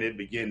 and then it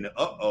began the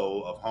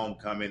of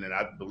homecoming, and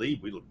I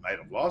believe we might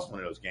have lost one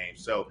of those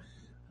games. So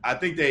I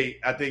think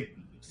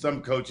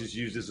some coaches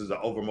use this as an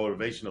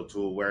over-motivational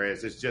tool,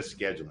 whereas it's just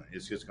scheduling.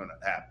 It's just going to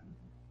happen.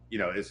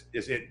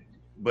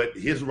 But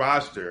his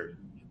roster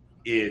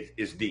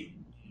is deep.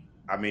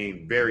 I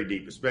mean, very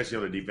deep, especially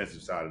on the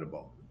defensive side of the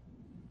ball.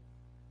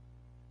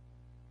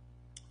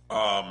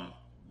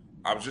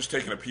 I was just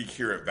taking a peek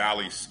here at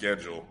Valley's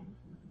schedule.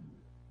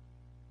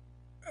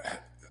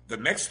 The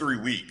next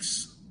 3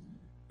 weeks,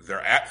 they're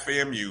at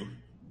FAMU,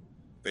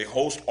 they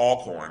host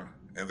Alcorn,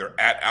 and they're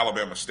at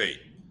Alabama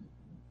State.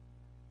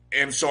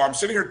 And so I'm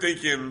sitting here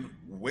thinking,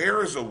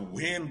 where is a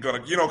win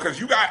going to,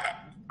 because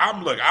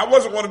I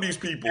wasn't one of these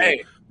people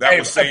that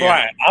was saying.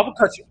 Brian, I would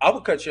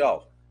cut you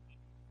off.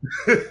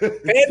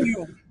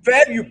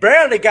 FAMU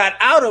barely got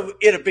out of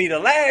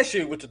Itabita last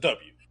year with the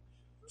W.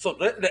 So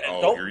don't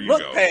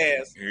look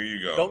past. Here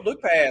you go. Don't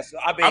look past.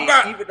 I mean,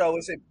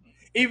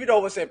 even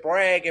though it's at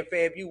Bragg and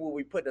FAMU where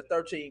we put the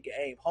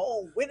 13-game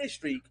home winning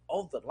streak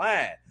on the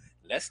line,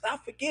 let's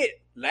not forget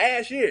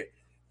last year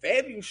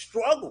FAMU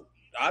struggled.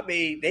 I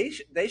mean, they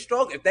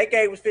struggled. If that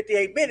game was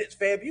 58 minutes,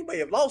 FAMU may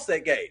have lost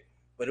that game,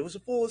 but it was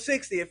a full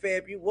 60 and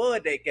FAMU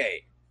won that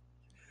game.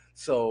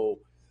 So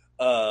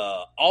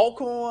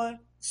Alcorn,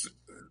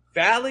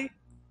 Valley,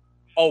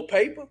 on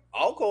paper,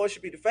 Alcorn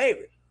should be the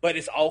favorite, but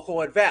it's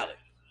Alcorn Valley.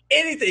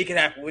 Anything can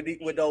happen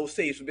when those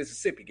teams from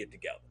Mississippi get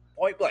together.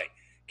 Point blank.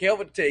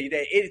 Kelvin will tell you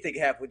that anything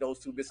can happen when those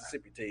two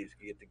Mississippi teams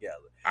get together.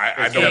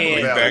 I don't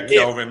believe that,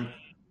 Kelvin.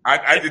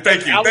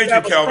 Thank you,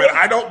 Kelvin.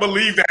 I don't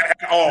believe that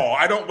at all.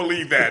 I don't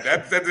believe that.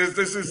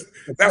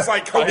 That's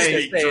like coach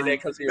speak.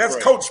 That's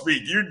coach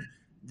speak.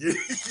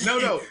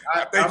 No.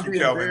 Thank you,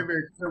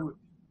 Kelvin.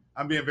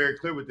 I'm being very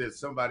clear with this.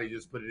 Somebody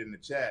just put it in the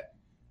chat.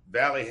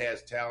 Valley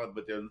has talent,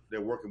 but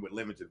they're working with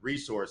limited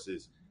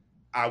resources.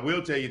 I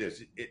will tell you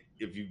this.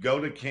 If you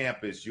go to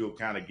campus, you'll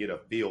kind of get a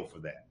feel for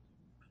that.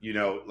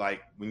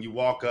 Like when you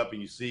walk up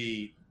and you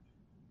see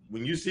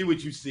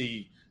what you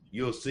see,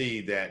 you'll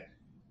see that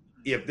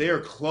if they're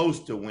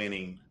close to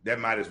winning, that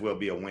might as well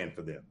be a win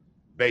for them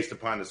based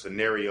upon the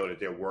scenario that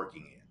they're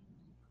working in.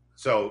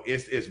 So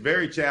it's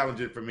very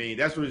challenging for me.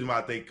 That's the reason why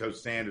I think Coach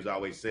Sanders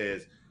always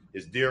says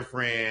his dear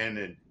friend,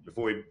 and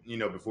before he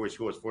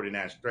scores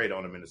 49 straight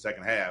on him in the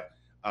second half,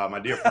 my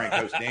dear friend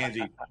Coach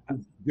Danzy,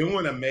 who's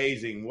doing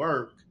amazing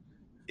work.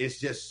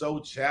 It's just so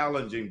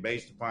challenging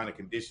based upon the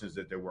conditions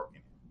that they're working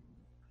in.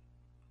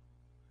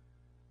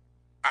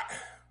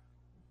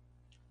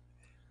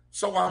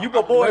 You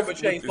go boy for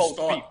change folks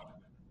people.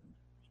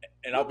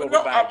 And I'll go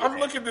back. I'm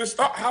looking at this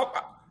thought.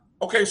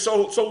 Okay,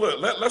 so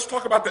look, let's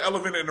talk about the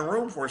elephant in the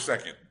room for a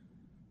second.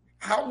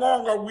 How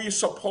long are we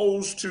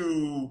supposed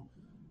to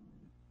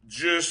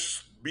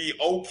just be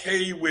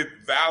okay with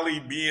Valley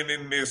being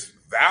in this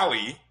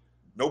valley,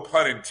 no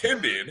pun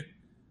intended,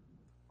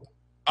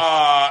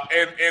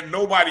 and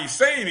nobody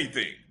say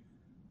anything?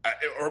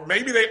 Or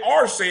maybe they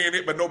are saying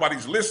it, but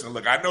nobody's listening.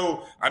 Look, I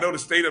know the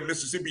state of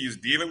Mississippi is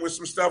dealing with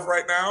some stuff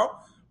right now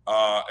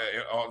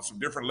on some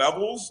different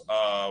levels,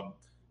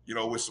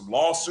 with some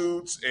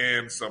lawsuits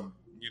and some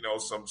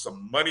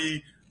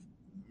money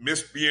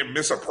being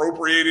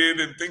misappropriated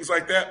and things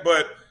like that.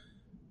 But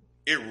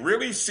it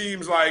really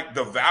seems like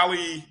the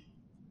Valley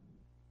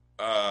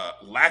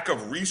lack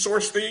of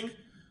resource thing.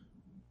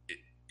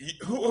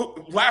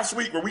 Last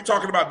week, were we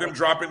talking about them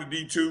dropping to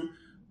D2,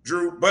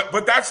 Drew?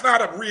 But that's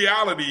not a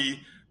reality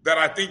that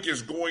I think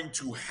is going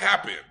to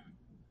happen.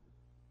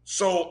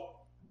 So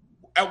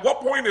at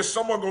what point is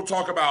someone going to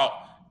talk about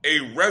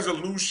a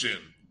resolution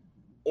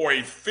or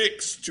a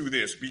fix to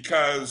this?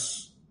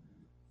 Because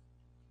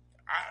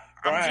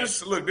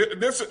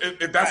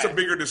if that's a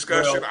bigger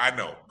discussion, I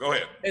know. Go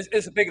ahead.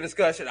 It's a bigger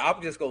discussion.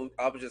 I'm just gonna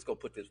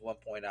put this one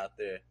point out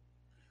there,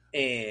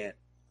 and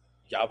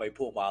y'all may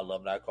pull my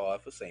alumni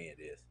card for saying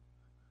this.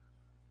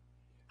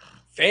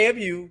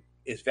 FAMU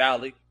is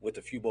Valley with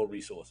a few more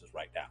resources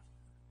right now.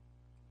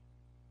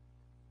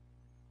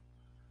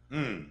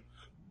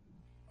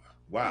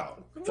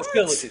 Wow.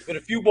 Facilities with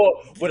a few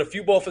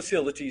more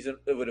facilities.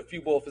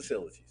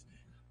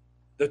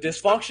 The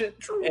dysfunction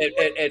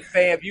at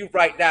FAMU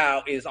right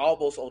now is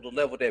almost on the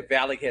level that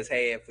Valley has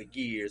had for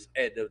years,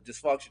 and the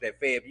dysfunction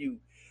that FAMU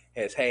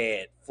has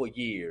had for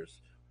years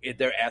in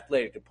their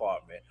athletic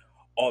department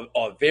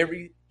are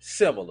very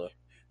similar.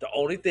 The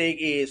only thing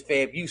is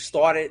FAMU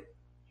started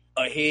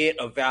ahead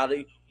of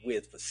Valley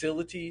with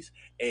facilities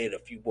and a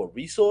few more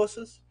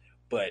resources,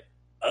 but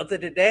other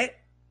than that,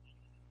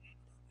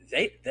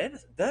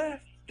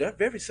 they're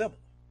very similar.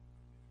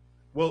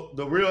 Well,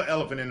 the real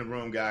elephant in the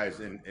room, guys,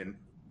 and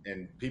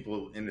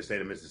people in the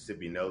state of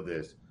Mississippi know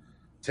this.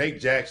 Take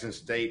Jackson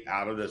State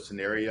out of the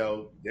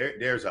scenario.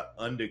 There's an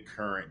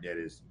undercurrent that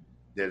is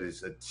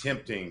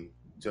attempting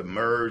to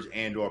merge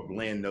and or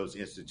blend those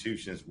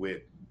institutions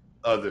with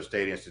other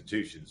state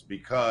institutions.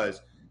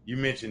 Because you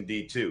mentioned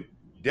D2,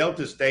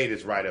 Delta State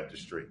is right up the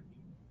street,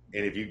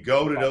 and if you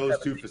go to those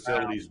two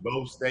facilities,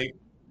 both state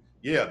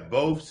Yeah,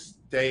 both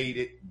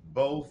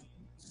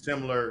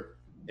similar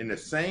in the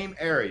same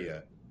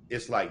area.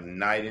 It's like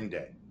night and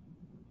day.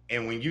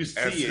 And when you see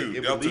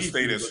it Delta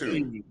State is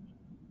who?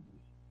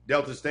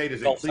 Delta State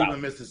is in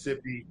Cleveland,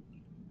 Mississippi.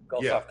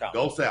 South County.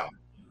 Go south.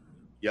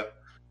 Yep.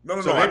 No.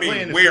 I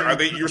mean, where are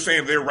they? You're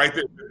saying they're right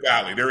there in the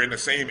Valley. They're in the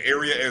same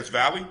area as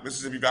Valley,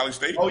 Mississippi Valley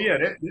State? Oh, yeah.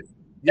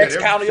 Next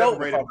county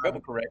over, if I remember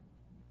correct.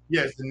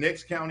 Yeah, it's the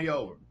next county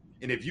over.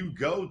 And if you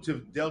go to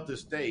Delta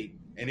State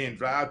and then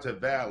drive to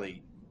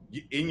Valley,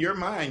 in your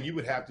mind, you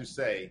would have to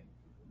say,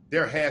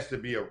 there has to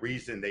be a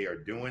reason they are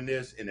doing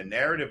this. And the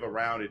narrative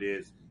around it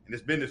is, and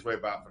it's been this way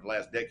about for the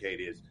last decade,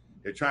 is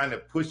they're trying to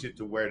push it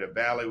to where the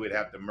Valley would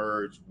have to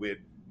merge with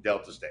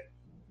Delta State.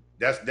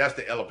 That's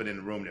the elephant in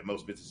the room that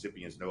most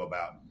Mississippians know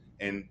about.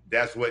 And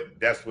that's what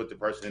the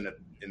person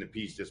in the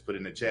piece just put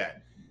in the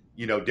chat.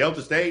 You know,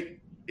 Delta State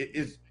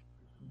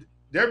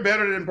they're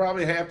better than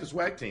probably half the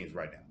SWAC teams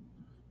right now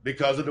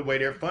because of the way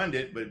they're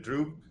funded. But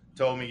Drew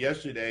told me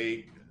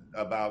yesterday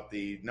about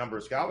the number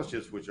of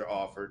scholarships which are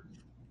offered.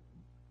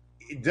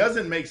 It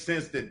doesn't make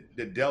sense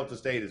that Delta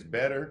State is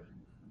better,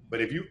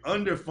 but if you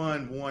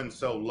underfund one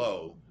so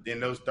low,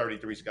 then those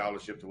 33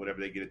 scholarships or whatever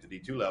they get at the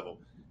D2 level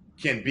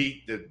can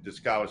beat the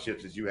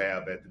scholarships that you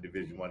have at the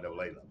Division I AA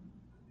level.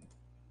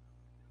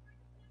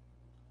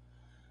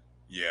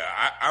 Yeah,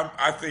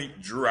 I think,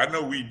 Drew, I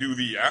know we do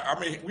we're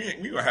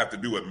going to have to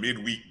do a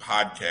midweek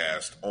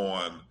podcast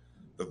on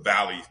the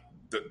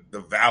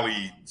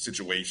Valley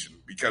situation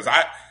because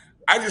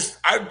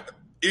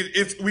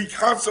we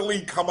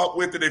constantly come up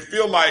with it. I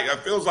feel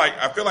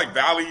like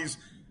Valley's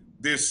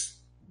this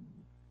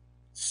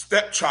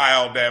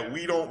stepchild that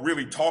we don't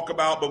really talk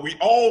about, but we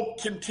all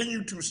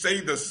continue to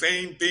say the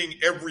same thing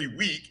every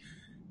week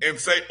and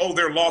say, oh,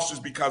 their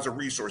losses because of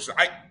resources.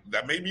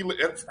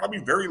 That's probably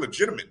very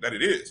legitimate that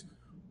it is.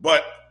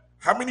 But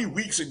how many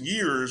weeks and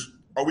years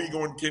are we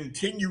going to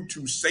continue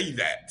to say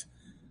that?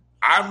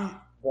 My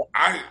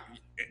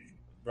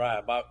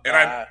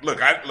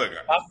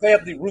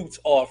family roots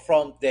are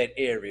from that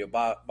area.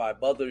 My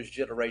mother's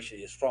generation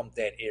is from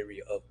that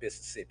area of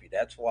Mississippi.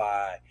 That's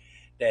why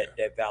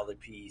that Valley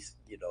piece,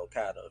 you know,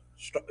 kind of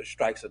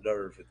strikes a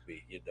nerve with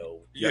me. You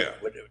know,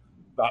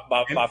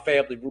 my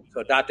family roots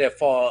are not that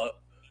far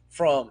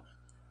from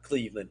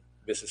Cleveland,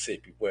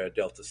 Mississippi, where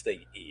Delta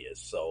State is.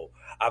 So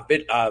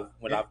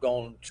when I've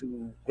gone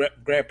to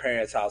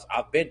grandparents' house,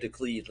 I've been to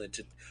Cleveland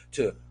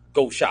to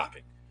go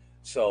shopping.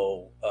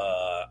 So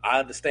I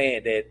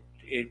understand that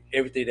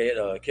everything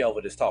that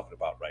Kelvin is talking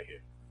about right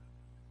here.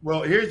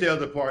 Well, here's the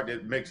other part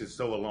that makes it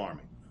so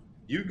alarming.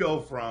 You go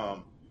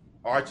from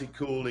Archie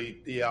Cooley,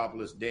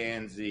 Theophilus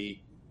Danzy,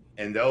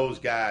 and those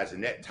guys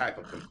in that type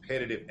of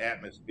competitive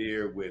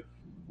atmosphere with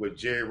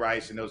Jerry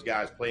Rice and those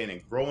guys playing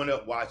and growing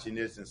up watching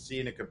this and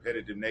seeing the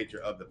competitive nature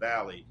of the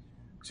Valley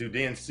to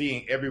then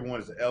seeing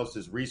everyone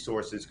else's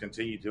resources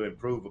continue to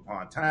improve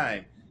upon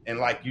time. And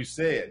like you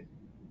said,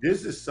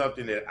 this is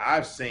something that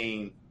I've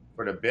seen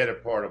for the better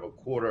part of a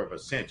quarter of a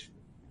century.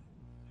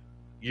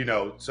 You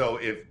know, so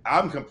if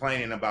I'm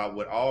complaining about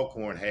what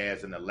Alcorn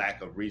has and the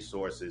lack of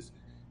resources,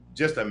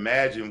 just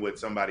imagine what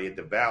somebody at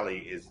the Valley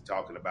is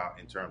talking about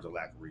in terms of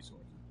lack of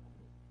resources.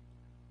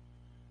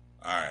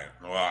 All right.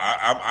 Well,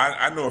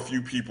 I know a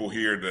few people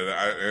here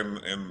that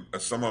and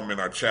some of them in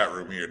our chat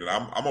room here that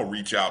I'm gonna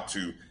reach out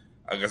to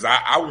because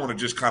I want to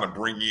just kind of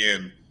bring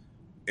in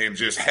and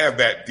just have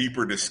that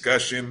deeper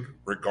discussion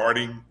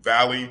regarding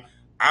Valley.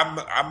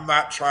 I'm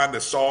not trying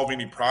to solve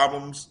any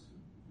problems,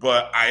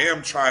 but I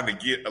am trying to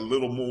get a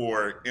little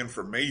more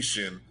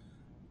information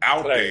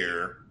out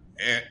there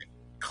and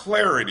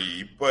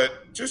clarity,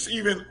 but just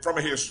even from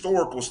a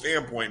historical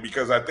standpoint,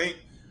 because I think,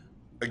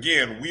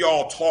 again, we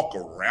all talk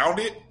around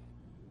it,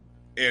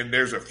 and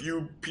there's a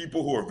few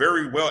people who are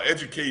very well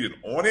educated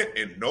on it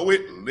and know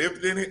it,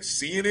 lived in it,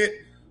 seeing it,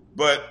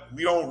 but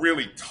we don't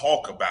really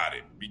talk about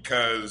it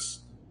because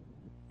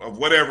of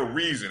whatever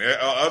reason.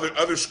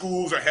 Other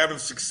schools are having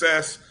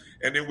success,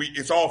 and then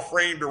it's all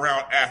framed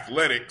around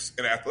athletics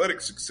and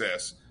athletic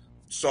success.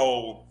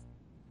 So,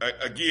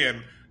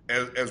 again,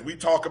 as we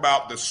talk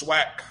about the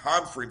SWAC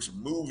conference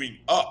moving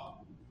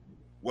up,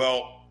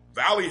 well,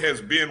 Valley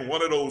has been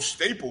one of those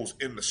staples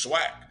in the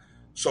SWAC.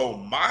 So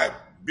my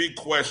big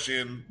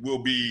question will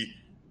be,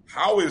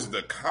 how is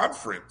the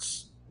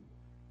conference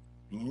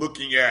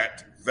looking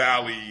at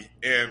Valley,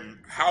 and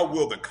how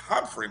will the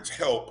conference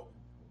help?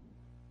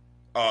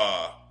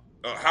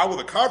 How will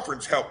the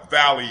conference help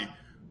Valley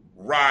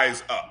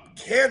rise up?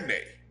 Can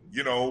they?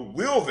 You know,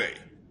 will they?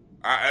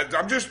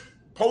 I'm just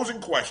posing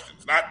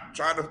questions, not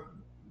trying to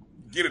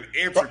get an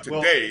answer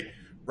today,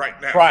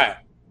 right now.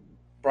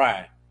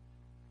 Brian,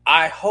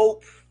 I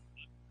hope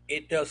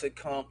it doesn't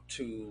come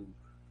to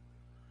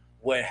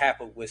what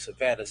happened with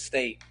Savannah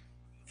State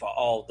for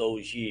all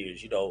those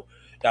years. You know,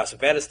 now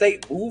Savannah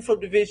State moved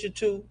from Division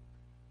II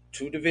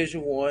to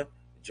Division I,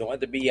 joined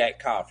the MEAC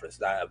conference.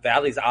 Now,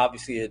 Valley's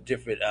obviously a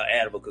different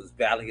animal because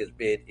Valley has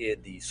been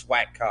in the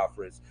SWAC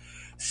conference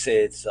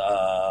since,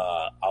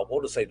 I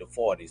want to say the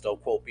 40s.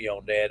 Don't quote me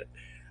on that.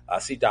 I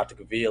see Dr.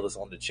 Cavill is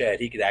on the chat.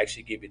 He could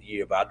actually give me the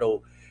year, but I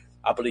know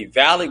I believe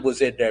Valley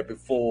was in there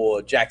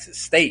before Jackson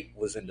State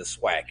was in the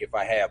SWAC, if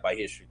I have my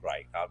history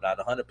right. I'm not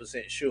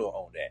 100% sure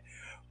on that.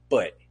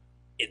 But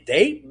if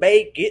they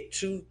may get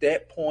to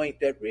that point,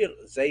 that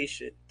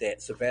realization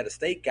that Savannah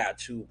State got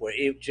to, where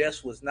it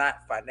just was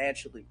not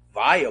financially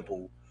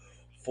viable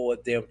for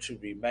them to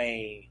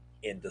remain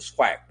in the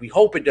SWAC. We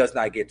hope it does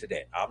not get to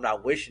that. I'm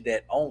not wishing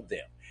that on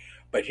them.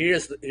 But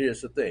here's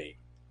the thing.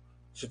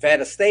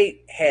 Savannah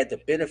State had the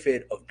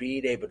benefit of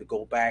being able to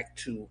go back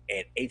to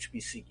an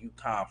HBCU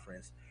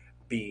conference,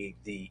 being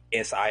the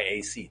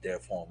SIAC, their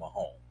former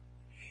home.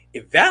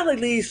 If Valley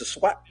leaves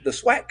the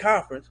SWAC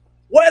conference,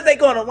 where are they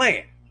going to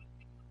land?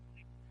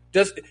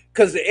 Does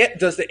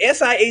the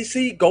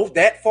SIAC go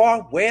that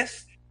far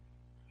west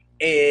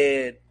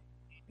and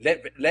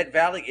let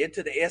Valley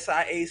into the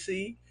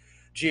SIAC?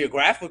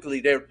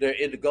 Geographically, they're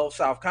in the Gulf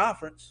South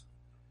Conference.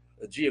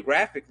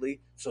 Geographically,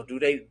 so do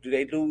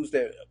they lose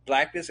their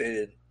blackness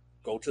and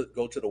go to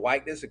the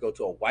whiteness and go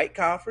to a white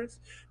conference?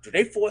 Do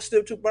they force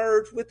them to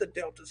merge with the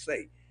Delta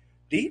State?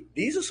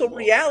 These are some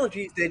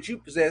realities that you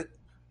possess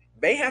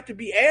may have to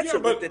be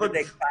answered within the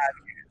next 5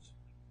 years.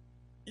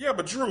 Yeah,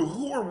 but Drew,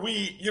 who are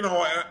we? And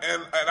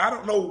I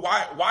don't know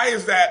why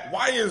is that?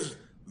 Why is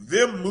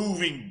them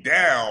moving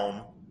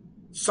down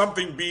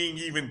something being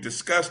even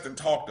discussed and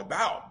talked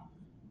about?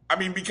 I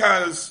mean,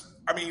 because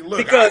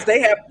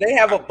they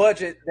have a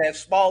budget that's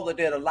smaller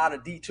than a lot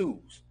of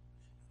D2s,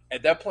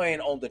 and they're playing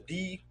on the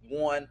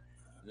D1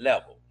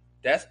 level.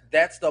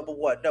 That's number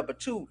one. Number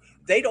two,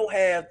 they don't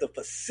have the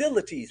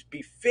facilities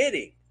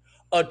befitting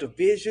a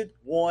Division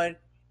I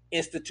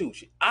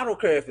institution. I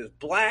don't care if it's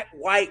black,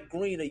 white,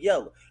 green, or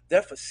yellow.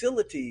 Their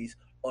facilities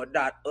are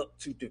not up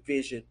to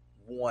Division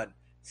I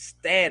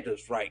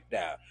standards right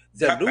now.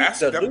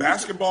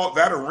 Basketball,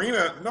 that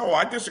arena. No,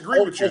 I disagree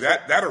with you.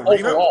 That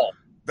arena. Overall,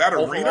 that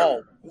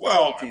arena.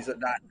 Well, facilities are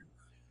not.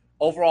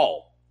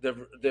 Overall,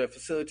 their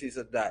facilities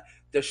are not.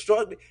 They're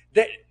struggling.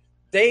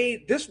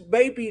 This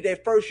may be their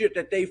first year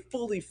that they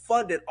fully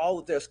funded all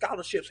of their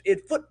scholarships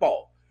in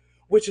football,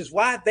 which is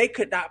why they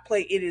could not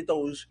play any of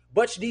those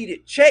much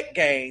needed check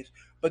games.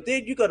 But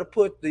then you're going to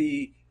put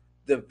the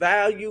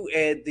value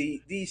and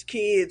these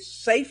kids'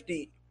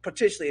 safety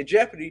potentially in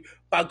jeopardy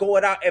by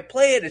going out and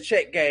playing a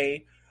check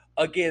game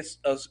against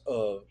a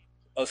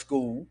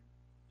school.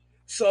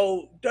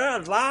 So there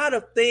are a lot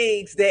of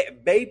things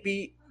that may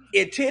be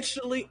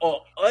intentionally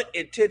or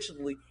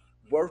unintentionally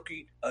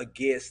working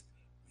against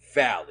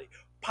Valley.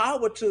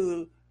 Power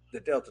to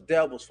the Delta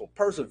Devils for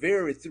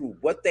persevering through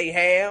what they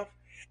have.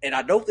 And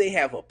I know they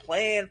have a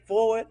plan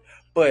for it,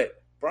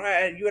 but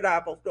Brian, you and I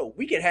both know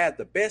we can have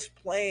the best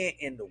plan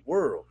in the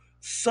world.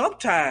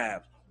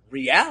 Sometimes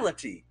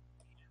reality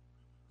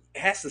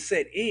has to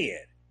set in.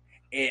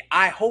 And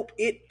I hope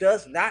it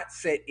does not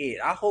set in.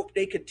 I hope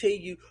they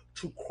continue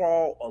to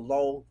crawl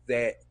along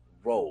that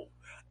road.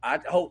 I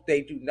hope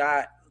they do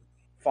not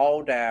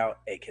fall down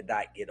and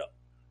cannot get up.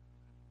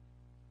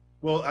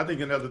 Well, I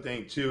think another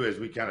thing too, as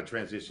we kind of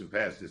transition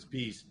past this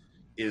piece,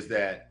 is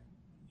that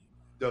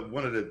in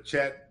the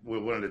chat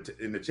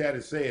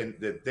is saying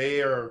that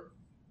their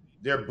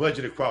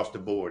budget across the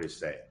board is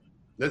sad.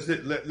 Let's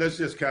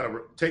just kind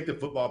of take the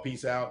football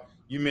piece out.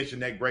 You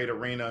mentioned that great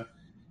arena.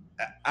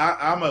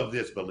 I'm of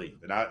this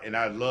belief, and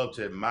I love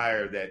to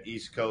admire that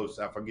East Coast.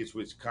 I forget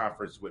which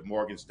conference with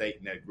Morgan State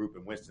and that group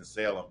in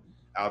Winston-Salem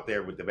out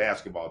there with the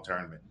basketball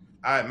tournament.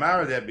 I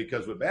admire that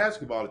because with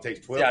basketball it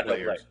takes 12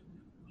 players.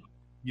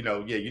 You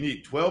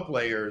need 12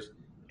 players,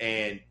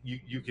 and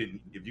you can,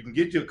 if you can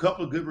get you a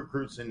couple of good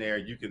recruits in there,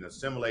 you can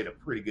assimilate a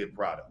pretty good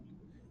product.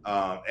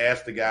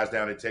 Ask the guys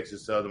down at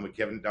Texas Southern with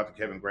Dr.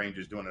 Kevin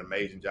Granger's doing an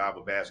amazing job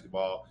with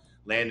basketball.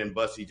 Landon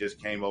Bussey just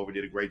came over,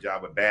 did a great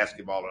job with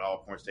basketball at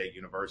Alcorn State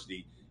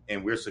University,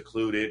 and we're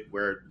secluded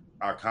where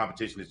our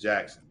competition is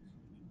Jackson.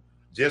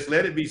 Just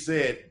let it be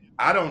said,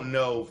 I don't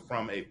know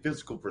from a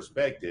physical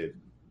perspective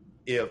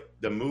if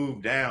the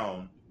move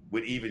down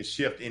would even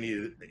shift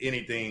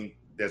anything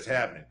that's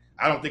happening.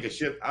 I don't think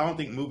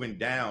moving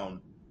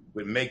down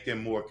would make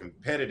them more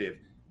competitive,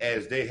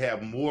 as they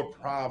have more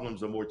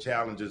problems or more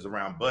challenges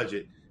around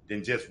budget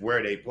than just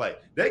where they play.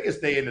 They can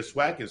stay in the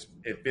SWAC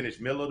and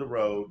finish middle of the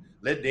road,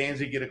 let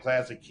Danzig get a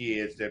class of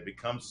kids that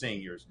become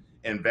seniors,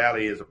 and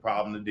Valley is a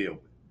problem to deal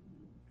with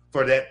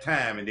for that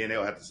time, and then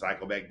they'll have to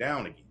cycle back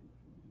down again.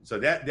 So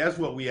that's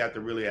what we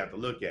really have to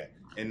look at.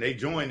 And they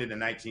joined in the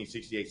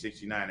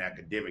 1968-69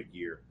 academic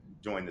year,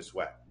 joined the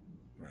SWAC.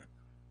 Right.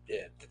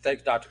 Yeah,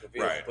 thanks, Dr.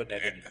 Cavill, for putting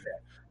that in the chat.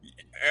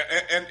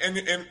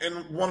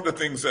 And one of the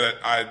things that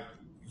I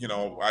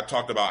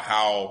talked about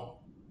how,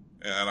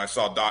 and I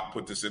saw Doc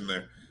put this in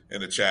the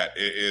chat,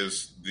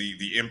 is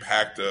the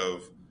impact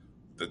of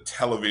the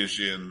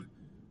television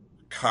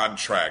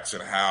contracts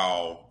and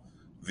how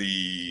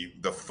the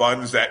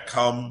funds that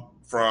come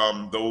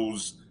from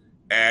those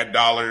ad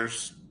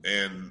dollars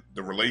and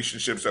the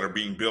relationships that are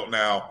being built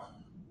now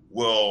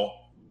will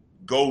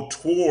go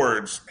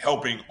towards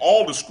helping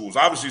all the schools.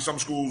 Obviously, some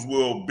schools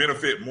will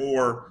benefit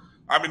more.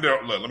 I mean,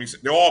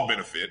 they'll all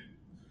benefit,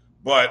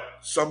 but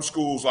some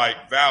schools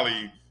like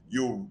Valley,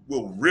 you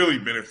will really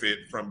benefit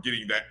from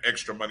getting that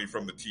extra money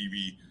from the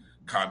TV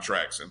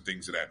contracts and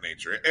things of that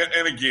nature.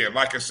 And again,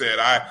 like I said,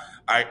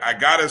 I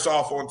got us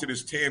off onto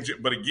this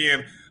tangent, but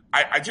again,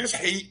 I just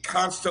hate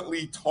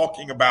constantly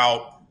talking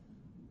about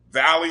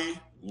Valley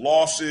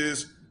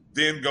losses,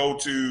 then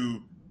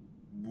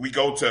we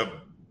go to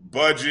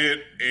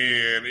budget,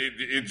 and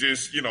it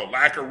just,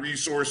 lack of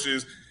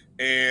resources,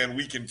 and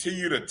we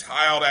continue to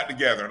tie all that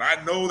together. And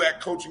I know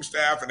that coaching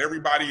staff and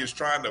everybody is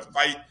trying to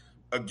fight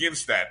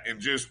against that and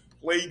just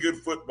play good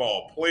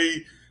football,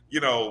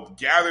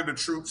 gather the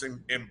troops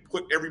and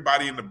put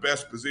everybody in the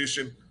best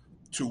position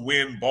to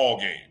win ball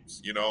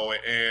games,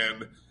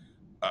 and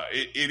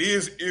it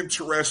is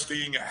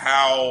interesting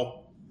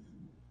how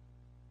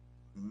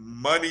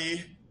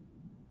money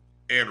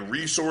and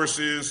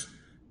resources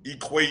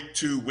equate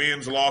to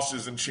wins,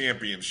 losses, and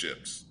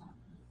championships.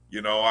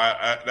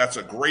 That's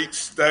a great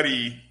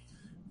study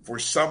for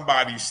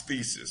somebody's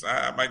thesis.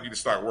 I might need to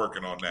start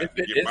working on that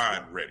to get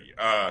mine ready.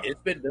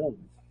 It's been done.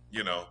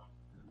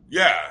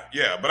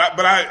 Yeah. But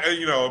I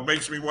it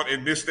makes me want,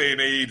 in this day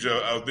and age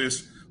of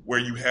this, where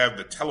you have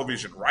the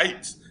television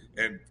rights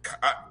and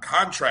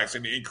contracts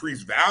and the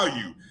increased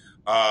value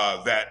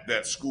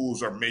that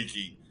schools are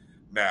making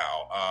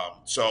now.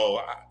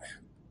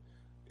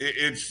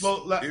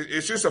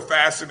 It's just a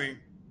fascinating.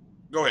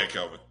 Go ahead,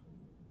 Kelvin.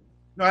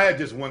 No, I had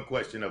just one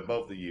question of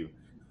both of you.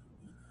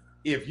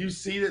 If you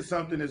see that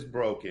something is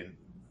broken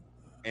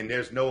and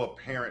there's no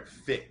apparent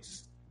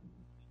fix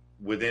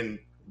within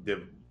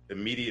the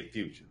immediate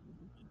future,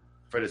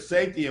 for the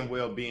safety and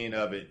well-being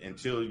of it,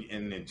 until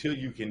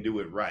you can do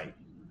it right,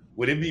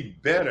 would it be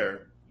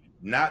better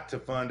not to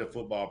fund a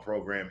football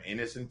program in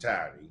its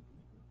entirety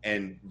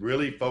and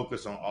really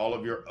focus on all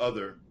of your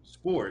other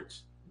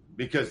sports?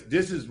 Because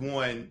this is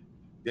one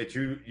that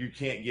you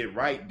can't get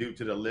right due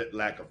to the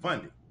lack of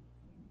funding.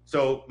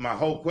 So my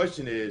whole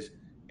question is,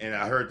 and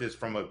I heard this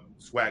from a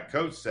SWAC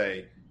coach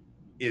say,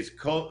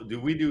 do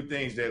we do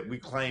things that we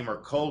claim are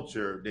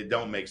culture that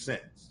don't make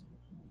sense?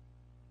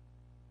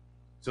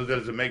 So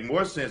does it make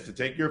more sense to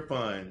take your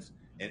funds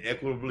and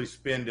equitably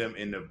spend them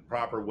in the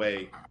proper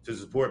way to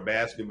support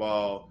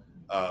basketball,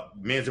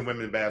 men's and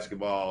women's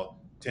basketball,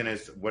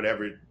 tennis,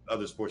 whatever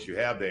other sports you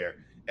have there,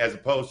 as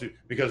opposed to,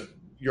 because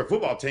your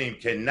football team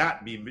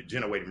cannot be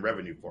generating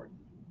revenue for you,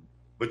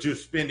 but you're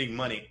spending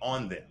money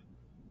on them.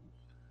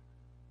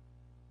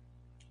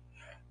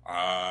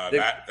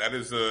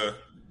 That's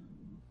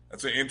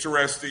an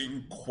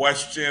interesting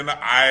question.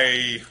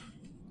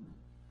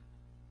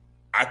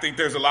 I think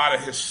there's a lot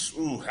of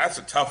that's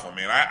a tough one,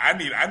 man.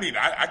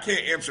 I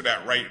can't answer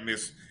that right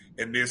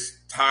in this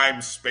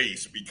time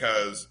space,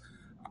 because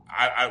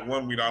I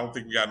don't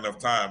think we got enough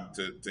time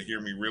to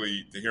hear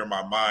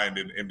my mind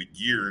and the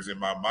gears in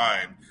my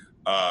mind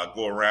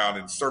go around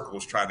in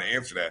circles trying to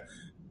answer that.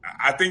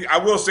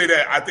 I will say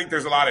that I think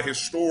there's a lot of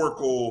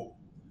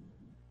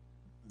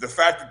the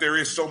fact that there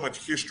is so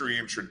much history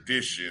and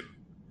tradition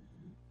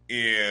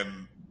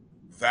in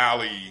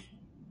Valley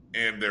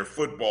and their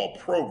football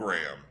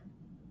program.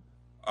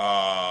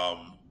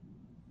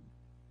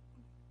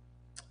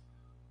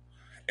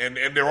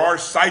 And there are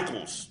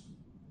cycles.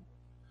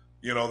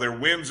 There are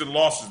wins and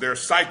losses. There are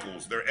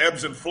cycles. There are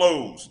ebbs and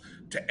flows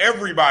to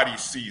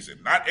everybody's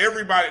season. Not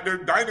everybody. Their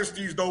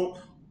dynasties don't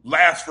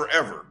last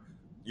forever.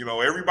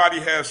 Everybody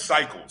has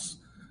cycles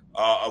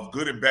of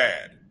good and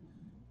bad.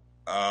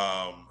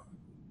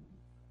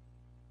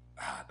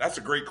 That's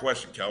a great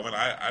question, Kelvin.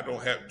 I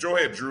don't have. Go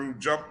ahead, Drew.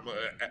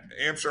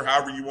 Answer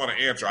however you want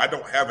to answer. I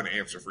don't have an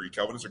answer for you,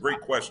 Kelvin. It's a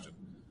great question.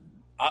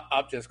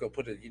 I'm just going to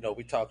put it,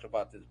 we talked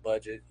about this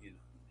budget, and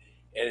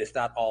it's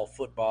not all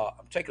football.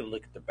 I'm taking a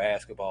look at the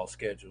basketball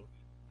schedule.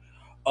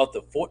 Of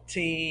the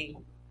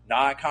 14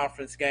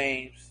 non-conference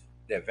games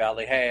that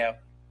Valley have,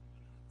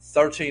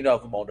 13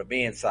 of them on the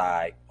men's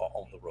side are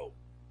on the road.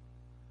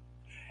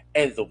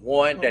 And the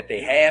one that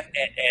they have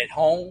at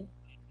home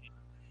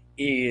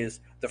is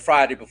the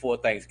Friday before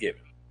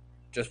Thanksgiving.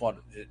 Just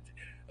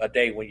a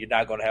day when you're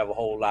not going to have a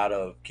whole lot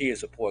of kid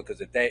support,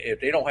 because if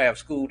they don't have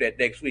school that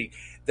next week,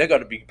 they're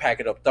going to be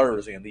packing up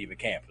Thursday and leaving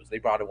campus. They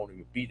probably won't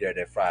even be there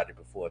that Friday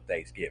before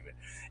Thanksgiving.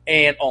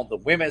 And on the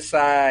women's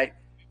side,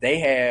 they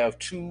have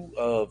 2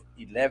 of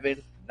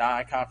 11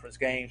 non-conference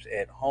games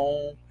at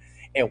home,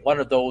 and one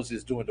of those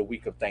is during the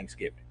week of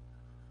Thanksgiving.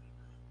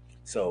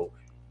 So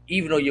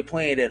even though you're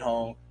playing at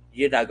home,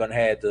 you're not going to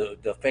have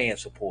the fan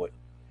support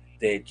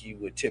that you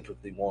would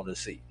typically want to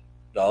see.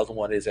 The other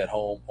one is at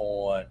home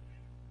on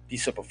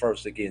December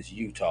 1st against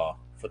Utah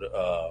for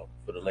the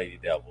Lady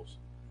Devils.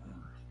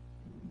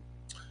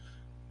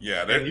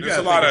 Yeah, there's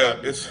a lot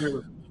of this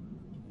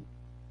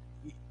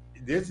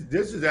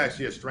is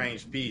actually a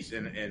strange piece,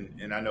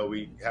 and I know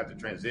we have to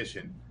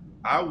transition.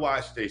 I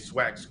watched a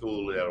SWAC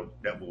school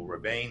that will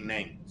remain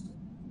nameless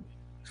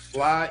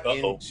fly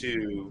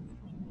into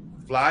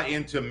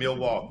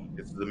Milwaukee.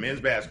 It's the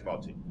men's basketball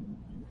team.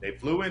 They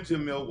flew into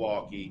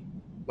Milwaukee,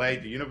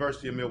 played the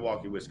University of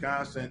Milwaukee,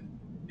 Wisconsin,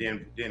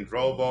 then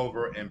drove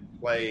over and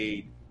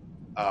played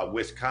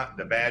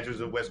the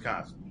Badgers of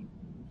Wisconsin.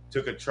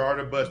 took a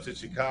charter bus to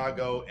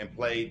Chicago and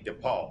played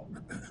DePaul.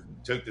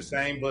 Took the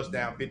same bus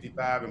down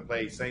 55 and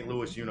played St.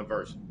 Louis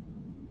University.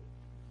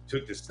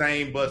 Took the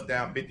same bus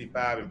down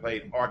 55 and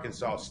played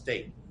Arkansas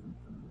State.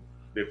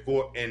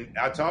 And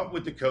I talked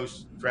with the coach,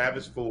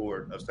 Travis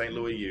Ford of St.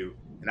 Louis U,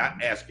 and I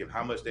asked him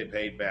how much they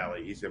paid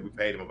Valley. He said we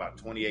paid him about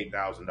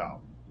 $28,000.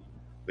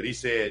 But he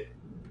said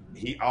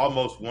he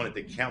almost wanted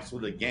to cancel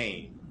the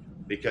game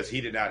because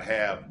he did not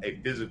have a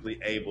physically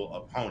able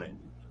opponent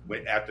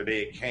after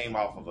they came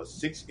off of a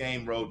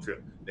 6-game road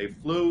trip. They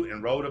flew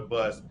and rode a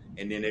bus,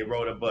 and then they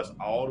rode a bus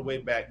all the way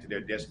back to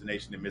their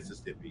destination in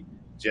Mississippi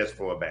just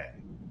for a bag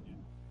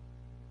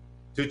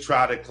to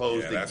try to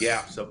close the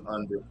gaps of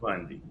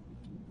underfunding.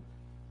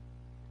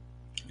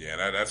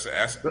 Yeah, that's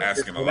asking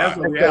a That's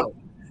lot. the reality.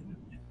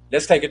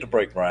 Let's take it to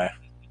break, Brian.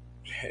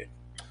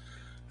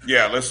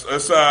 Yeah, let's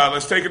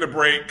take it a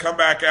break. Come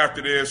back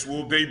after this.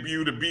 We'll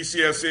debut the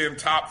BCSN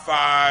top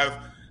 5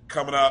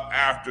 coming up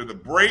after the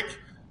break.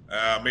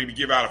 Maybe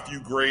give out a few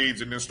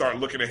grades and then start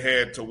looking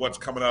ahead to what's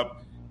coming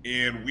up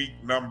in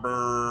week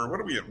number. What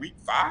are we in? Week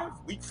 5?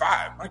 Week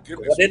 5. My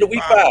goodness, into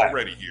week 5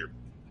 already here.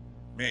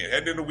 Man,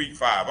 heading into week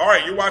 5. All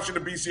right, you're watching the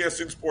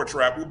BCSN Sports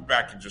Wrap. We'll be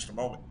back in just a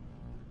moment.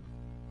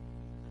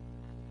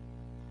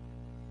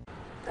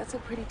 That's a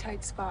pretty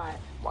tight spot.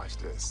 Watch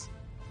this.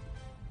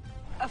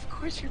 Of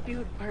course your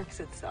Buick parks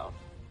itself.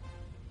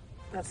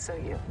 That's so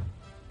you.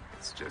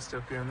 It's just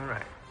up here on the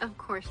right. Of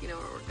course you know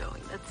where we're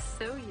going. That's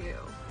so you.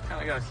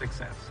 I got a 6th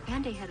sense.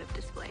 And a head-up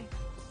display.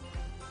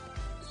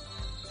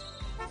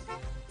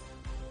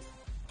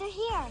 They're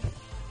here.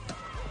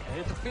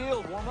 Hit the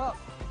field, warm up.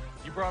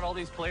 You brought all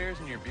these players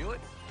in your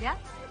Buick? Yeah.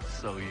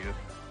 So you.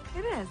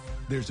 It is.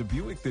 There's a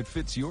Buick that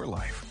fits your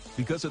life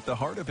because at the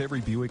heart of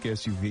every Buick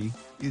SUV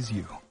is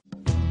you.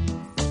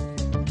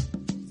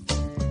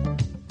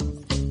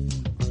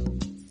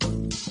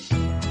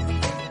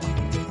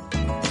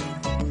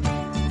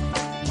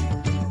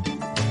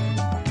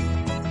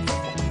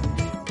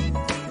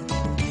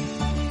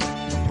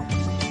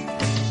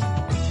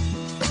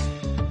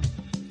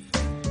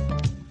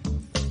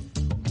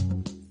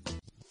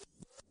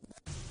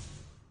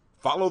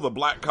 Follow the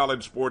Black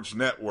College Sports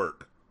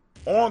Network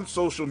on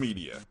social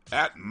media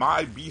at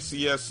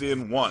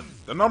MyBCSN1,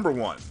 the number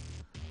 1,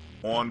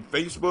 on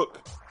Facebook,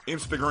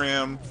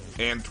 Instagram,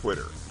 and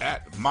Twitter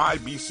at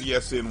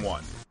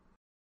MyBCSN1.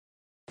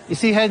 You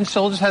see, Head &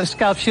 Shoulders has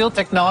scalp shield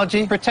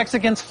technology, protects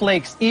against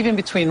flakes, even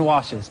between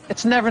washes.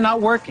 It's never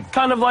not working.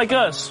 Kind of like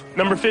us.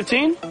 Number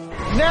 15?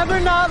 Never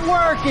not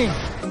working.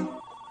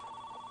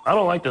 I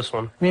don't like this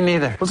one. Me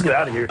neither. Let's get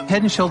out of here.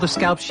 Head & Shoulders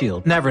scalp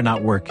shield, never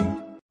not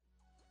working.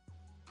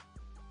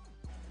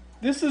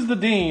 This is the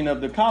Dean of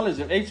the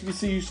College of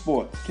HBCU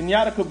Sports,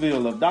 Kenyatta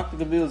Cavill of Dr.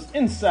 Cavill's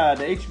Inside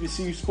the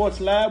HBCU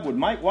Sports Lab with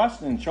Mike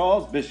Washington and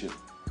Charles Bishop.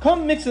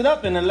 Come mix it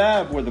up in the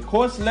lab where the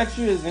course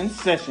lecture is in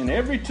session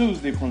every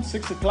Tuesday from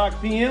 6 o'clock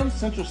p.m.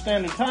 Central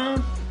Standard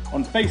Time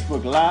on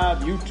Facebook Live,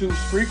 YouTube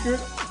Spreaker,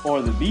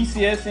 or the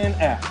BCSN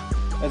app,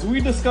 as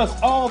we discuss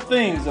all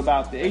things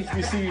about the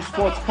HBCU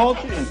sports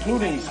culture,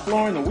 including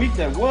exploring the week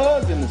that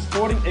was in the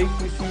sporting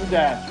HBCU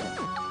diaspora,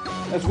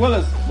 as well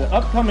as the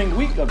upcoming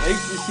week of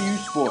HBCU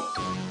sports.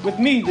 With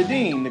me, the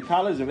Dean, the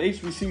College of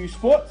HBCU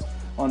Sports,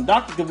 on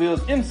Dr.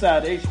 Cavill's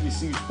Inside the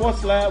HBCU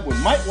Sports Lab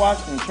with Mike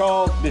Washington and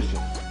Charles Bishop.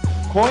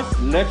 Course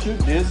lecture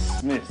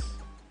dismissed.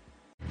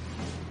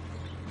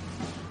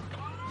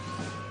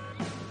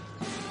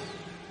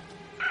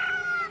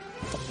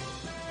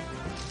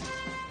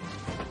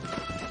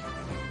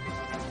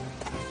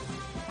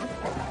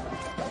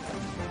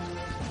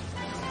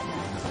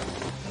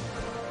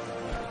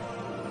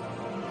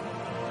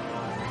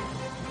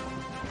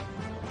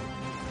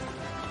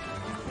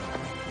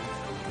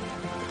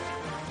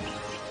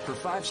 For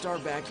 5-star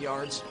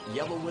backyards,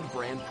 Yellowwood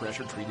brand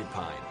pressure treated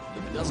pine.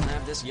 If it doesn't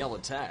have this yellow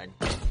tag,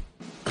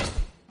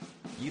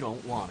 you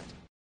don't want it.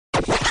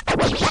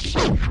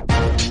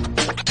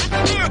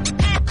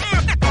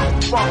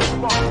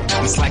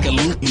 It's like a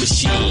loot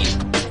machine.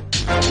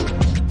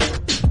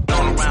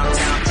 All around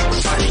town,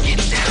 people trying to get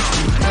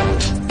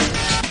down.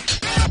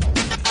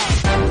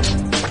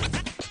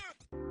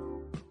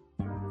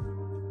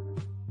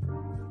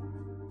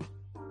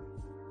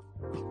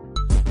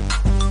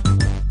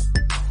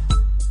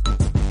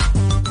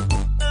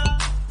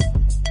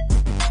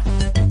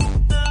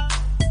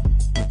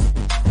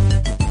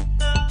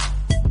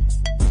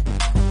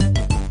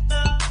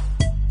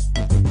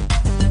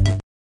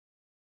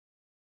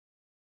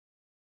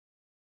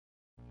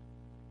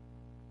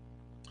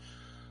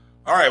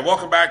 All right,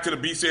 welcome back to the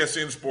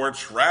BCSN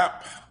Sports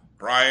Wrap.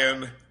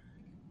 Brian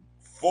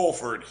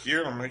Fulford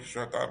here. Let me make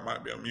sure. I thought it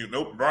might be on mute.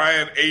 Nope.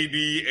 Brian, AD,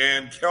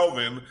 and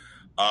Kelvin.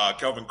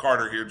 Kelvin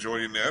Carter here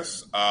joining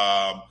us.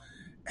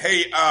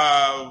 Hey,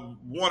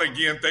 one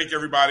again, thank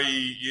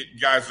everybody. You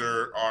guys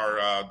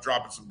are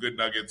dropping some good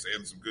nuggets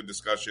and some good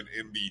discussion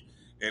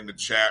in the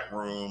chat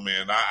room.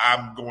 And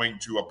I'm going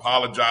to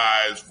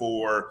apologize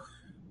for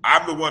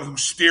I'm the one who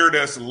steered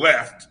us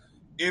left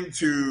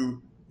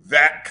into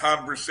that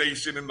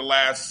conversation in the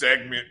last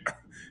segment.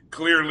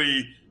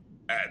 Clearly,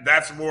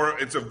 that's more.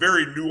 It's a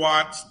very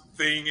nuanced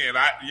thing, and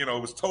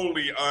it was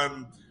totally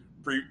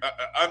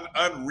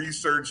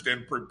unresearched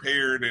and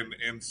prepared,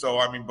 and so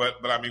but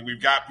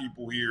we've got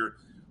people here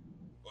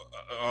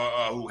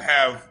who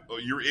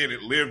you're in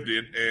it, lived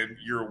it, and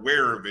you're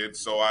aware of it.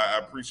 So I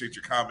appreciate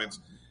your comments,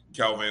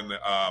 Kelvin.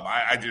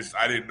 I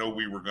didn't know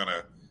we were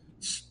gonna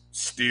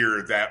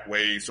steer that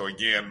way. So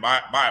again,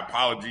 my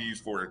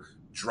apologies for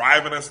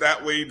driving us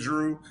that way,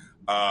 Drew.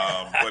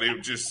 But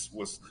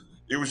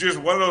it was just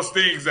one of those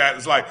things that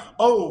is like,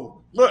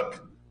 oh,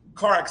 look,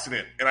 car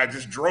accident. And I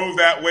just drove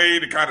that way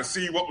to kind of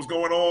see what was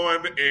going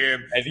on.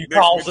 And you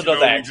caused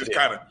another accident.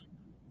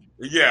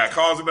 We just kind of,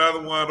 caused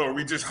another one, or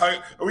we just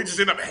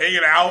end up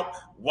hanging out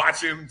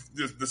watching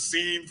the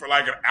scene for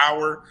like an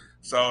hour.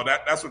 So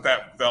that's what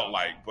that felt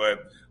like. But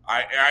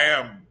I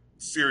am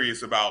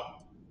serious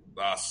about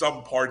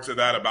some parts of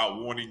that,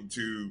 about wanting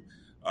to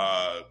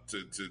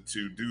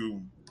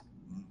do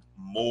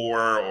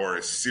more, or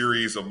a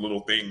series of little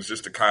things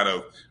just to kind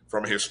of,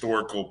 from a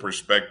historical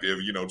perspective,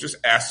 just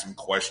ask some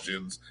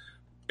questions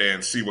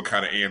and see what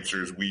kind of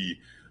answers we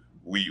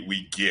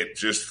get,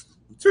 just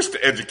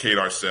to educate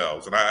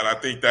ourselves. And I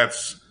think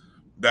that's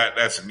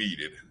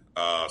needed.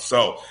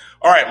 So,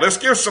 all right, let's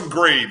give some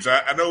grades.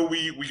 I know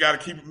we got to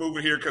keep it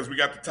moving here because we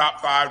got the top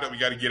 5 that we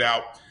got to get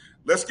out.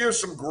 Let's give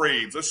some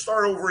grades. Let's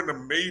start over in the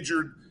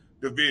major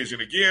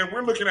division. Again,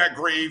 we're looking at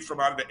grades from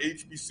out of the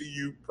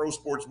HBCU Pro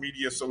Sports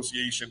Media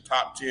Association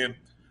Top 10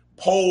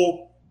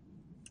 poll,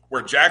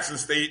 where Jackson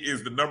State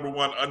is the number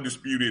 1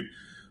 undisputed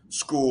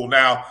school.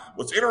 Now,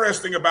 what's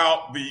interesting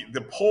about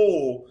the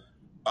poll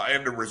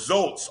and the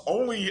results,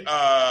 only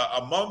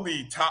among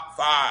the top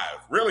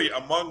 5, really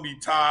among the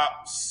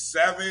top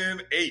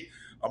 7, 8,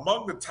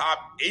 among the top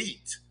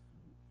 8,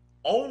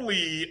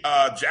 only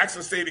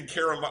Jackson State and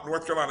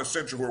North Carolina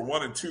Central, who are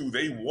 1 and 2,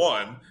 they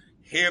won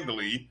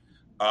handily.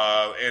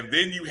 And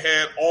then you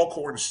had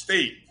Alcorn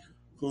State,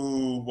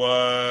 who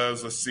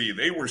was,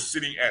 they were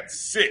sitting at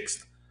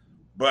 6th.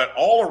 But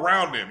all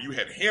around them, you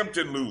had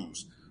Hampton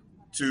lose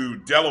to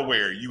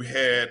Delaware. You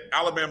had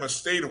Alabama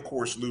State, of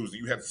course, losing.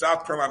 You had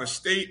South Carolina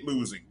State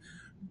losing.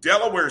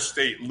 Delaware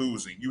State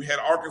losing. You had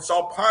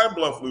Arkansas Pine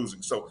Bluff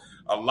losing. So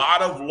a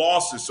lot of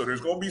losses. So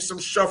there's going to be some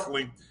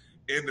shuffling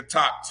in the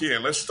top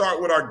 10. Let's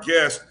start with our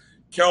guest,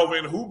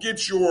 Kelvin. Who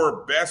gets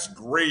your best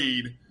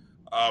grade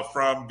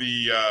from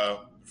the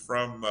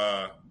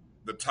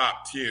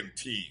top 10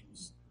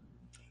 teams?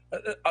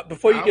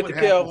 Before you get to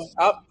Kelvin,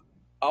 I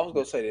was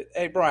going to say that.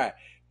 Hey, Brian,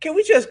 can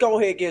we just go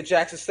ahead and give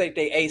Jackson State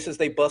their aces?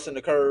 They busting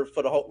the curve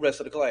for the whole rest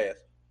of the class.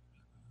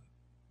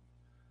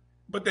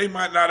 But they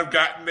might not have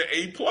gotten the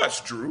A+,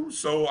 Drew.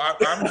 So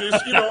I'm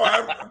just,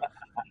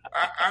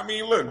 I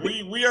mean, look,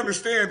 we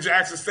understand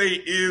Jackson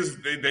State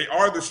they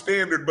are the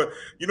standard, but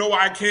you know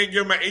why I can't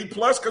give them an A+?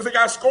 Because they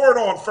got scored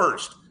on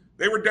first.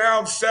 They were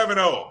down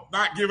 7-0,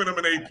 not giving them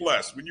an A+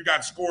 when you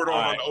got scored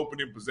on the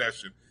opening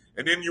possession.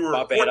 And then you were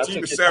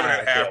 14-7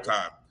 at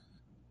halftime.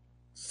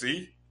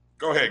 See?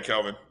 Go ahead,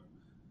 Kelvin.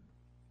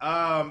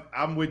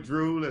 I'm with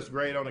Drew. Let's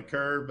grade on the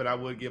curve, but I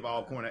would give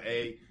Alcorn an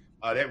A.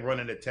 That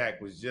running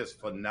attack was just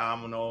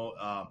phenomenal.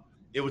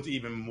 It was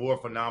even more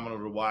phenomenal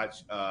to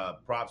watch.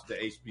 Props to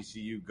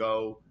HBCU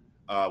Go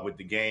with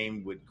the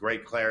game, with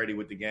great clarity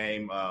with the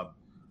game.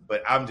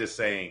 But I'm just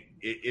saying,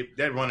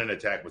 that running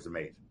attack was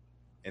amazing.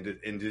 And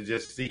to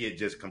just see it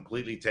just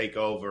completely take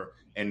over,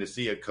 and to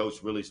see a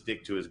coach really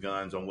stick to his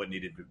guns on what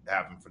needed to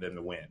happen for them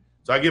to win.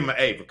 So I give them an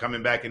A for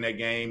coming back in that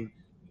game,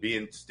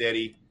 being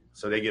steady.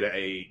 So they get an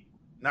A,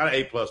 not an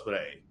A+, but an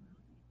A.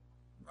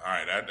 All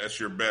right, that's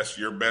your best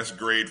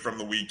grade from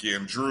the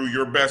weekend. Drew,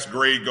 your best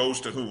grade goes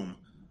to whom?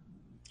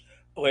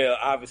 Well,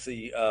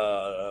 obviously,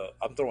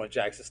 I'm throwing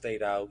Jackson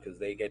State out because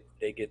they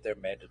get their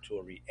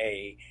mandatory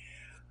A.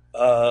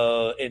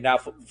 And now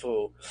for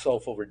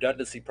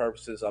redundancy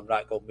purposes, I'm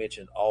not going to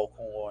mention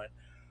Alcorn.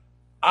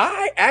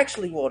 I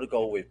actually want to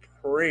go with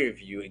Prairie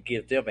View and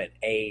give them an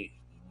A-.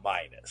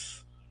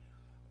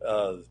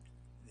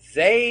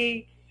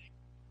 They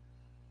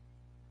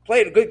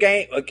played a good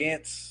game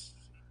against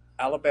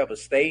Alabama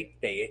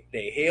State.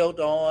 They held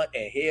on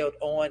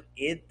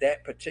in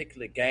that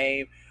particular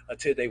game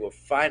until they were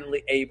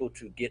finally able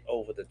to get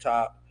over the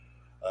top,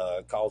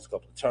 cause a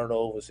couple of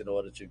turnovers in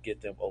order to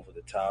get them over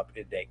the top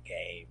in that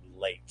game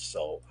late.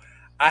 So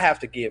I have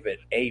to give it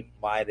A-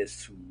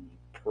 to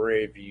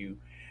Prairie View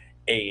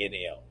A&M.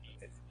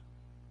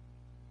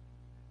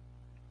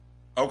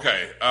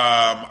 Okay,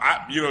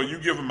 you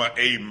give them an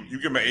A. You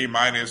give them an A-.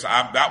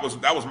 That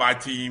was my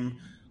team.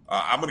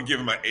 I'm going to give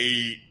them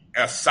a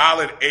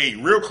solid A,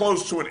 real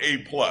close to an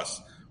A+,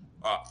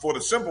 for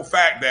the simple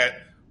fact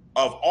that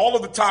of all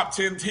of the top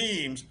 10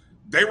 teams,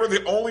 they were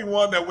the only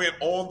one that went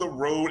on the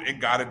road and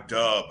got a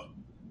dub.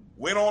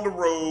 Went on the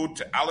road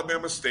to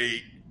Alabama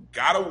State,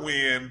 got a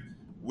win,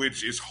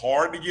 which is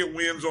hard to get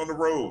wins on the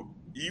road,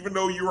 even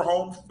though you were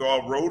home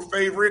road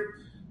favorite.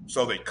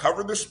 So they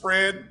covered the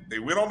spread. They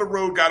went on the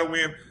road, got a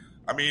win.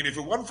 I mean, if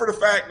it wasn't for the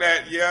fact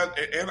that,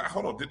 and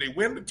hold on, did they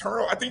win the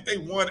turnover? I think they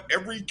won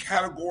every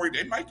category.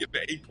 They might get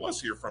the A+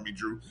 here from me,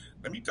 Drew.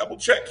 Let me double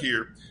check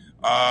here.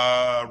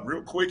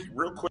 Real quick,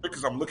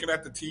 because I'm looking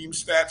at the team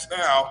stats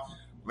now.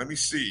 Let me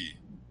see.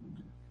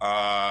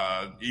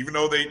 Even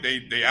though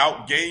they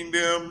outgained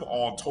them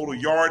on total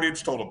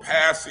yardage, total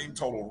passing,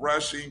 total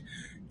rushing,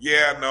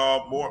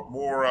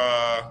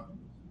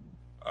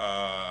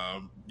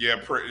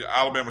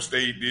 Alabama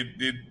State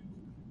did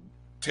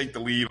take the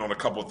lead on a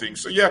couple of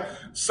things. So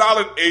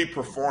solid A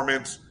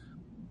performance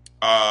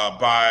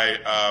by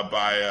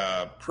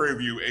Prairie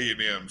View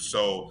A&M.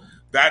 So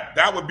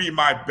that would be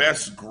my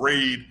best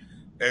grade,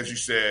 as you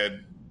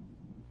said,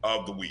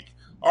 of the week.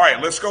 All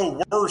right, let's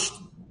go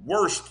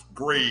worst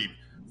grade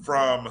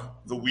from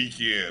the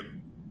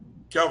weekend.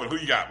 Kelvin, who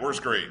you got?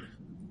 Worst grade?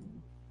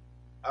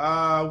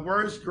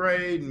 Worst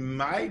grade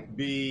might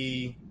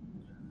be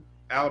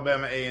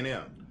Alabama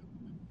A&M.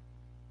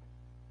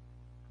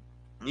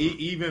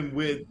 Even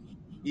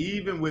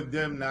with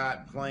them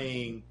not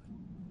playing,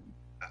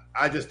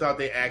 I just thought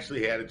they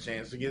actually had a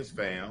chance against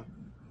FAM,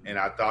 and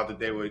I thought that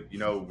they would,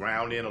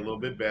 round in a little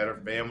bit better.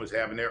 FAM was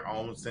having their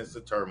own sense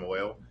of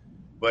turmoil,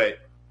 but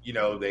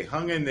they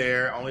hung in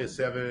there. Only a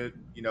 7.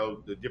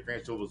 The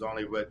differential was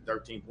only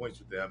 13 points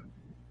with them.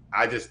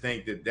 I just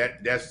think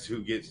that's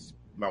who gets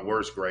my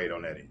worst grade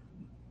on that end.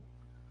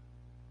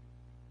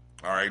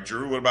 All right,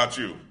 Drew, what about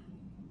you?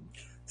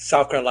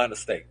 South Carolina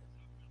State,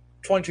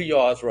 22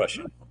 yards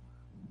rushing,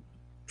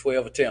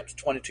 12 attempts,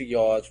 22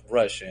 yards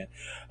rushing.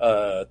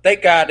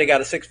 Thank God they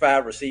got a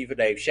 6'5" receiver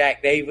named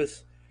Shaq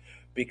Davis,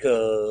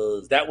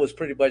 because that was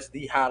pretty much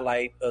the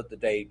highlight of the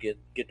day, get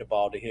the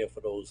ball to him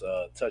for those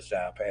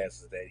touchdown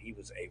passes that he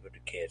was able to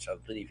catch. I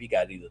believe he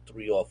got either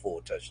 3 or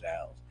 4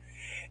 touchdowns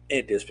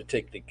in this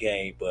particular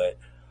game. But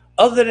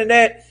other than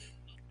that,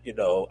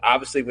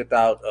 obviously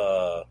without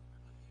your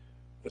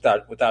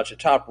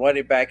top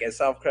running back at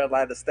South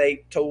Carolina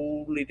State,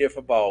 totally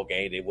different ball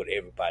game than what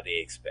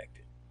everybody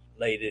expected.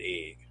 Laid the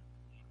egg.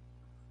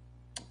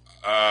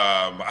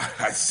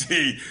 I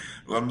see.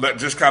 I'm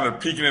just kind of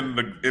peeking in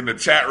the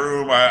chat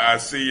room. I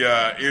see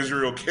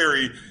Israel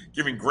Carey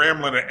giving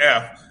Grambling an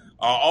F.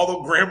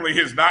 Although Grambling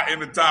is not in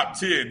the top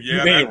 10.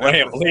 Yeah,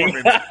 that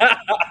performance.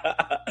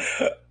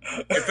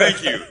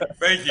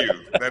 Thank you.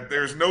 That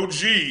there's no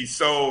G,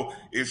 so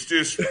it's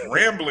just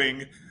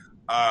rambling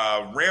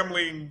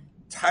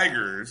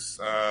Tigers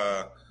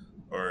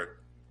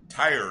or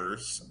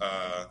tires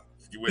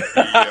with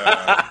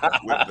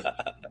the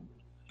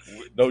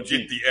no G.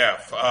 Get the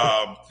F.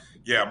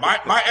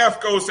 My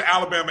F goes to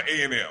Alabama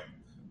A&M.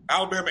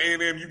 Alabama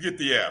A&M, you get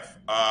the F.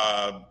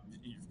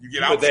 You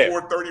get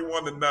outscored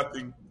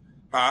 31-0.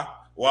 Huh?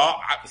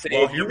 Well,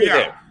 hear me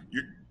out.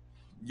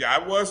 I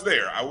was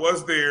there.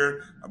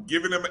 I'm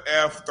giving them an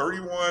F.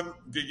 31.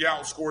 You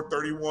outscored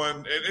 31,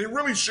 and it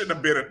really shouldn't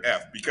have been an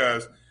F,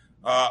 because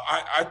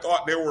I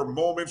thought there were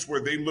moments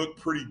where they looked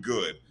pretty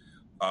good.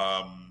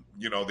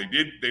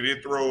 They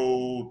did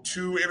throw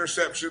 2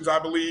 interceptions, I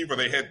believe, or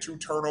they had 2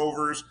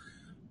 turnovers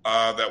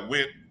that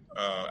went.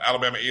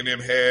 Alabama A&M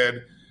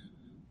had,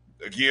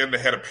 again, they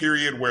had a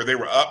period where they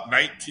were up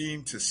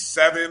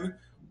 19-7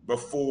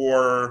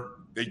 before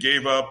they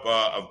gave up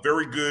a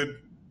very good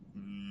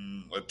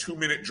a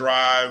 2-minute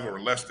drive, or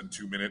less than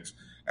 2 minutes,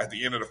 at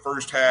the end of the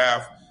first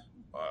half.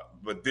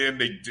 But then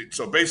they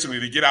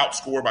get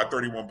outscored by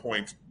 31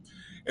 points.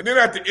 And then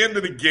at the end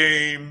of the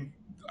game,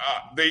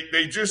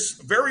 they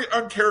just very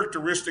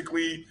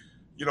uncharacteristically,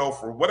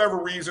 for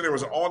whatever reason, there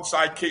was an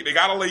onside kick. They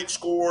got a late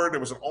score. There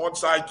was an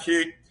onside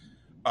kick.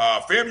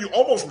 FAMU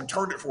almost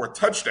returned it for a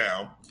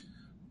touchdown.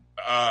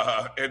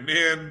 And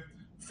then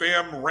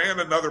FAM ran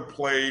another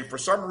play. For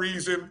some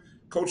reason,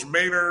 Coach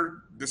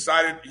Maynard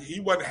decided he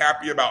wasn't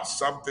happy about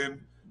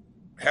something,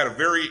 had a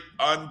very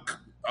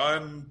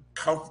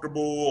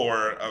uncomfortable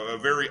or a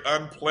very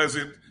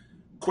unpleasant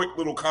quick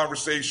little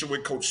conversation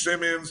with Coach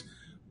Simmons.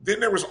 Then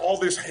there was all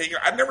this hanging.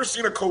 I've never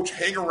seen a coach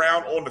hang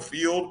around on the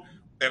field,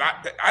 and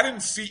I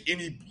didn't see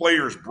any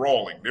players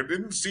brawling. There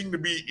didn't seem to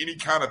be any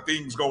kind of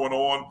things going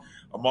on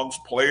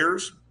amongst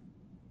players.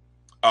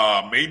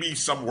 Maybe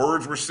some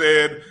words were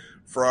said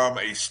from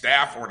a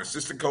staff or an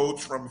assistant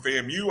coach from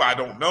FAMU. I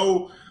don't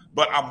know.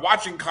 But I'm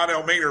watching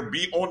Connell Maynard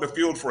be on the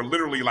field for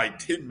literally like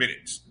 10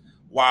 minutes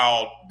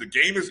while the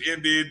game is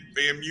ended.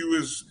 FAMU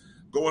is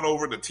going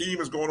over. The team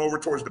is going over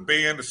towards the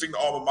band to sing the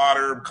alma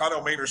mater.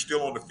 Connell Maynard's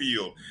still on the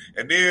field.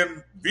 And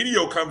then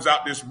video comes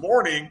out this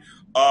morning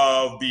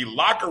of the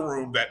locker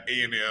room that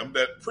A&M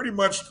that pretty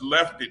much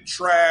left it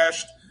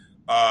trashed.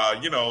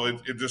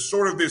 It's just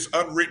sort of this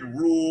unwritten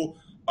rule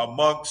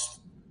amongst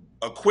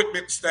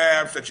equipment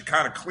staffs that you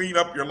kind of clean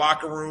up your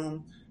locker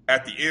room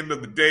at the end of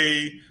the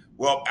day.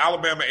 Well,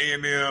 Alabama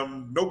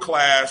A&M, no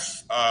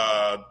class,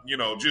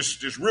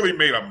 just really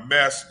made a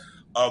mess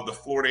of the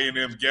Florida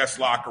A&M guest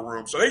locker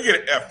room. So they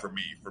get an F for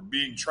me for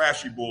being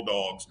trashy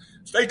Bulldogs.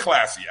 Stay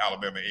classy,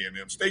 Alabama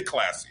A&M. Stay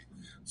classy.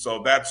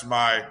 So that's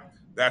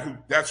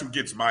who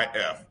gets my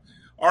F.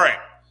 All right,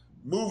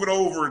 moving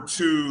over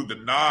to the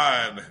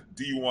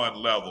non-D1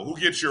 level. Who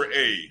gets your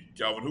A,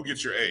 Kelvin? Who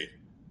gets your A?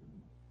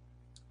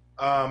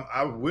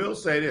 I will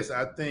say this.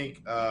 I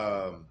think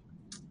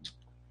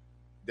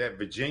that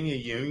Virginia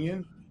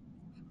Union,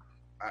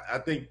 I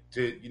think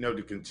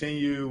to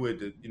continue with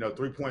the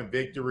 3-point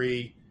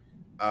victory,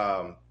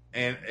 and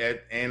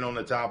on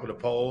the top of the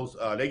polls,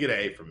 they get an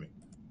A from me.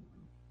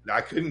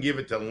 I couldn't give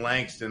it to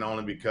Langston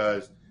only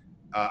because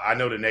I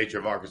know the nature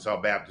of Arkansas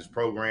Baptist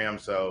program,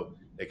 so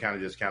they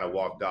kind of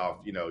walked off.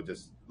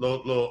 Just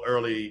little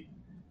early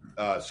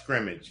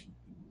scrimmage,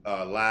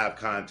 live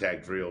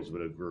contact drills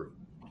with a group.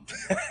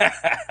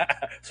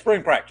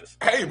 Spring practice.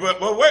 Hey, but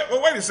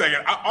wait a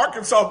second.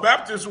 Arkansas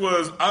Baptist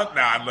was look.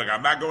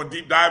 I'm not going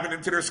deep diving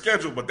into their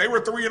schedule, but they were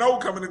 3-0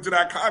 coming into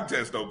that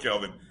contest, though,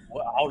 Kelvin.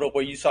 Well, I don't know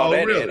where you saw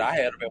that really? in. I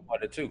had them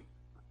at 1-2.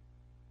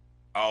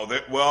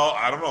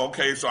 I don't know.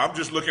 Okay, so I'm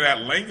just looking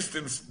at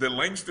Langston's.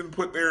 Langston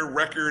put their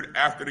record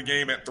after the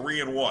game at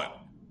 3-1.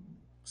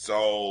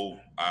 So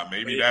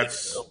maybe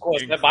that's of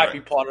course incorrect. That might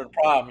be part of the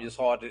problem. It's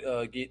hard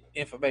to get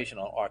information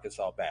on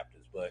Arkansas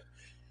Baptist, but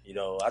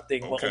I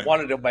think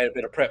one of them might have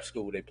been a prep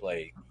school they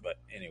played. But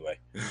anyway,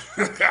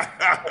 well,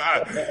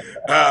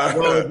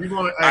 if you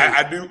want,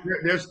 I do.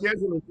 Their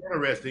schedule is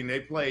interesting.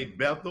 They played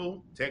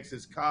Bethel,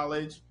 Texas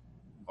College,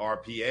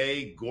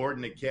 RPA,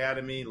 Gordon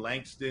Academy,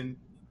 Langston.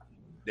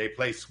 They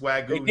play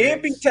SWAGoo. They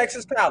did beat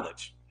Texas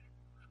College.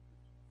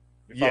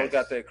 If I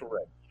got that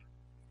correct.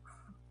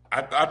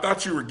 I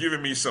thought you were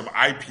giving me some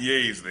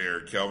IPAs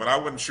there, Kelvin. I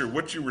wasn't sure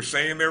what you were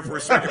saying there for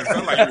a second. It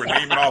sounded like you were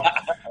naming off.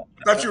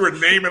 I thought you were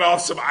naming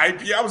off some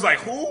IPA. I was like,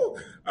 who?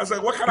 I was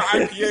like, what kind of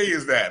IPA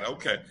is that?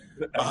 Okay.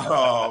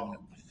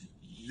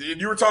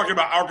 You were talking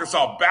about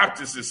Arkansas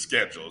Baptist's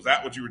schedule. Is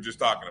that what you were just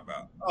talking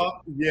about?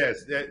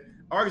 Yes.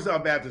 Arkansas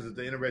Baptist is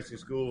an interesting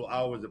school. I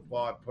always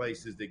applaud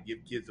places that give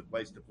kids a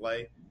place to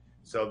play.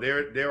 So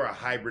they're a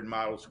hybrid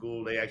model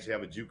school. They actually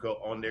have a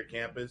JUCO on their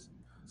campus.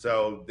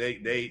 So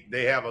they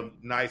have a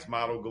nice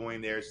model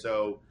going there.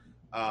 So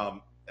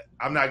I'm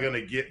not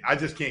going to I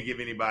just can't give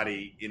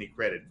anybody any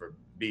credit for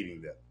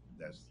beating them.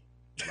 That's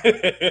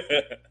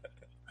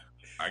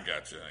I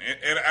got you.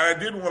 And I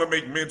did want to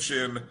make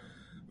mention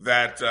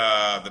that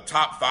the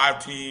top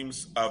 5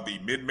 teams of the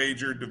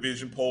mid-major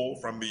division poll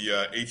from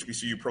the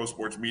HBCU Pro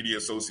Sports Media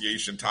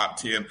Association top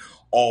 10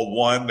 all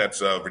won. That's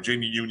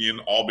Virginia Union,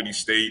 Albany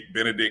State,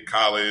 Benedict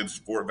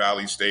College, Fort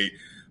Valley State,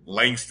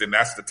 Langston.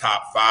 That's the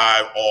top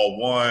 5 all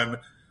won.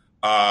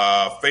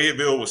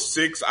 Fayetteville was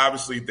 6.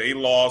 Obviously, they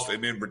lost.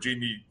 And then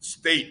Virginia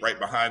State right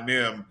behind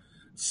them,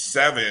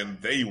 7.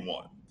 They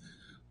won.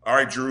 All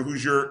right, Drew,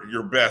 who's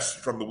your best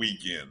from the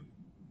weekend?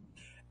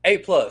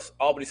 A+,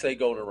 Albany State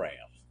Golden Rams.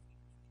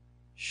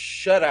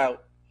 Shutout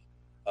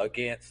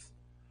against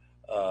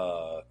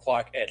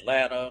Clark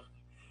Atlanta.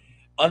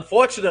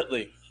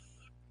 Unfortunately,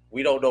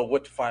 we don't know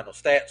what the final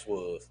stats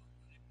was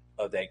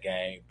of that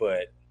game,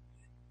 but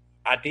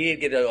I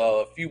did get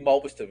a few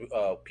moments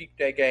to peep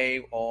that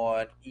game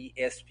on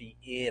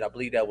ESPN. I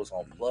believe that was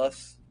on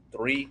Plus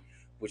 3,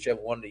 whichever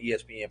one of the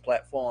ESPN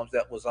platforms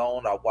that was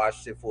on. I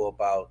watched it for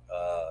about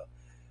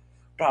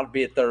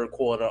probably a third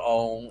quarter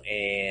on,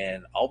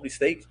 and Albany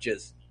State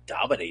just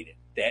dominated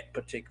that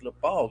particular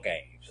ball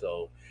game.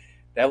 So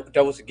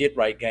that was a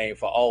get-right game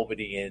for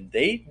Albany, and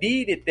they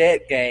needed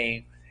that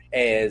game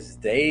as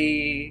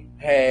they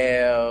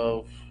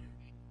have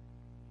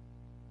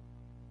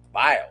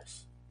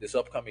Miles this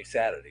upcoming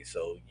Saturday.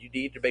 So you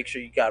need to make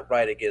sure you got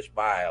right against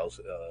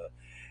Miles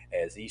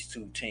as these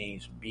two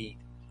teams meet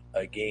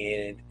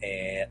again.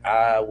 And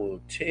I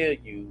will tell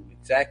you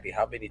exactly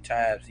how many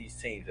times these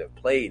teams have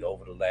played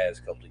over the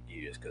last couple of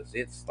years, because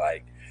it's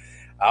like,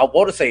 I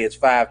want to say it's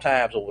 5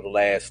 times over the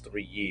last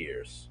 3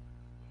 years.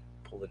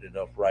 Pulling it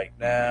up right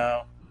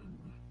now.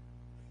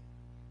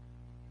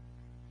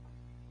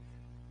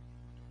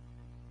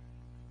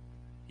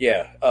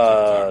 Yeah,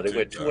 they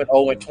went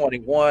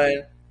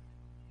 2-0-21.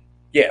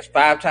 Yes,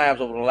 5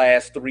 times over the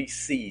last 3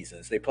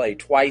 seasons. They played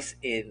twice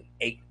in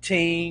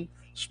 18,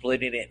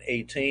 splitting in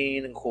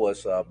 18. Of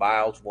course,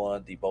 Miles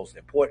won the most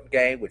important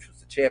game, which was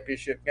the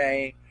championship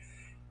game.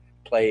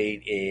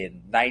 Played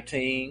in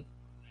 19.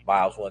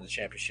 Miles won the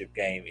championship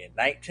game in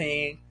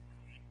 19.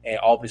 And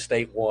Albany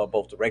State won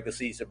both the regular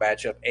season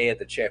matchup and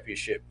the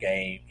championship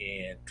game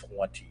in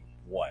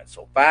 21.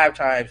 So 5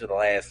 times in the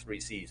last 3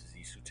 seasons,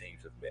 these two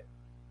teams have met.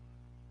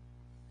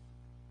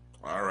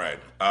 All right.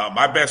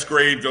 My best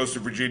grade goes to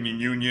Virginia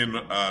Union,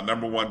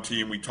 number 1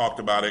 team. We talked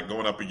about it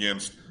going up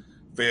against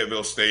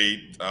Fayetteville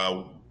State.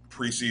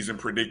 Preseason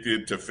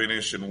predicted to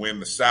finish and win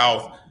the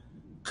South.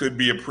 Could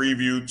be a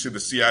preview to the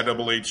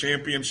CIAA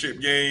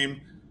championship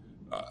game.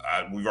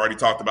 We've already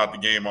talked about the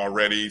game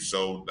already,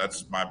 so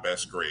that's my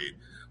best grade.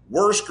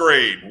 Worst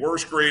grade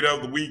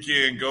of the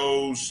weekend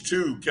goes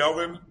to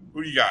Kelvin.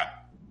 Who do you got?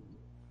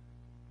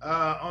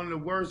 On the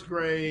worst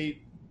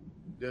grade,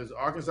 does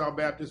Arkansas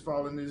Baptist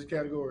fall into this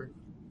category?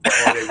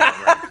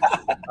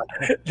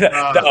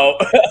 No.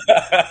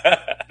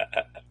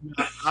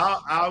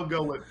 I'll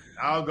go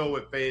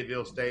with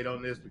Fayetteville State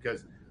on this,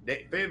 because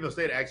Fayetteville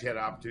State actually had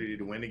an opportunity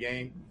to win the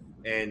game,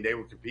 and they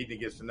were competing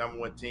against the number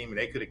 1 team, and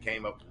they could have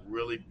came up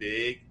really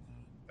big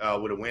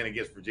with a win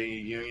against Virginia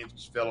Union,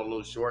 which fell a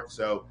little short.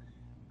 So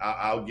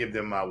I'll give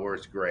them my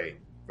worst grade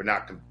for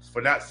not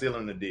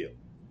sealing the deal.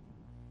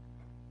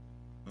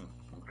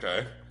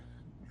 Okay.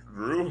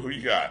 Drew, who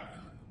you got?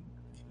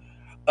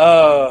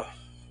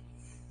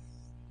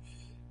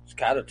 It's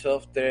kind of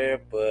tough there,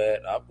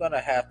 but I'm gonna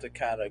have to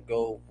kind of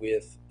go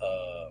with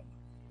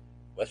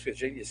West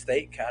Virginia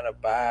State, kind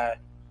of by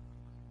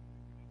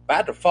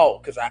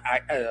default, because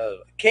I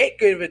can't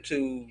give it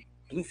to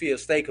Bluefield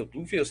State, because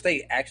Bluefield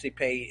State actually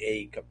played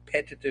a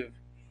competitive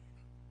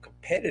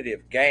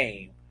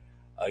game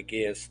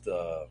against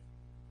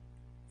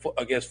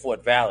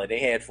Fort Valley. They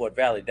had Fort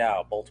Valley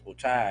down multiple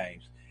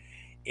times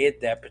in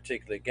that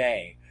particular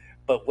game.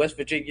 But West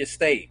Virginia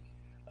State,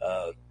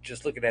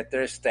 just looking at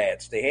their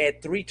stats, they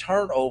had 3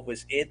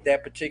 turnovers in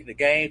that particular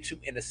game, 2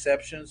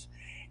 interceptions,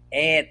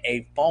 and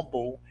a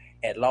fumble,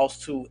 and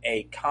lost to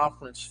a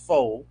conference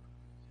foe,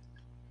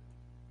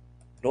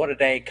 Notre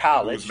Dame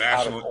College,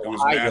 Who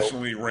was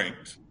nationally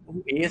ranked.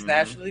 Who is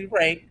nationally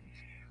ranked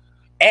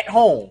at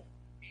home,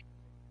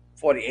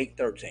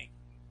 48-13.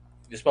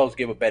 You're supposed to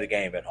give a better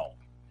game at home.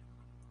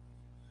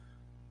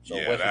 So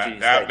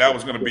yeah, that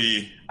was going to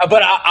be.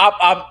 But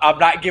I'm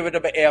not giving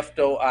them an F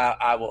though.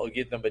 I will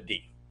give them a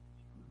D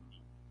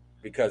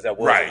because that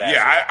was right.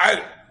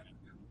 Yeah,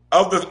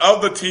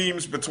 of the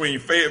teams between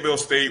Fayetteville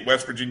State,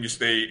 West Virginia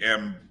State,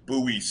 and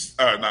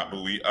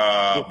Bluefield.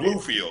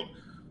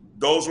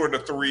 Those were the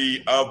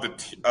 3 of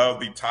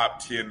the top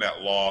 10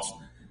 that lost.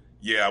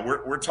 Yeah,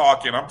 we're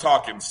talking. I'm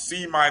talking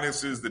C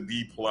minuses, the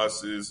D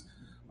pluses,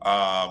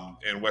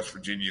 and West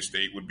Virginia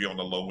State would be on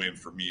the low end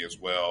for me as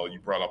well. You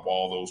brought up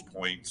all those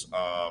points.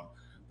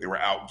 They were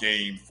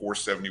outgained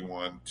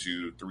 471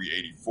 to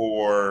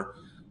 384.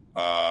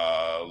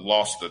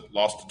 Lost the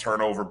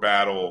turnover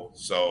battle.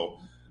 So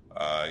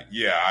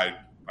yeah,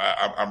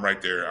 I'm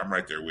right there. I'm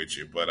right there with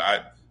you. But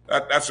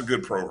that's a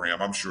good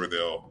program. I'm sure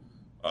they'll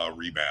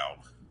rebound.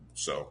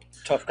 So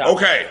tough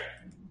conference. Okay.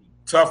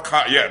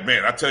 Yeah,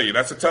 man, I tell you,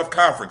 that's a tough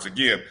conference.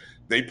 Again,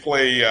 they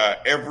play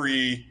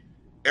every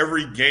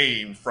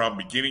game from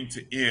beginning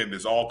to end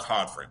is all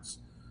conference.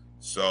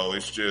 So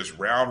it's just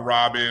round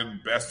robin,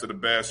 best of the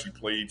best. You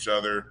play each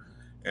other,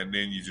 and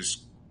then you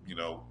just,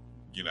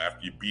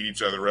 after you beat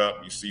each other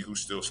up, you see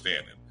who's still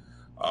standing.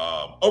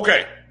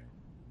 Okay,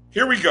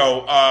 here we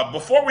go.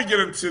 Before we get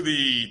into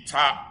the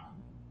top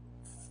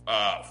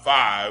 5,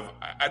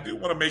 I do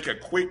want to make a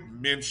quick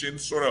mention,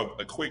 sort of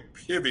a quick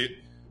pivot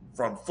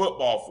from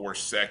football for a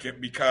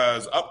second,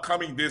 because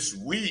upcoming this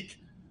week,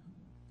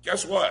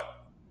 guess what?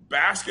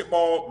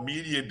 Basketball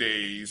media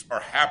days are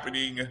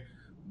happening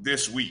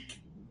this week.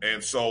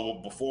 And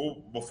so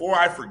before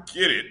I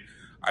forget it,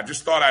 I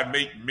just thought I'd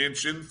make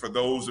mention for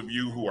those of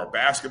you who are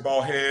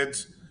basketball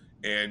heads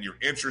and you're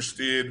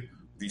interested.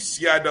 The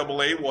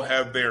CIAA will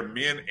have their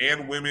men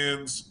and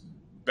women's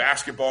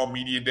basketball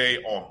media day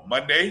on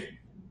Monday.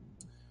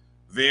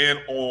 Then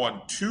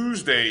on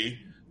Tuesday,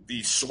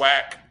 the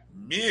SWAC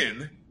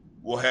men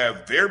will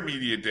have their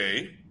media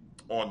day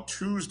on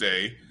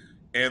Tuesday.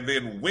 And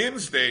then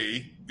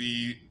Wednesday,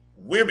 the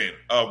women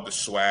of the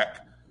SWAC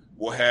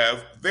will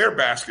have their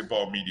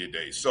basketball media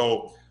day.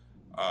 So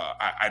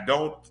I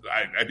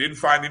didn't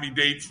find any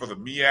dates for the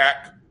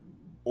MEAC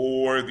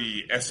or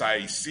the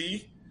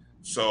SIAC.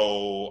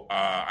 So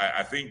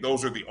I think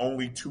those are the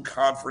only 2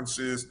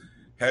 conferences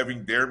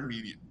having their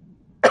media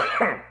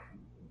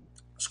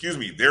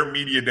their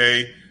media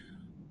day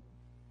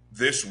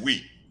this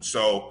week.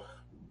 So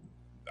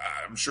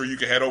I'm sure you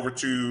can head over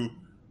to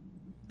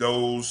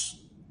those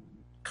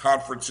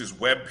conferences'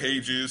 web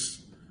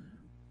pages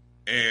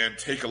and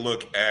take a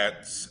look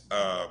at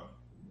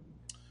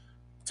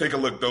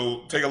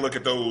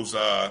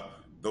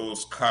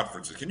those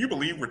conferences. Can you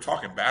believe we're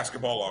talking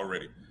basketball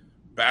already?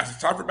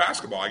 It's time for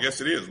basketball. I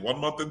guess it is. 1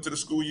 month into the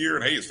school year,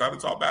 and hey, it's time to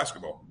talk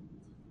basketball.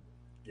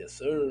 Yes,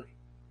 sir.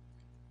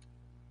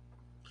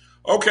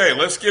 Okay,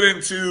 let's get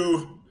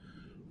into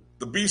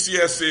the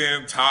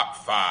BCSN top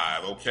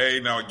 5. Okay,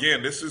 now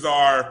again, this is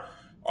our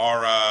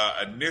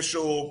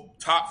initial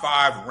top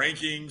 5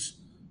 rankings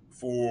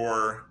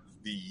for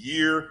the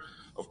year.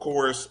 Of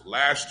course,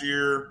 last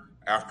year,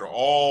 after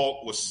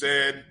all was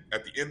said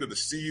at the end of the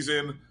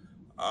season,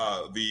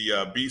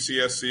 the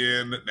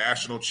BCSN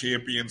national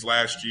champions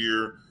last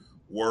year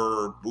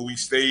were Bowie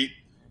State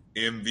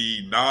in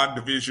the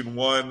non-Division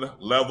I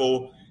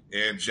level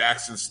and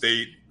Jackson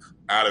State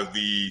out of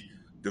the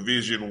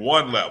Division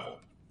I level.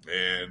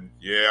 And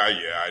yeah,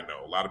 I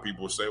know. A lot of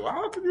people will say, well,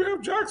 how can you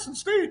have Jackson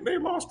State? They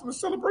lost in the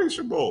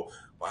Celebration Bowl.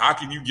 Well, how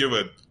can you give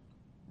a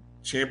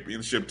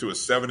championship to a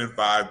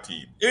 7-5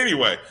 team?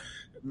 Anyway,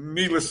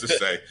 needless to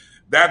say,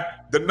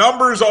 that the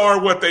numbers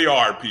are what they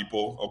are,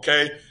 people,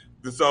 okay?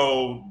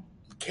 So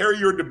carry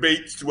your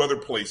debates to other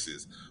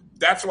places.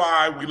 That's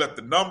why we let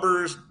the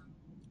numbers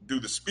do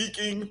the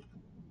speaking,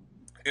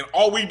 and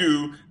all we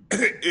do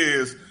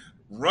is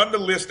run the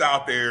list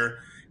out there,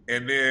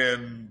 and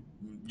then,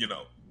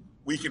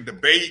 we can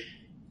debate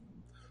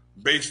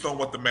based on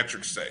what the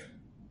metrics say.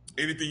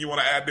 Anything you want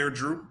to add there,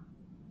 Drew?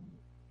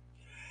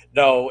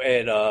 No,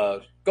 and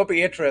going to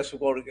be interesting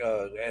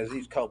as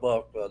these come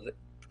up,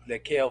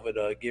 let Kelvin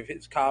give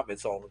his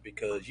comments on them,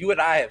 because you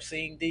and I have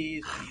seen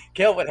these.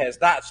 Kelvin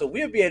has not, so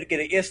we'll be able to get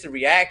an instant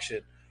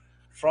reaction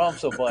from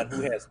someone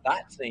who has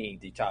not seen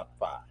the top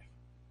 5.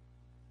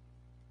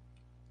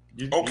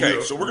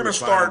 Okay, so we're going to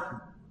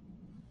start.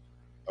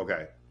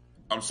 Okay.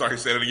 I'm sorry,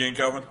 say that again,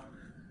 Kelvin.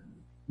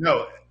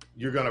 No,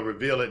 you're going to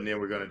reveal it, and then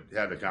we're going to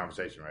have the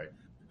conversation, right?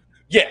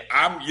 Yeah.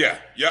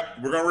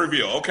 We're going to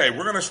reveal. Okay,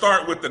 we're going to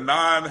start with the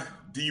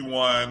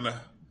non-D1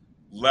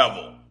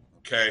 level.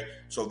 Okay,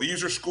 so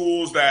these are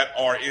schools that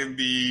are in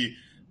the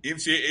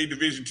NCAA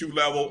Division II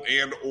level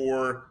and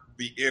or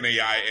the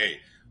NAIA.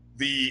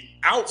 The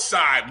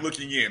outside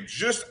looking in,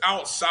 just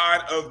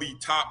outside of the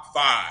top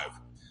 5,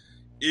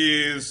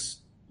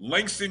 is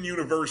Langston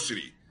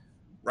University.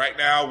 Right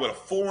now with a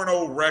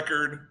 4-0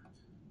 record,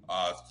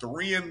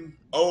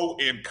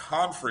 3-0 in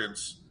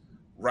conference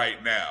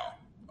right now.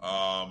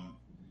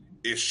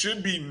 It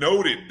should be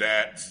noted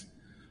that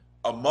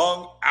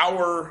among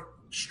our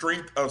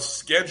strength of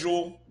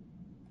schedule,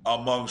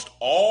 amongst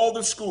all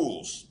the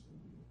schools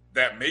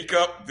that make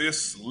up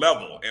this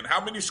level, and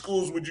how many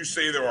schools would you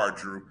say there are,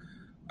 Drew?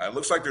 It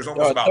looks like there's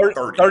almost about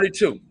 30.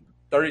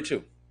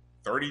 32.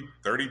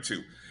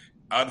 32.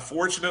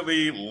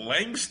 Unfortunately,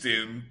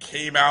 Langston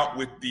came out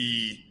with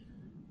the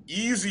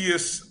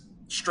easiest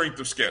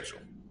strength of schedule.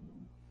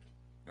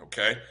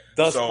 Okay?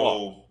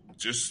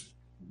 Just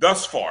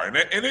thus far. And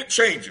it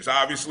changes.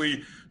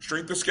 Obviously,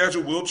 strength of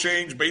schedule will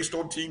change based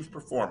on team's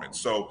performance.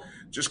 So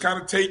just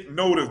kind of take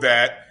note of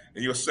that.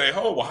 And you'll say,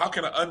 oh, well, how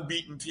can an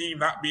unbeaten team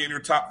not be in your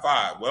top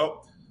 5?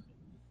 Well,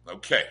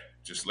 okay,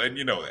 just letting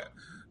you know that.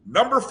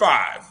 Number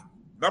 5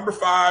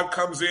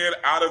 comes in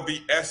out of the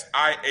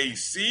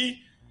SIAC,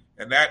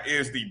 and that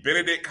is the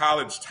Benedict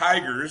College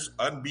Tigers,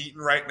 unbeaten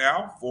right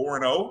now,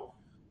 4-0,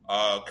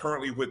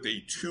 currently with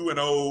a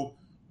 2-0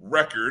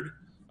 record.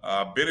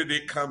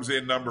 Benedict comes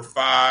in number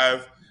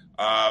 5.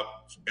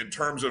 In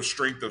terms of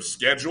strength of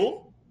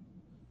schedule,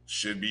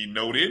 should be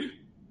noted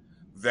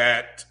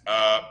that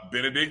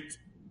Benedict,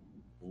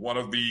 one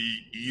of the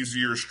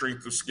easier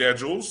strength of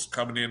schedules,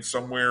 coming in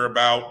somewhere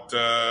about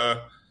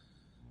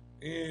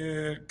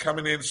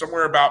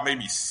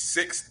maybe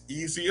 6th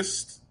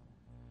easiest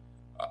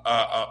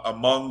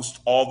amongst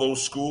all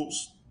those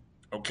schools.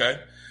 Okay,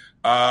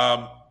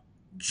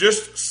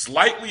 just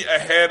slightly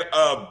ahead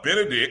of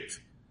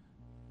Benedict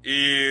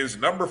is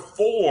number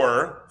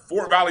 4,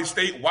 Fort Valley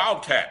State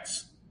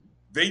Wildcats.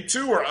 They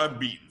too are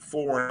unbeaten,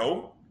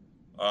 4-0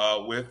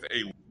 with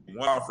a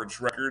conference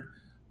record.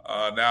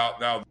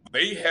 Now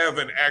they have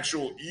an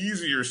actual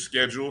easier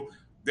schedule.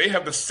 They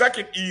have the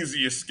second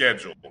easiest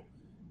schedule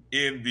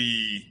in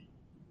the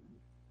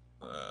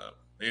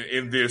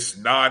in this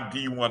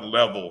non-D1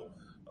 level,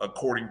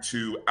 according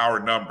to our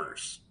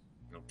numbers.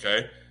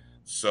 Okay,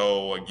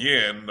 so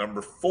again,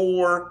 number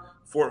 4,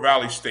 Fort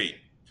Valley State.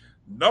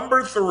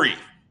 Number 3,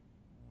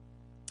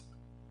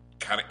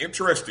 kind of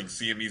interesting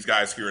seeing these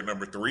guys here at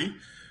number 3,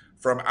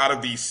 from out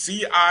of the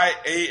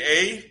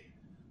CIAA.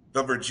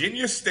 The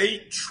Virginia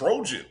State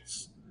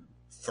Trojans,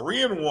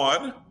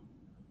 3-1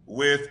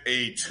 with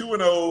a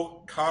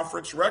 2-0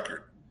 conference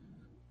record.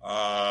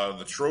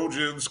 The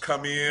Trojans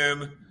come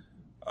in.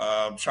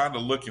 I'm trying to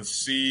look and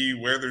see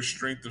where their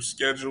strength of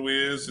schedule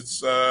is.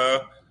 It's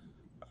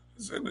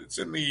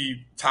in the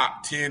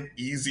top 10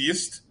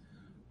 easiest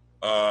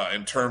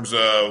in terms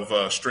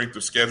of strength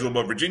of schedule.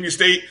 But Virginia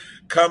State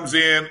comes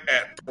in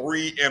at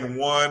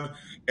 3-1.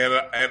 And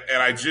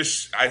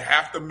I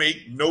have to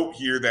make note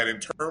here that in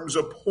terms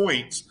of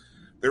points,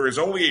 there is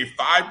only a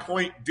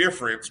 5-point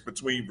difference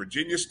between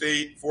Virginia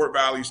State, Fort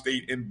Valley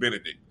State, and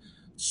Benedict.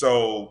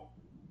 So,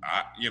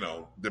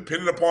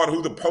 depending upon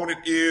who the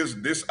opponent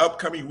is this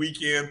upcoming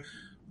weekend,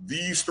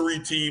 these 3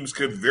 teams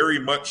could very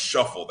much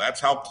shuffle.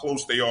 That's how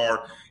close they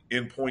are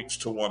in points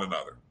to one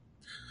another.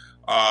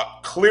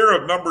 Clear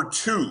of number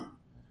 2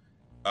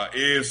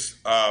 is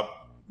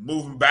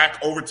moving back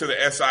over to the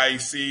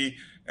SIAC.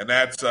 And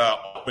that's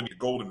Albany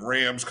Golden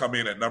Rams come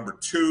in at number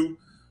 2,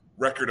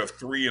 record of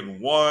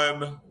 3-1,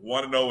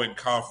 1-0 in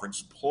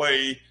conference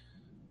play.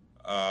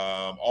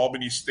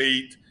 Albany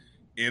State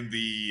in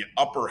the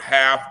upper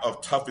half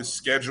of toughest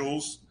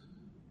schedules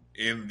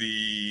in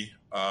the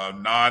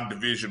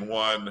non-Division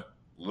I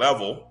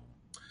level.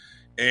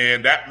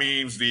 And that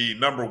means the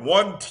number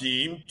 1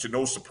 team, to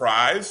no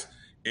surprise,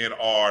 in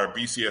our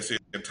BCSN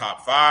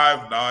top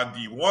 5,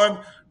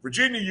 non-D1,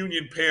 Virginia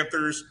Union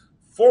Panthers,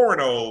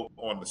 4-0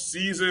 on the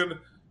season,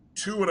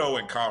 2-0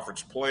 in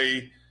conference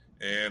play,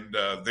 and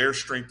their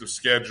strength of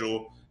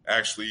schedule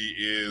actually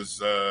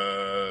is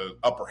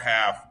upper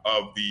half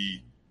of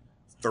the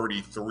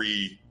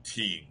 33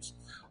 teams.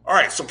 All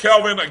right, so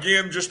Kelvin,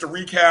 again, just to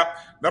recap,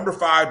 number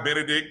 5,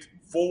 Benedict,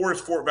 4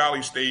 is Fort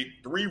Valley State,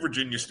 3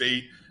 Virginia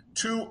State,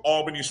 2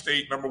 Albany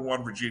State, number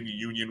 1 Virginia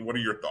Union. What are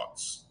your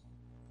thoughts?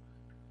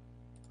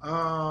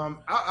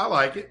 I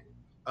like it.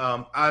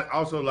 I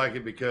also like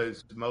it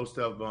because most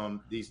of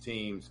these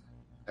teams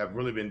have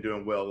really been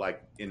doing well,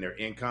 like in their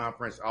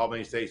in-conference.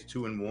 Albany State's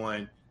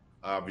 2-1.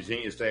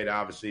 Virginia State,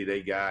 obviously,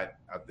 they got,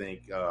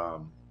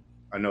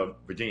 I know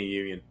Virginia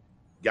Union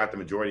got the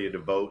majority of the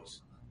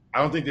votes.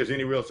 I don't think there's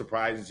any real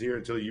surprises here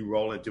until you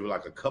roll into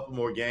like a couple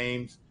more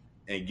games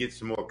and get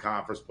some more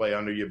conference play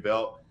under your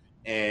belt.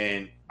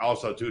 And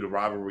also, too, the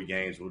rivalry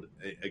games will,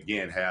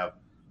 again, have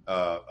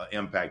an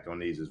impact on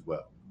these as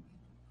well.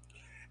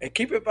 And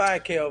keep in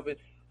mind, Kelvin,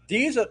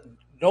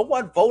 no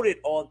one voted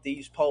on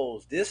these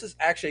polls. This is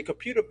actually a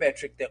computer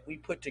metric that we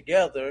put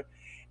together,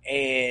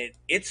 and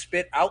it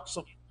spit out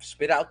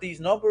these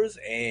numbers,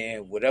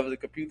 and whatever the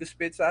computer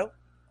spits out,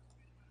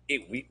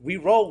 we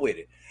roll with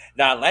it.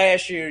 Now,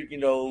 last year,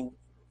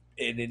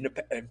 and in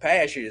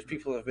past years,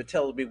 people have been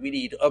telling me we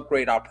need to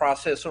upgrade our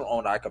processor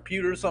on our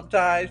computer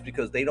sometimes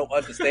because they don't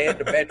understand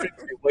the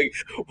metrics and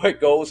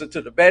what goes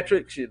into the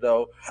metrics.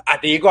 I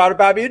did go out and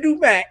buy me a new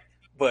Mac,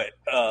 but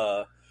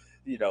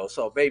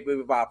so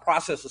maybe my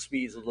processor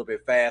speed is a little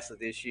bit faster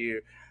this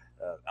year.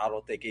 I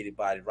don't think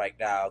anybody right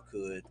now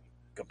could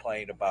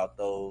complain about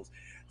those.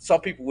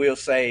 Some people will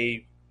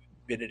say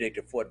Benedict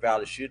and Fort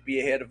Valley should be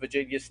ahead of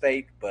Virginia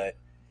State, but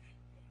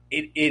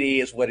it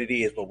is what it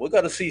is. But we're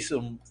going to see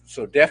some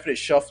definite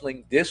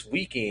shuffling this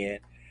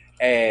weekend,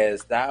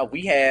 as now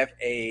we have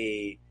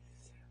a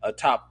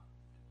top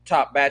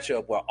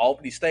matchup where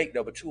Albany State,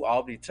 number 2,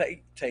 Albany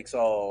takes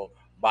on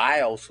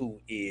Miles, who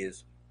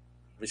is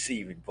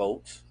receiving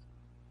votes.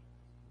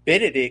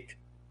 Benedict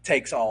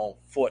takes on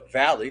Fort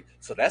Valley,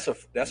 so that's a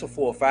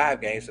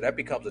 4-5 game. So that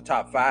becomes a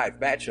top 5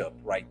 matchup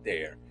right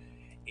there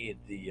in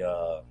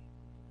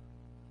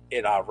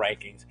our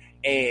rankings.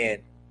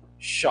 And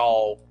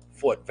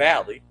Fort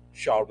Valley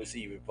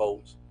receiving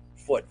votes.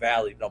 Fort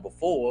Valley number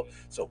 4.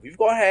 So we're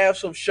going to have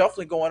some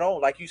shuffling going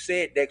on, like you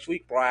said. Next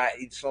week,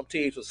 Brian, some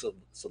teams will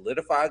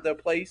solidify their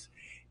place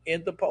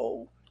in the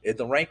poll, in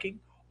the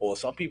ranking, or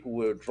some people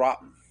will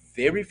drop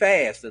very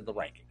fast in the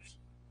rankings.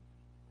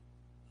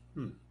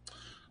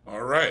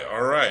 All right.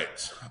 All right.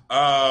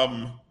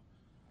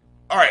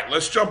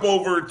 Let's jump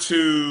over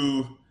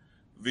to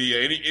the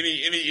any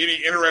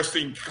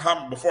interesting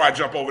before I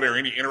jump over there.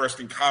 Any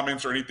interesting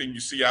comments or anything you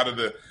see out of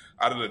the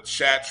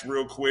chats,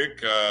 real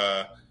quick?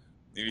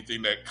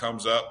 Anything that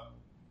comes up?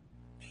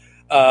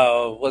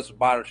 Was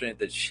monitoring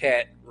the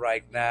chat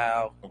right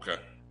now. Okay.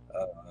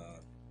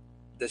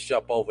 Let's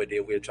jump over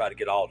there. We'll try to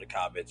get all the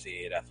comments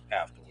in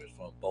afterwards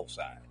from both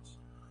sides.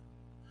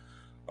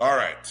 All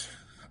right.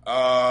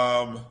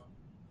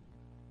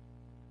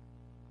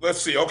 Let's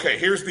see. Okay,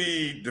 here's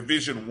the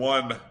Division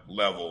I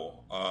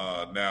level.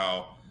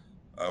 Now,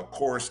 of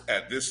course,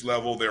 at this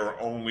level, there are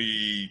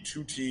only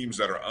 2 teams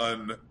that are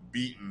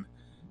unbeaten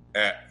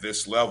at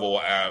this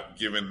level,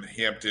 given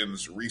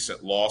Hampton's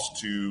recent loss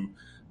to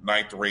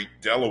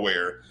 9th-ranked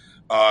Delaware.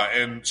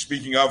 And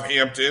speaking of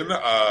Hampton,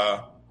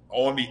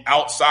 on the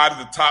outside of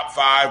the top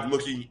 5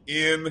 looking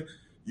in,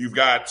 you've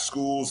got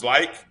schools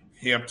like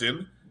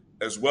Hampton,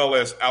 as well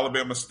as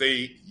Alabama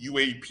State,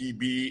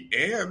 UAPB,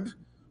 and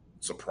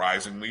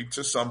surprisingly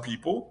to some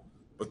people,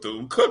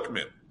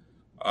 Bethune-Cookman.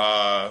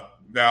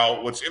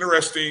 Now, what's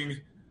interesting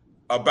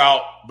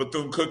about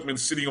Bethune-Cookman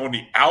sitting on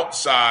the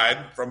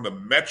outside from the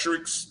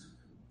metrics,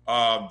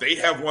 they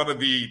have one of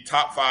the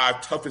top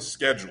 5 toughest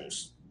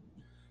schedules,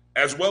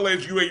 as well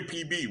as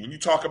UAPB. When you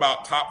talk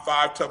about top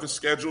 5 toughest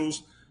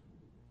schedules,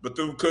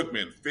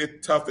 Bethune-Cookman,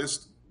 5th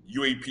toughest,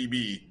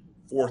 UAPB,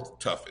 4th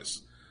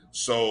toughest.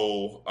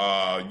 So,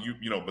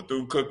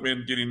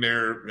 Bethune-Cookman getting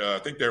there. I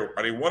think are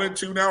they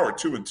 1-2 now or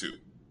 2-2?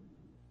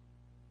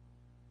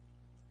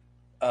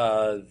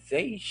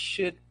 They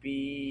should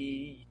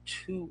be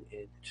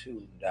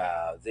 2-2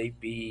 now. They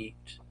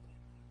beat.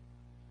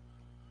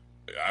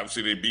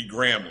 Obviously, they beat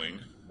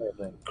Grambling.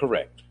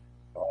 Correct.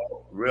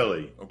 Oh,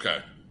 really?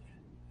 Okay.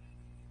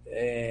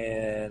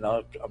 And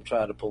I'm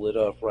trying to pull it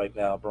up right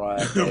now,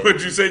 Brian.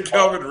 What'd you say,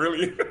 Calvin?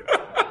 Really?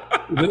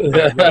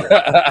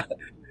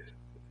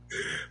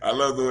 I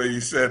love the way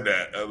you said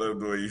that.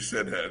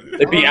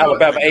 They beat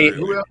Alabama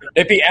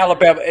They beat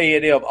Alabama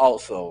A&M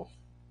also.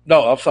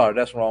 No, I'm sorry,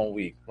 that's wrong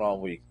week.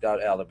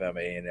 Not Alabama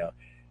A&M.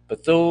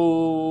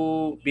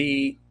 Bethune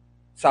beat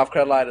South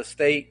Carolina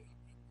State.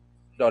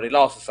 No, they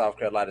lost to South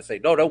Carolina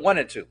State. No, they're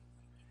 1-2.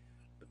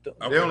 They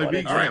only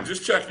beat Grambling. All right,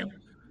 just checking.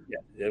 Yeah,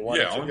 they only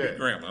beat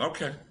Grambling.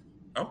 Okay.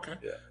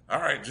 Yeah. All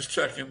right, just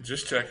checking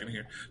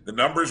here. The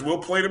numbers will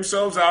play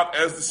themselves out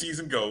as the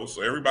season goes,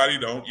 so everybody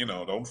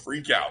don't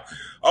freak out.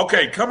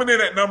 Okay, coming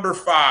in at number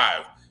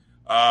 5,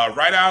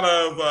 right out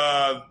of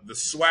the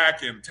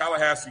SWAC in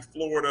Tallahassee,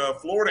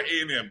 Florida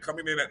A&M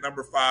coming in at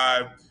number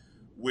 5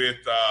 with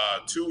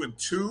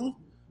 2-2.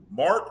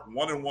 Mark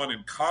 1-1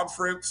 in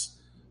conference.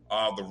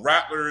 The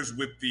Rattlers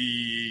with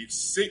the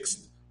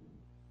 7th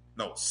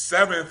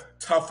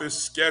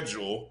toughest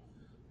schedule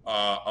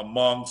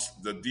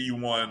amongst the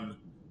D1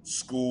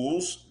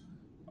 schools,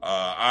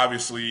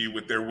 obviously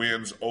with their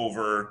wins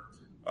over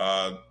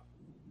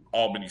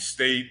Albany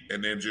State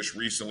and then just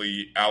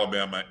recently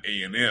Alabama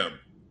A&M,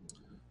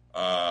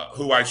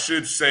 who I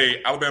should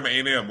say Alabama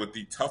A&M with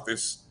the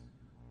toughest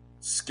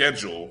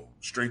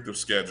strength of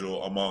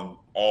schedule among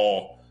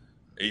all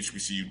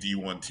HBCU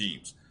D1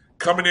 teams.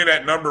 Coming in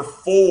at number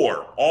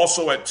 4,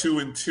 also at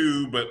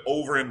 2-2, but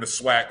over in the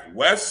SWAC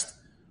West,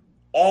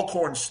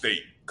 Alcorn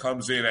State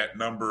comes in at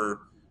number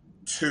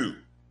 2.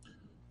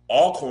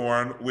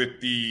 Alcorn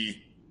with the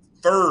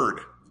 3rd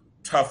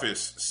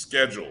toughest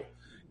schedule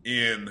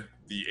in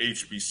the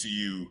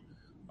HBCU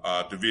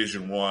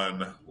Division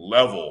I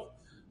level.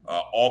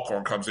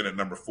 Alcorn comes in at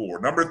number 4.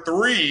 Number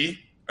 3,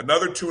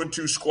 another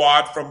 2-2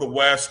 squad from the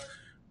West,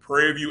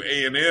 Prairie View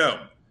A&M,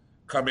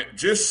 coming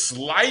just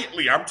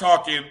slightly. I'm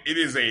talking it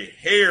is a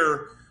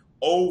hair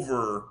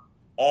over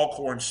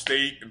Alcorn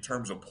State in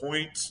terms of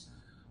points.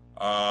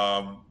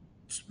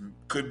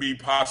 Could be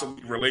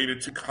possibly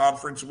related to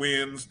conference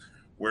wins,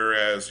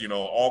 whereas,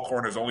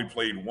 Alcorn has only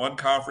played one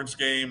conference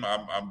game.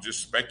 I'm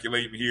just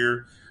speculating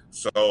here.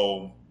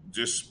 So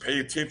just pay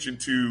attention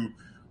to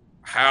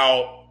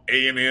how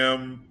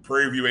A&M,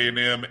 Prairie View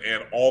A&M,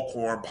 and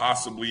Alcorn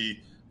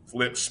possibly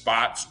flip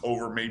spots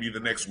over maybe the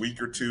next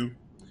week or two.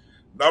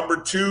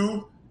 Number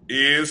 2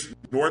 is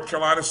North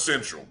Carolina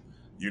Central.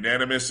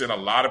 Unanimous in a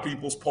lot of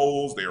people's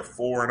polls. They are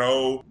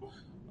 4-0.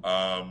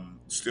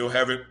 Still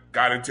haven't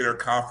got into their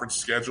conference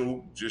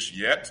schedule just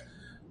yet.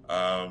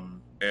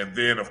 And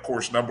then, of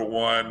course, number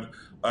 1,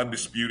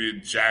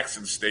 undisputed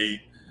Jackson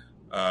State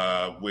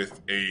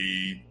with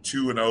a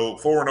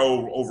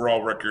 4-0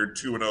 overall record,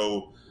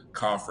 2-0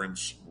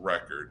 conference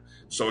record.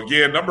 So,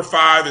 again, number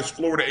 5 is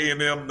Florida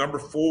A&M. Number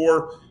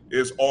 4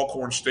 is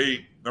Alcorn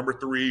State. Number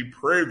 3,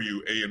 Prairie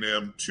View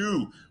A&M.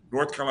 2,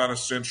 North Carolina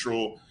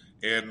Central.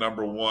 And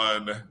number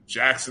 1,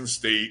 Jackson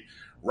State,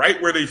 right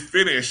where they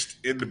finished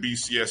in the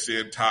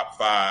BCSN top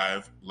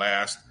 5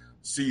 last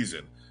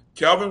season.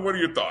 Kelvin, what are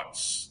your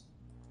thoughts?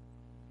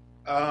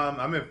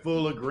 I'm in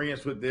full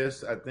agreement with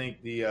this. I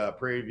think the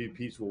Prairie View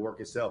piece will work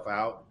itself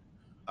out,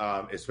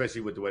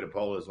 especially with the way the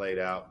poll is laid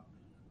out.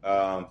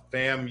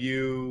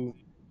 FAMU,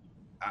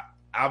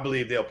 I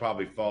believe they'll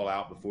probably fall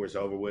out before it's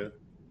over with,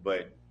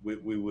 but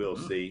we will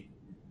see.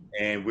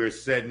 And we're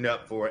setting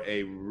up for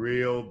a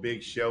real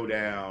big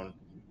showdown.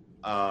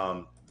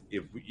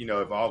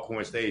 If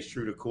Alcorn stays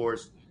true to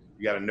course,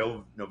 you got a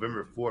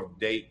November 4th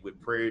date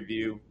with Prairie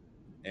View,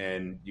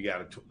 and you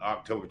got an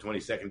October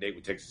 22nd date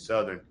with Texas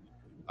Southern.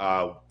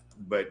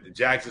 But the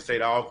Jackson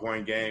State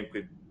Alcorn game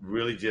could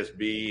really just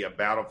be a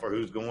battle for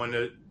who's going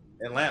to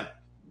Atlanta.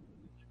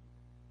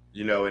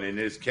 And in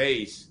this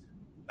case,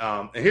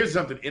 and here's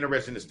something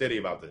interesting to study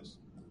about this.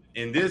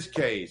 In this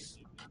case,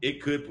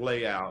 it could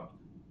play out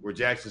where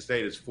Jackson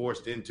State is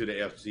forced into the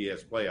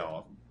FCS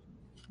playoff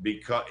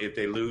because if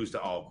they lose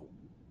to Alcorn,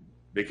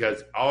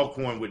 because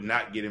Alcorn would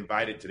not get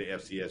invited to the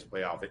FCS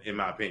playoff, in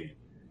my opinion,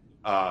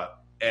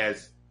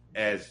 as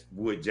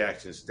would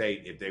Jackson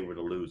State if they were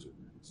the loser.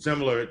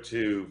 Similar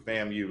to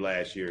FAMU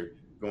last year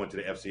going to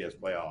the FCS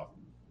playoff,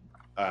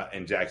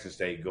 and Jackson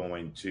State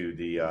going to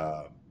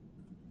the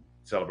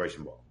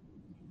Celebration Bowl.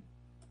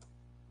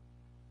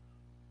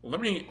 Let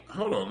me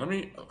run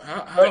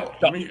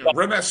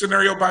that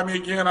scenario by me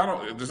again.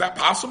 Is that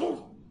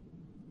possible?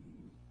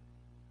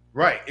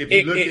 Right. If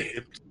you look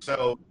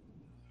at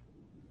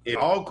if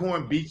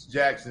Alcorn beats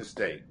Jackson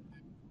State,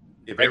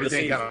 if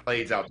everything kind of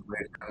plays out the way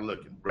it's kind of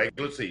looking,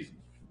 regular season,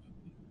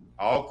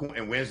 Alcorn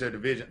and wins their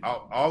division,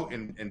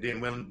 and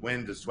then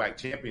win the SWAC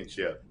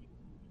championship,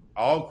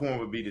 Alcorn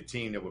would be the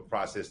team that would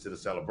process to the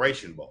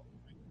Celebration Bowl.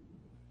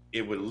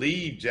 It would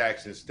leave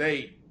Jackson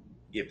State,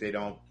 if they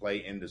don't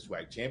play in the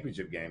SWAC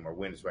championship game or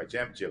win the SWAC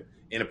championship,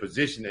 in a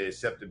position to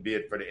accept the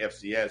bid for the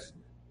FCS.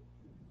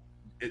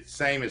 It's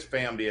same as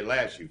FAM did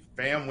last year.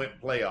 FAM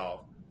went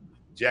playoff.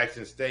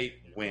 Jackson State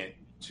went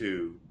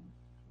to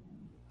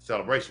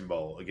Celebration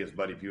Bowl against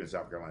Buddy Pugh and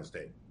South Carolina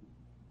State.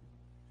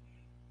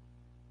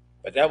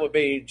 But that would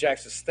be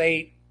Jackson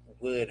State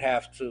would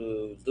have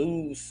to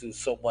lose to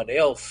someone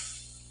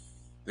else.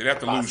 They'd have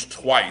to lose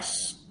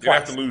twice. They'd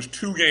have to lose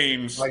 2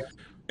 games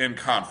in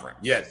conference.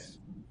 Yes.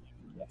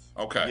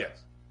 Okay.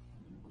 Yes.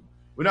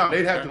 Well, no,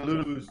 they'd have to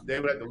lose. They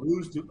would have to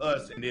lose to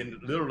us, and then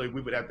literally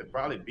we would have to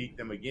probably beat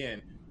them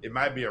again. It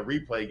might be a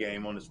replay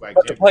game on the SWAC.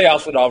 But the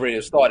playoffs would already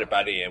have started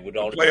by then. The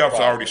playoffs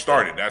already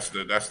started. That's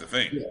the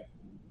thing.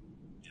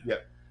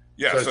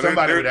 Yeah. So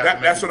somebody would have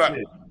to that's what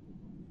I.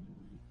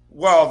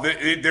 Well,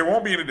 there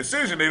won't be any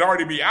decision. They'd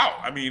already be out.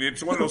 I mean,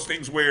 it's one of those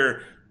things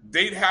where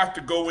they'd have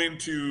to go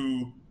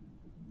into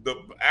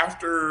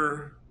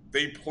after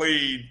they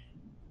played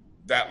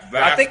that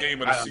last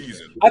game of the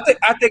season.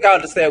 I think I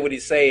understand what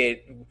he's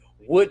saying.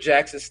 Would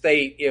Jackson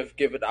State, if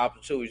given the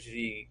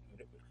opportunity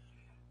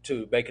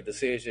to make a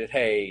decision,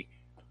 hey,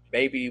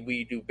 maybe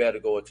we do better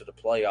going to the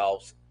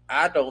playoffs?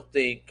 I don't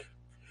think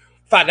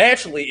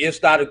financially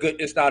it's not a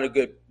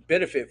good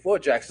benefit for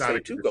Jackson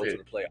State to go to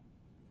the playoffs,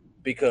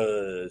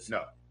 because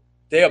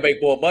they'll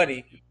make more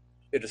money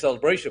in the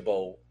Celebration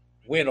Bowl,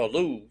 win or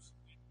lose,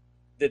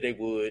 than they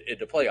would in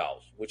the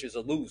playoffs, which is a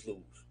lose-lose.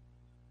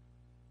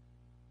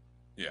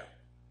 Yeah.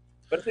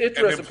 But it's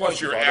interesting. And then plus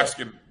you're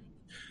asking,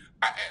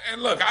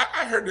 and look,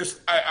 I heard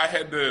this, I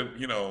had to,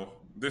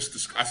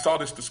 I saw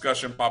this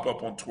discussion pop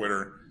up on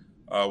Twitter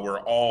where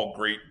all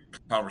great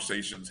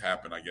conversations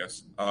happen, I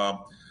guess.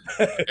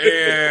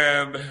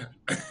 And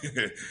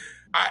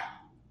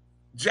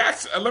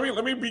Jackson,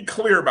 let me be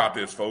clear about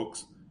this,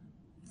 folks.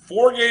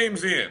 4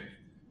 games in,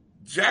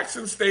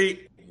 Jackson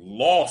State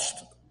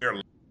lost their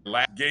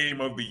last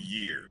game of the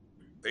year.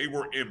 They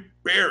were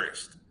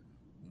embarrassed,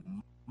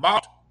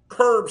 mocked,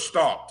 curb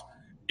stomped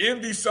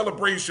in the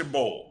Celebration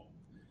Bowl.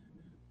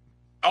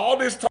 All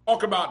this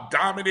talk about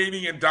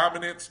dominating and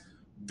dominance,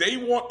 they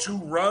want to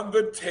run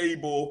the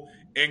table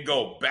and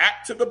go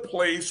back to the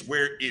place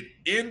where it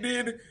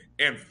ended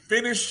and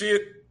finish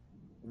it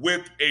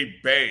with a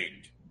bang.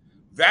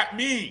 That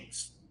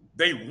means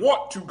they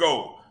want to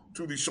go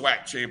to the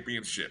SWAC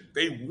championship.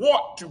 They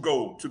want to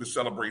go to the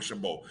Celebration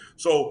Bowl.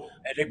 So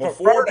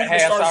before people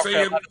start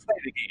saying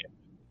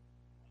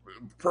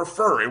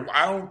prefer it,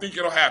 I don't think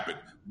it'll happen.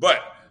 But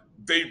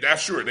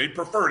that's sure they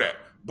prefer that.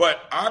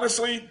 But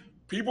honestly,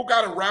 people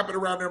got to wrap it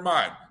around their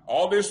mind.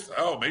 All this,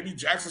 maybe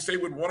Jackson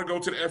State would want to go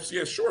to the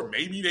FCS. Sure,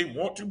 maybe they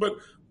want to, but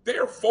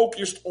they're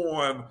focused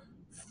on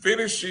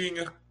finishing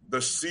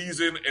the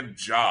season and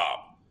job.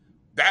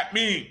 That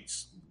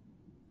means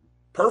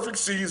perfect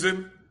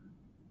season,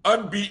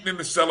 unbeaten in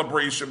the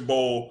Celebration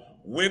Bowl,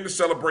 win the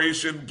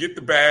celebration, get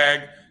the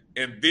bag,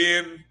 and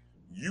then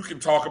you can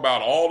talk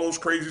about all those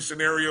crazy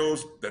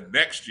scenarios the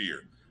next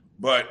year.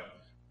 But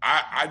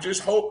I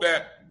just hope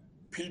that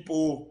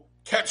people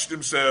catch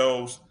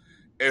themselves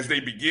as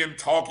they begin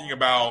talking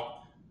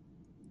about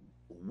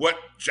what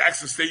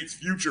Jackson State's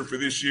future for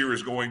this year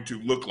is going to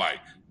look like.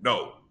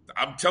 No,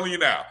 I'm telling you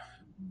now,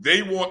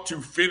 they want to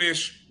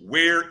finish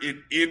where it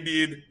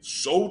ended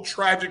so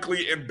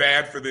tragically and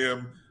bad for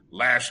them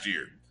last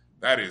year.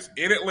 That is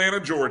in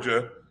Atlanta,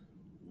 Georgia,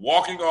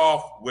 walking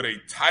off with a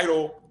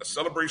title, a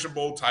Celebration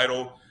Bowl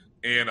title,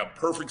 and a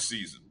perfect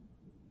season.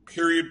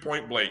 Period,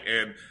 point blank.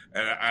 And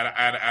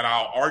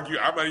I'll argue,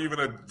 I'm not even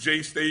a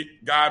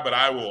J-State guy, but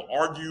I will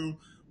argue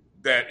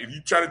that if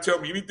you try to tell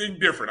me anything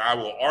different, I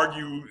will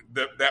argue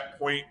that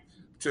point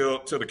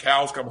till the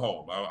cows come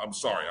home. I'm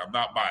sorry. I'm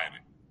not buying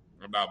it.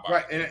 I'm not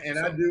buying it.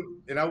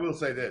 Right, I will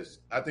say this.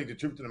 I think the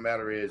truth of the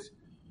matter is,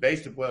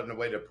 based upon the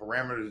way the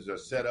parameters are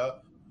set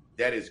up,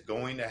 that is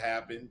going to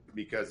happen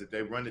because if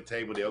they run the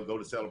table, they'll go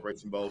to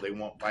Celebration Bowl. They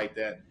won't fight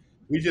that.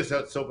 We just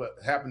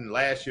happened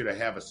last year to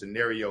have a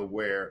scenario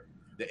where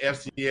the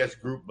FCS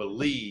group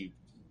believed,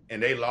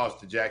 and they lost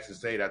to Jackson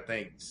State, I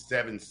think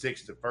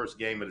 7-6 the first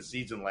game of the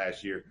season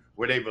last year,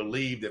 where they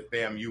believed that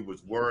FAMU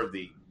was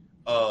worthy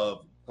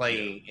of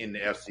playing in the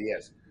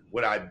FCS.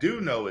 What I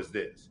do know is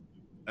this.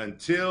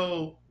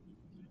 Until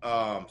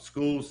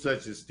schools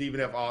such as Stephen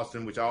F.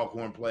 Austin, which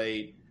Alcorn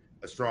played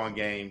a strong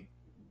game,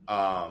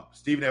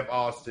 Stephen F.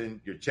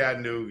 Austin, your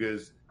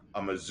Chattanoogas,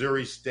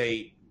 Missouri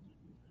State,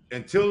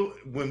 until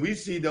when we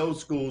see those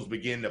schools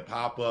begin to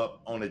pop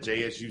up on the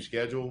JSU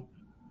schedule,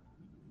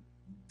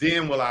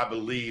 then will I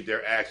believe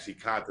they're actually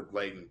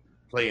contemplating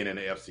playing in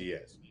the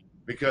FCS.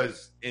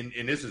 Because, and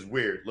this is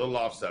weird, a little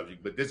off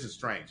subject, but this is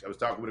strange. I was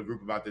talking with a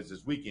group about this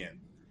weekend.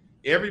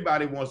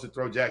 Everybody wants to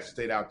throw Jackson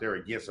State out there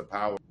against a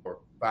Power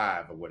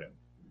 5 or whatever.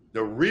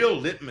 The real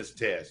litmus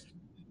test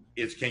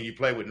is, can you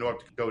play with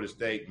North Dakota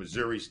State,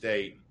 Missouri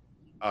State,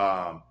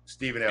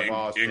 Stephen F.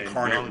 Austin,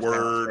 Incarnate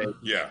Word,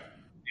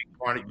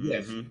 Incarnate,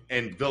 yes,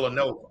 and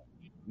Villanova.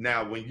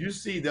 Now, when you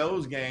see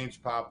those games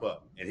pop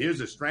up, and here's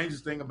the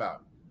strangest thing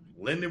about it,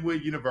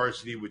 Lindenwood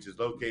University, which is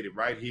located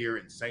right here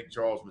in St.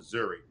 Charles,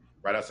 Missouri,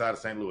 right outside of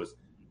St. Louis,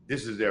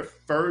 this is their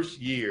first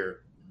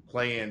year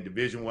playing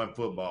Division I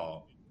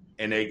football,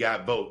 and they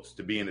got votes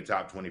to be in the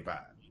top 25.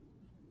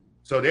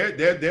 So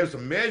there's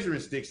some measuring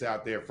sticks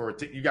out there for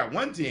you got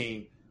one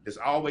team that's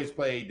always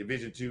played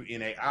Division II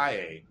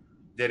NAIA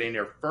that in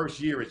their first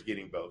year is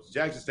getting votes.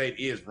 Jackson State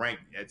is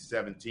ranked at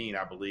 17,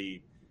 I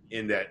believe,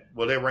 in that.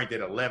 Well, they're ranked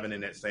at 11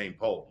 in that same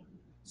poll.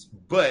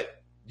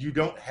 But you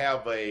don't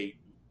have a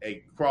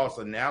cross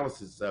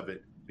analysis of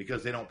it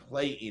because they don't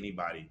play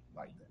anybody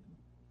like that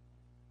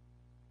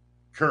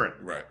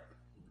currently.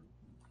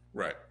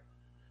 Right.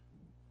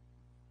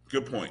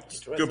 Good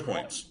points. Good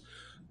points.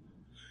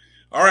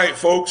 All right,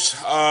 folks,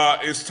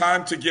 it's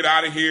time to get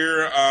out of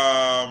here.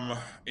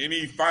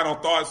 Any final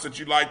thoughts that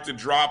you'd like to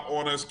drop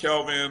on us,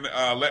 Kelvin?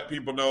 Let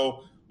people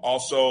know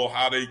also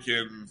how they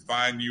can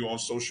find you on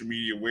social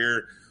media.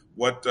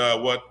 What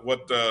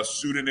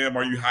pseudonym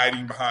are you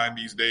hiding behind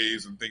these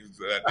days and things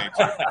of that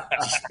nature?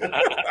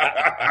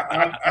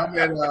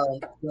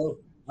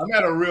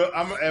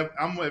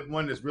 I'm at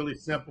one that's really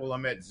simple.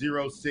 I'm at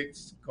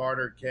 06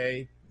 Carter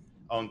K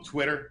on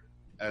Twitter.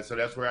 So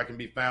that's where I can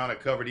be found. I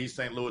covered East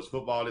St. Louis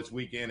football this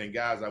weekend. And,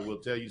 guys, I will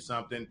tell you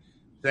something,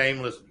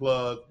 shameless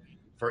plug,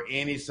 for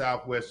any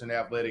Southwestern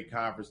Athletic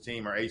Conference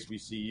team or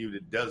HBCU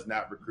that does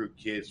not recruit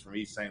kids from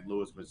East St.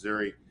 Louis,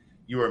 Missouri,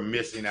 you are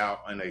missing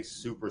out on a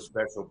super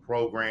special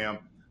program.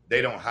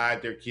 They don't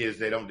hide their kids.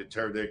 They don't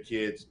deter their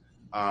kids.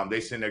 They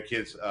send their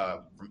kids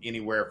from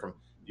anywhere from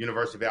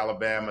University of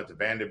Alabama to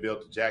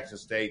Vanderbilt to Jackson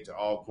State to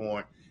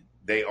Alcorn.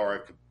 They're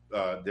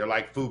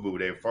like FUBU.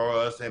 They're for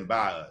us and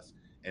by us.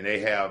 And they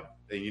have,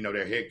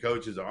 their head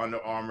coach is an Under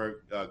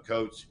Armour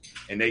coach,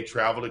 and they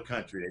travel the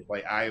country. They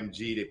play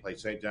IMG. They play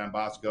St. John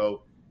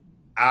Bosco.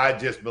 I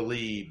just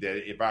believe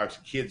that if our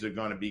kids are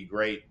going to be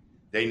great,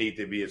 they need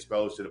to be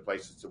exposed to the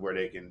places to where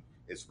they can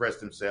express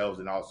themselves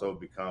and also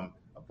become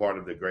a part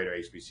of the greater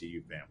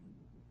HBCU family.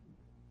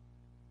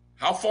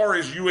 How far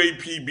is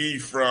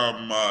UAPB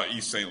from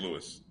East St.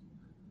 Louis?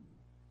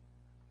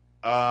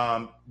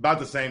 About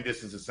the same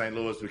distance as St.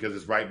 Louis because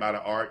it's right by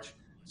the arch.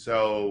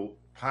 So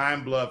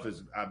Pine Bluff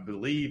is, I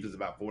believe, is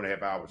about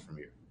 4.5 hours from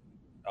here.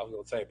 I was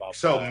going to say about.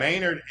 So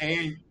Maynard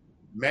and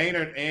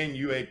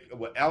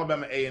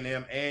Alabama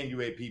A&M and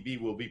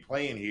UAPB will be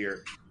playing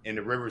here in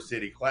the River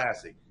City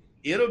Classic.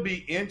 It'll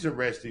be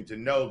interesting to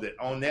know that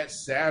on that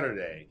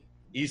Saturday,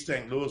 East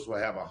St. Louis will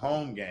have a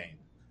home game.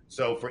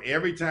 So for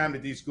every time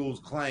that these schools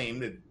claim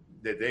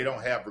that they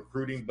don't have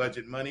recruiting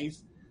budget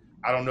monies,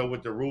 I don't know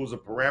what the rules or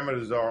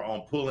parameters are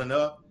on pulling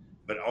up,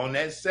 but on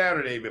that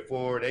Saturday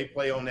before they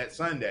play on that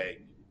Sunday,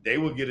 they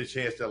will get a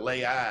chance to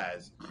lay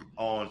eyes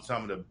on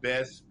some of the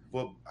best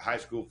high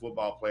school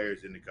football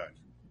players in the country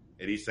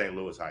at East St.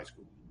 Louis High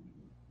School.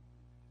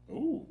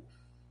 Ooh.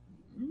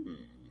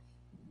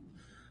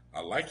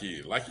 I like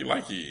you.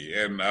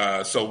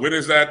 And so when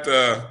is that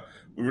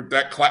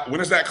when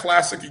is that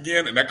classic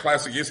again? And that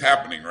classic is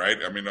happening, right?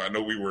 I mean, I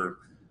know we were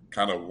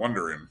kind of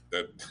wondering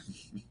that.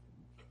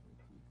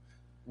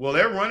 Well,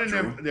 they're running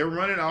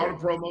all the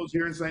promos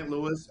here in St.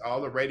 Louis.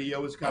 All the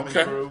radio is coming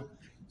through.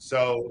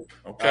 So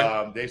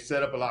they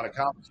set up a lot of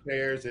conference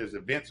fairs. There's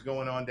events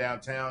going on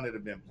downtown that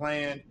have been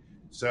planned.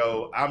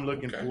 So I'm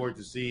looking forward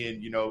to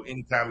seeing,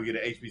 anytime we get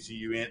an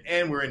HBCU in,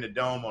 and we're in the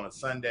Dome on a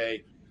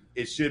Sunday,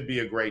 it should be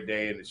a great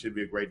day, and it should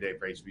be a great day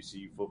for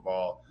HBCU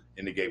football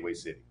in the Gateway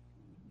City.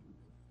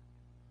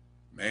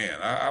 Man,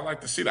 I like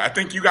to see that. I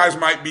think you guys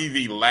might be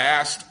the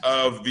last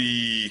of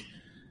the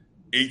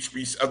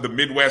of the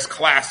Midwest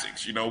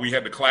Classics. We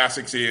had the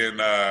Classics in,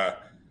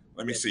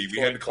 we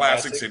had the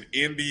Classics in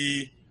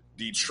Indy,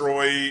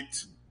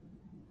 Detroit,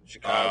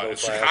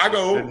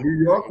 Chicago.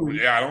 New York.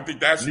 Yeah, I don't think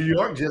that's New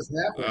York just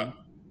happened.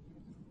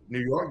 New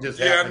York.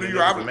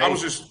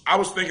 I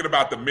was thinking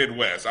about the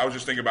Midwest. I was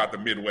just thinking about the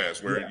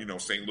Midwest, where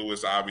St.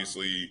 Louis,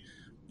 obviously,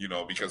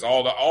 because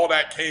all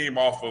that came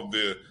off of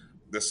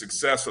the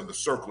success of the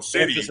Circle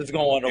City Memphis is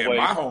going away. In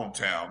my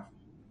hometown.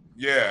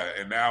 Yeah,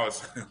 and now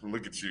it's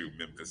look at you,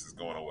 Memphis is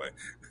going away.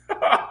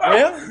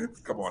 Yeah,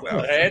 come on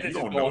now. You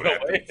don't know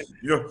that.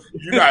 You're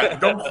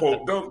not.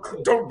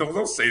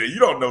 Don't say that. You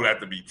don't know that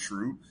to be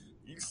true.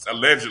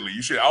 Allegedly,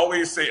 you should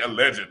always say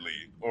allegedly,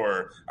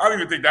 or I don't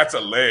even think that's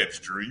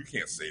alleged, Drew. You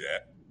can't say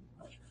that.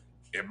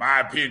 In my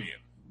opinion,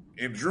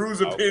 in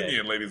Drew's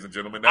opinion, ladies and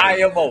gentlemen, that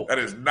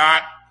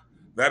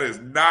is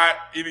not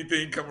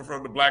anything coming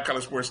from the Black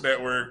College Sports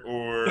Network.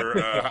 Or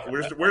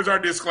where's our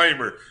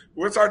disclaimer?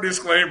 What's our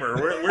disclaimer?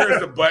 Where is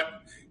the button?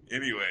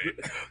 Anyway,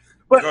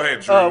 but, go ahead,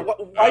 Drew.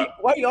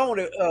 Why you on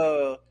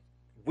it?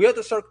 Will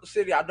the Circle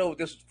City? I know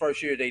this is the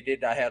first year they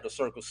did not have the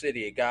Circle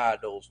City, and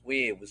God knows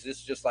when. Was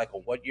this just like a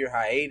 1-year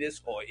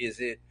hiatus, or is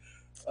it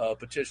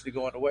potentially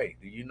going away?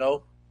 Do you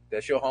know?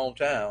 That's your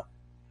hometown.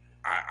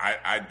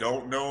 I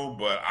don't know,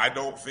 but I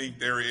don't think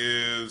there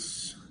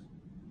is.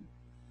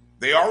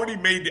 They already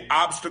made the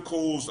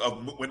obstacles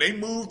of when they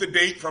moved the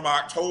date from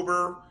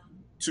October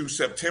to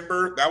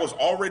September. That was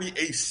already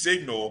a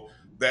signal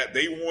that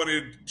they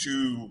wanted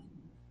to.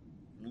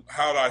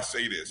 How do I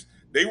say this?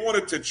 They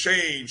wanted to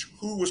change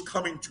who was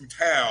coming to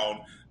town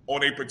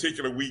on a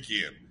particular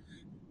weekend,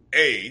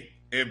 A.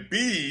 And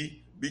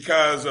B,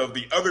 because of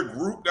the other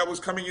group that was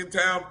coming in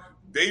town,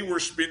 they were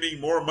spending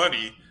more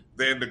money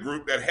than the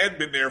group that had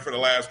been there for the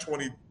last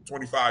 20,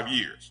 25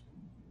 years.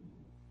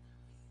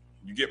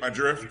 You get my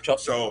drift?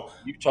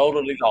 You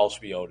totally lost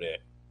me on that.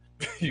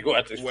 You're going to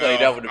have to explain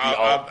that one to me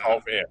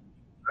off air.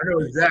 I know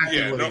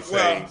exactly what he's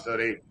saying. So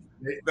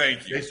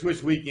thank you. They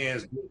switch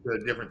weekends to a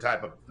different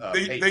type of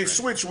they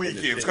switch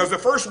weekends because the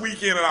first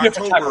weekend in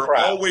October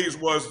always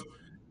was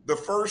the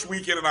first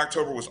weekend in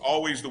October was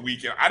always the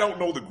weekend. I don't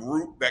know the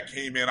group that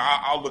came in.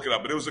 I'll look it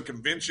up, but it was a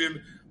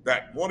convention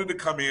that wanted to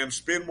come in,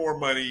 spend more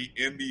money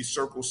in the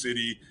Circle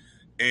City,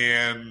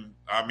 and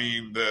I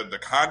mean the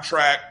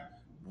contract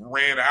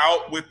ran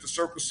out with the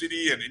Circle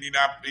City and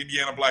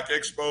Indiana Black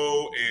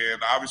Expo,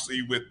 and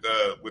obviously with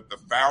the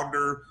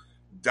founder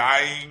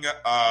dying,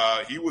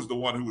 he was the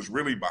one who was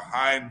really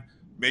behind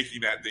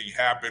making that thing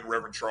happen,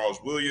 Reverend Charles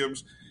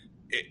Williams.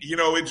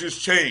 It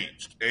just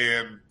changed.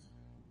 And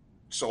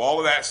so all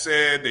of that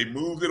said, they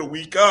moved it a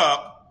week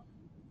up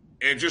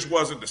and just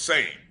wasn't the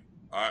same.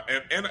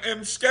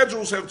 And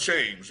schedules have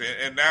changed.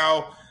 And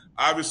now,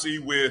 obviously,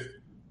 with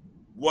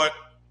what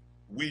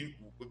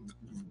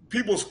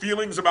people's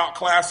feelings about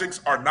classics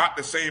are not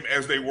the same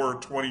as they were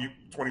 20,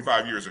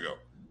 25 years ago,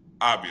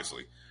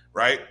 obviously,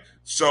 right?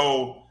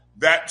 So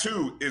that,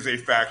 too, is a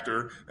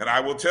factor. And I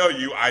will tell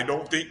you, I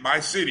don't think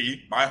my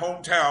city, my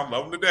hometown,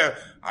 love them to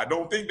death, I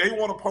don't think they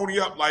want to pony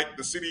up like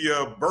the city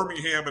of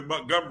Birmingham and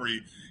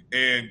Montgomery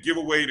and give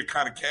away the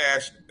kind of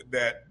cash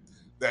that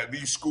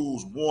these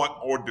schools want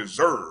or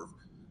deserve.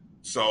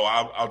 So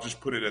I'll just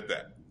put it at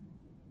that.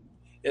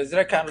 Is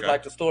that kind of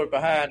like the story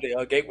behind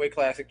the Gateway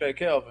Classic there,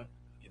 Kelvin?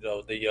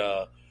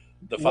 The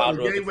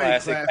founder of the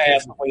Classic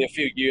passed away a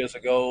few years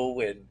ago,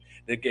 and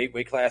the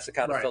Gateway Classic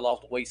kind of fell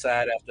off the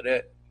wayside after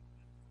that.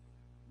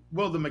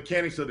 Well, the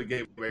mechanics of the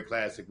Gateway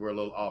Classic were a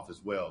little off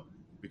as well,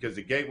 because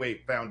the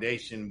Gateway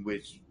Foundation,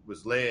 which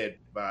was led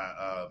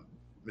by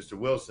Mr.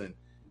 Wilson,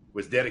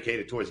 was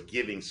dedicated towards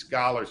giving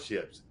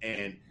scholarships.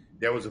 And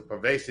there was a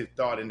pervasive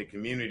thought in the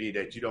community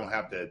that you don't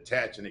have to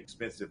attach an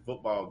expensive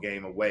football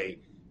game away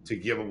to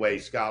give away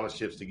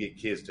scholarships to get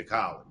kids to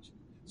college.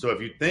 So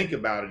if you think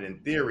about it in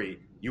theory,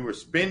 you were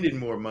spending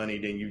more money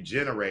than you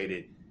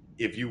generated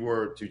if you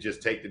were to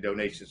just take the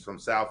donations from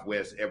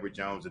Southwest, Everett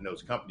Jones, and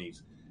those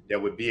companies that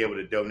would be able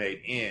to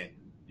donate in.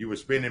 You were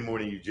spending more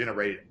than you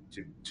generated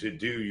to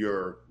do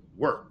your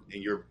work,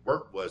 and your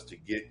work was to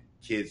get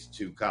kids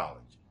to college.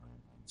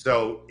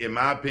 So in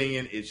my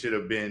opinion, it should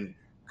have been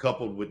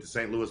coupled with the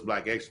St. Louis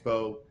Black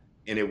Expo,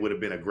 and it would have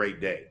been a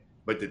great day.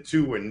 But the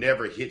two were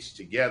never hitched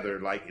together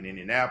like in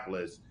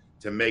Indianapolis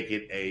to make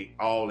it a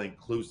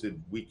all-inclusive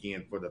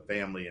weekend for the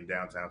family in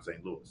downtown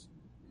St. Louis.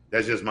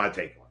 That's just my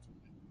take on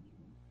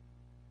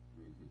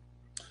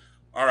it.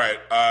 All right.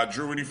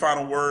 Drew, any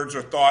final words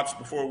or thoughts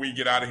before we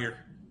get out of here?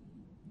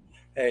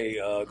 Hey,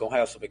 gonna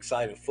have some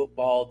exciting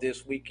football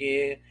this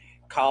weekend.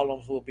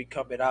 Columns will be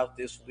coming out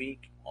this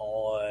week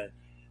on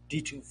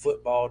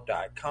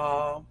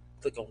d2football.com.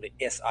 Click on the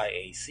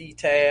SIAC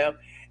tab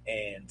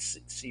and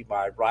see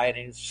my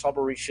writing.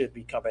 Summary should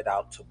be coming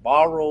out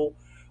tomorrow,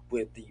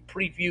 with the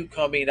preview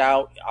coming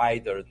out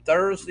either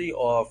Thursday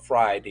or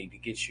Friday to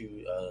get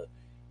you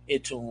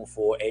in tune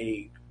for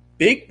a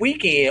big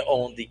weekend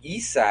on the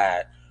east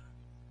side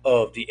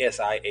of the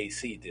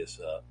SIAC this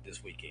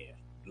weekend.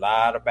 A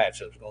lot of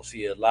matchups. We're going to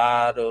see a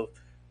lot of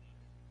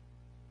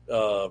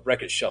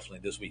record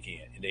shuffling this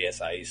weekend in the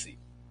SIAC.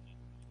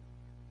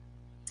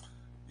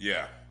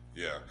 Yeah.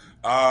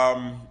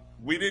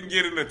 We didn't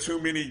get into too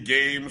many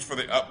games for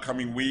the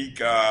upcoming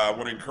week. I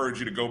want to encourage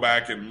you to go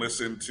back and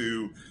listen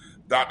to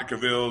Dr.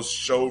 Cavill's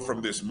show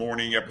from this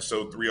morning,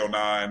 episode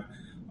 309.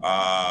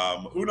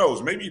 Who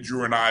knows? Maybe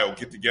Drew and I will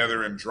get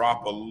together and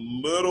drop a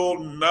little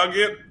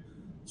nugget,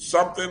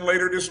 something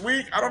later this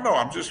week. I don't know.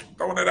 I'm just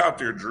throwing it out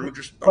there, Drew.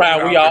 Just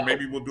throwing it out there.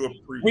 Maybe we'll do a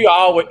preview.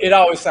 It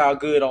always sounds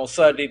good on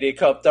Sunday. They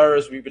come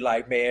Thursday, we be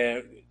like,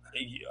 man,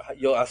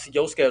 I see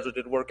your schedule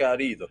didn't work out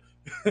either.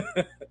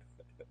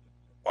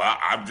 Well,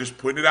 I'm just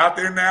putting it out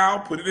there now.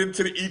 Put it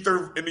into the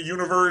ether, in the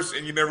universe,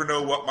 and you never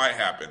know what might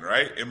happen,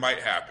 right? It might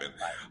happen.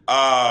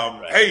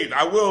 Right. Hey,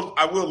 I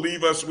will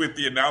leave us with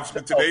the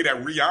announcement today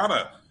that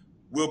Rihanna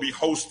will be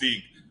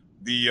hosting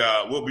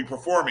will be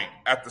performing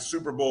at the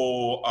Super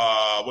Bowl.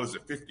 What is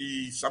it,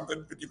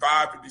 50-something,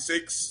 55,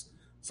 56,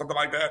 something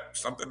like that?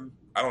 Something,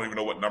 I don't even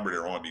know what number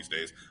they're on these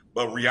days.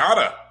 But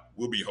Rihanna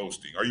will be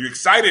hosting. Are you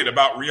excited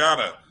about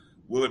Rihanna?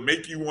 Will it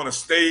make you want to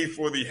stay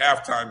for the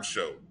halftime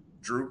show?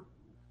 Drew?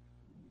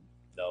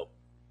 No.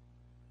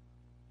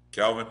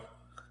 Kelvin?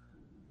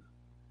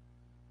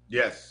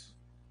 Yes.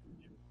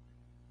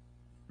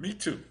 Me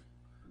too.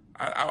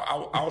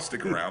 I'll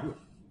stick around.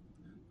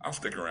 I'll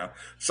stick around.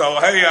 So,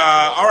 hey,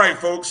 all right,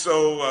 folks.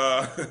 So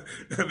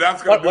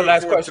that's going to do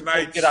it for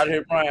tonight. Get out of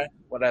here, Brian.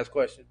 One last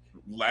question.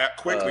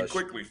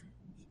 Quickly.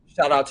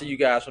 Shout out to you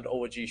guys from the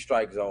OG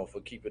Strike Zone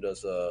for keeping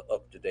us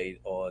up to date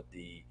on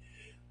the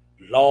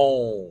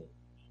long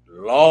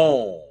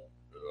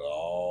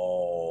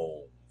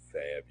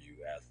FAMU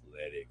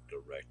athletic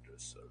director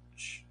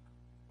search.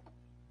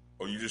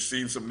 Oh, you just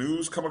seen some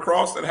news come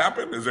across that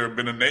happened? Has there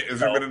been an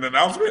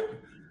announcement?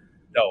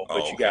 No,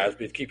 but you guys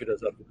been keeping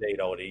us up to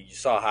date on it. You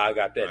saw how I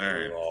got that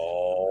news.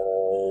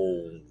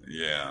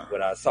 Yeah.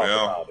 When I talked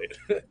about it.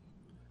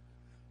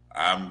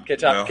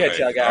 Catch y'all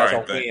guys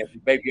on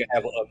Wednesday. Maybe you'll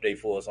have an update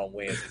for us on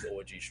Wednesday's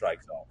OG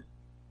Strike Zone.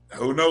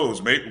 Who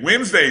knows? Maybe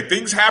Wednesday.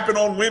 Things happen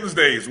on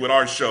Wednesdays with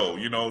our show,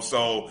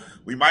 so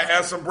we might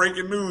have some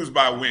breaking news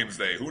by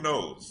Wednesday. Who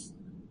knows?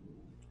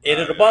 End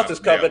of the month is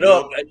coming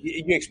up.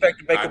 You expect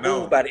to make a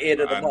move by the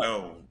end of the month. I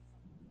know.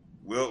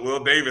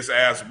 Will Davis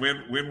asked,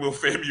 when will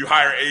FAMU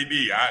hire AD?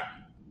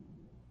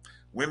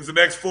 When's the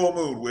next full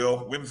moon, Will?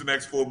 When's the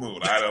next full moon?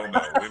 I don't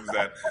know. When's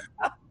that?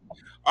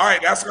 All right,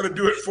 that's going to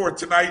do it for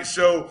tonight's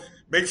show.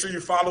 Make sure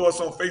you follow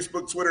us on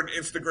Facebook, Twitter, and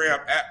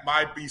Instagram at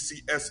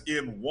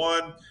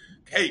MyBCSN1.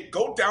 Hey,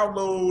 go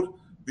download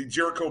the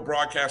Jericho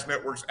Broadcast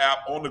Network's app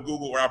on the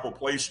Google or Apple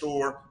Play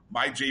Store.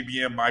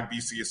 MyJBM,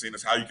 MyBCSN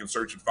is how you can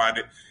search and find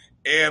it.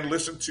 And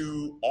listen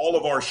to all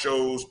of our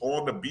shows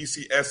on the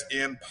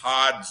BCSN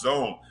Pod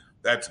Zone.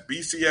 That's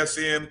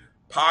BCSN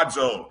Pod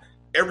Zone.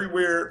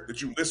 Everywhere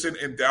that you listen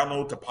and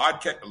download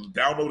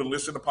and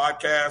listen to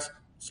podcasts,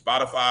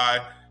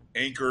 Spotify,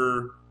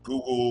 Anchor,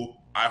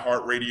 Google,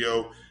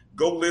 iHeartRadio.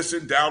 Go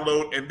listen,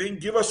 download, and then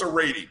give us a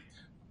rating.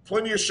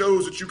 Plenty of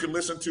shows that you can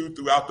listen to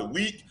throughout the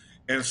week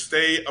and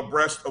stay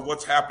abreast of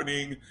what's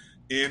happening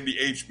in the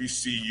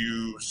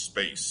HBCU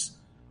space.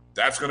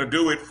 That's going to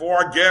do it for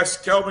our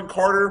guest, Kelvin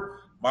Carter,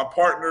 my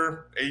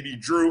partner, AD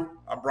Drew.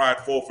 I'm Brian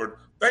Fulford.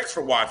 Thanks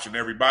for watching,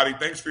 everybody.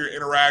 Thanks for your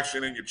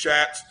interaction and your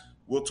chats.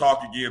 We'll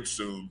talk again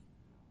soon.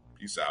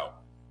 Peace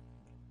out.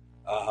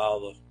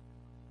 Holla.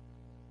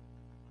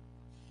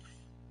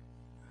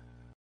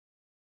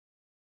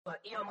 But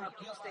you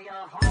stay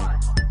on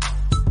hard.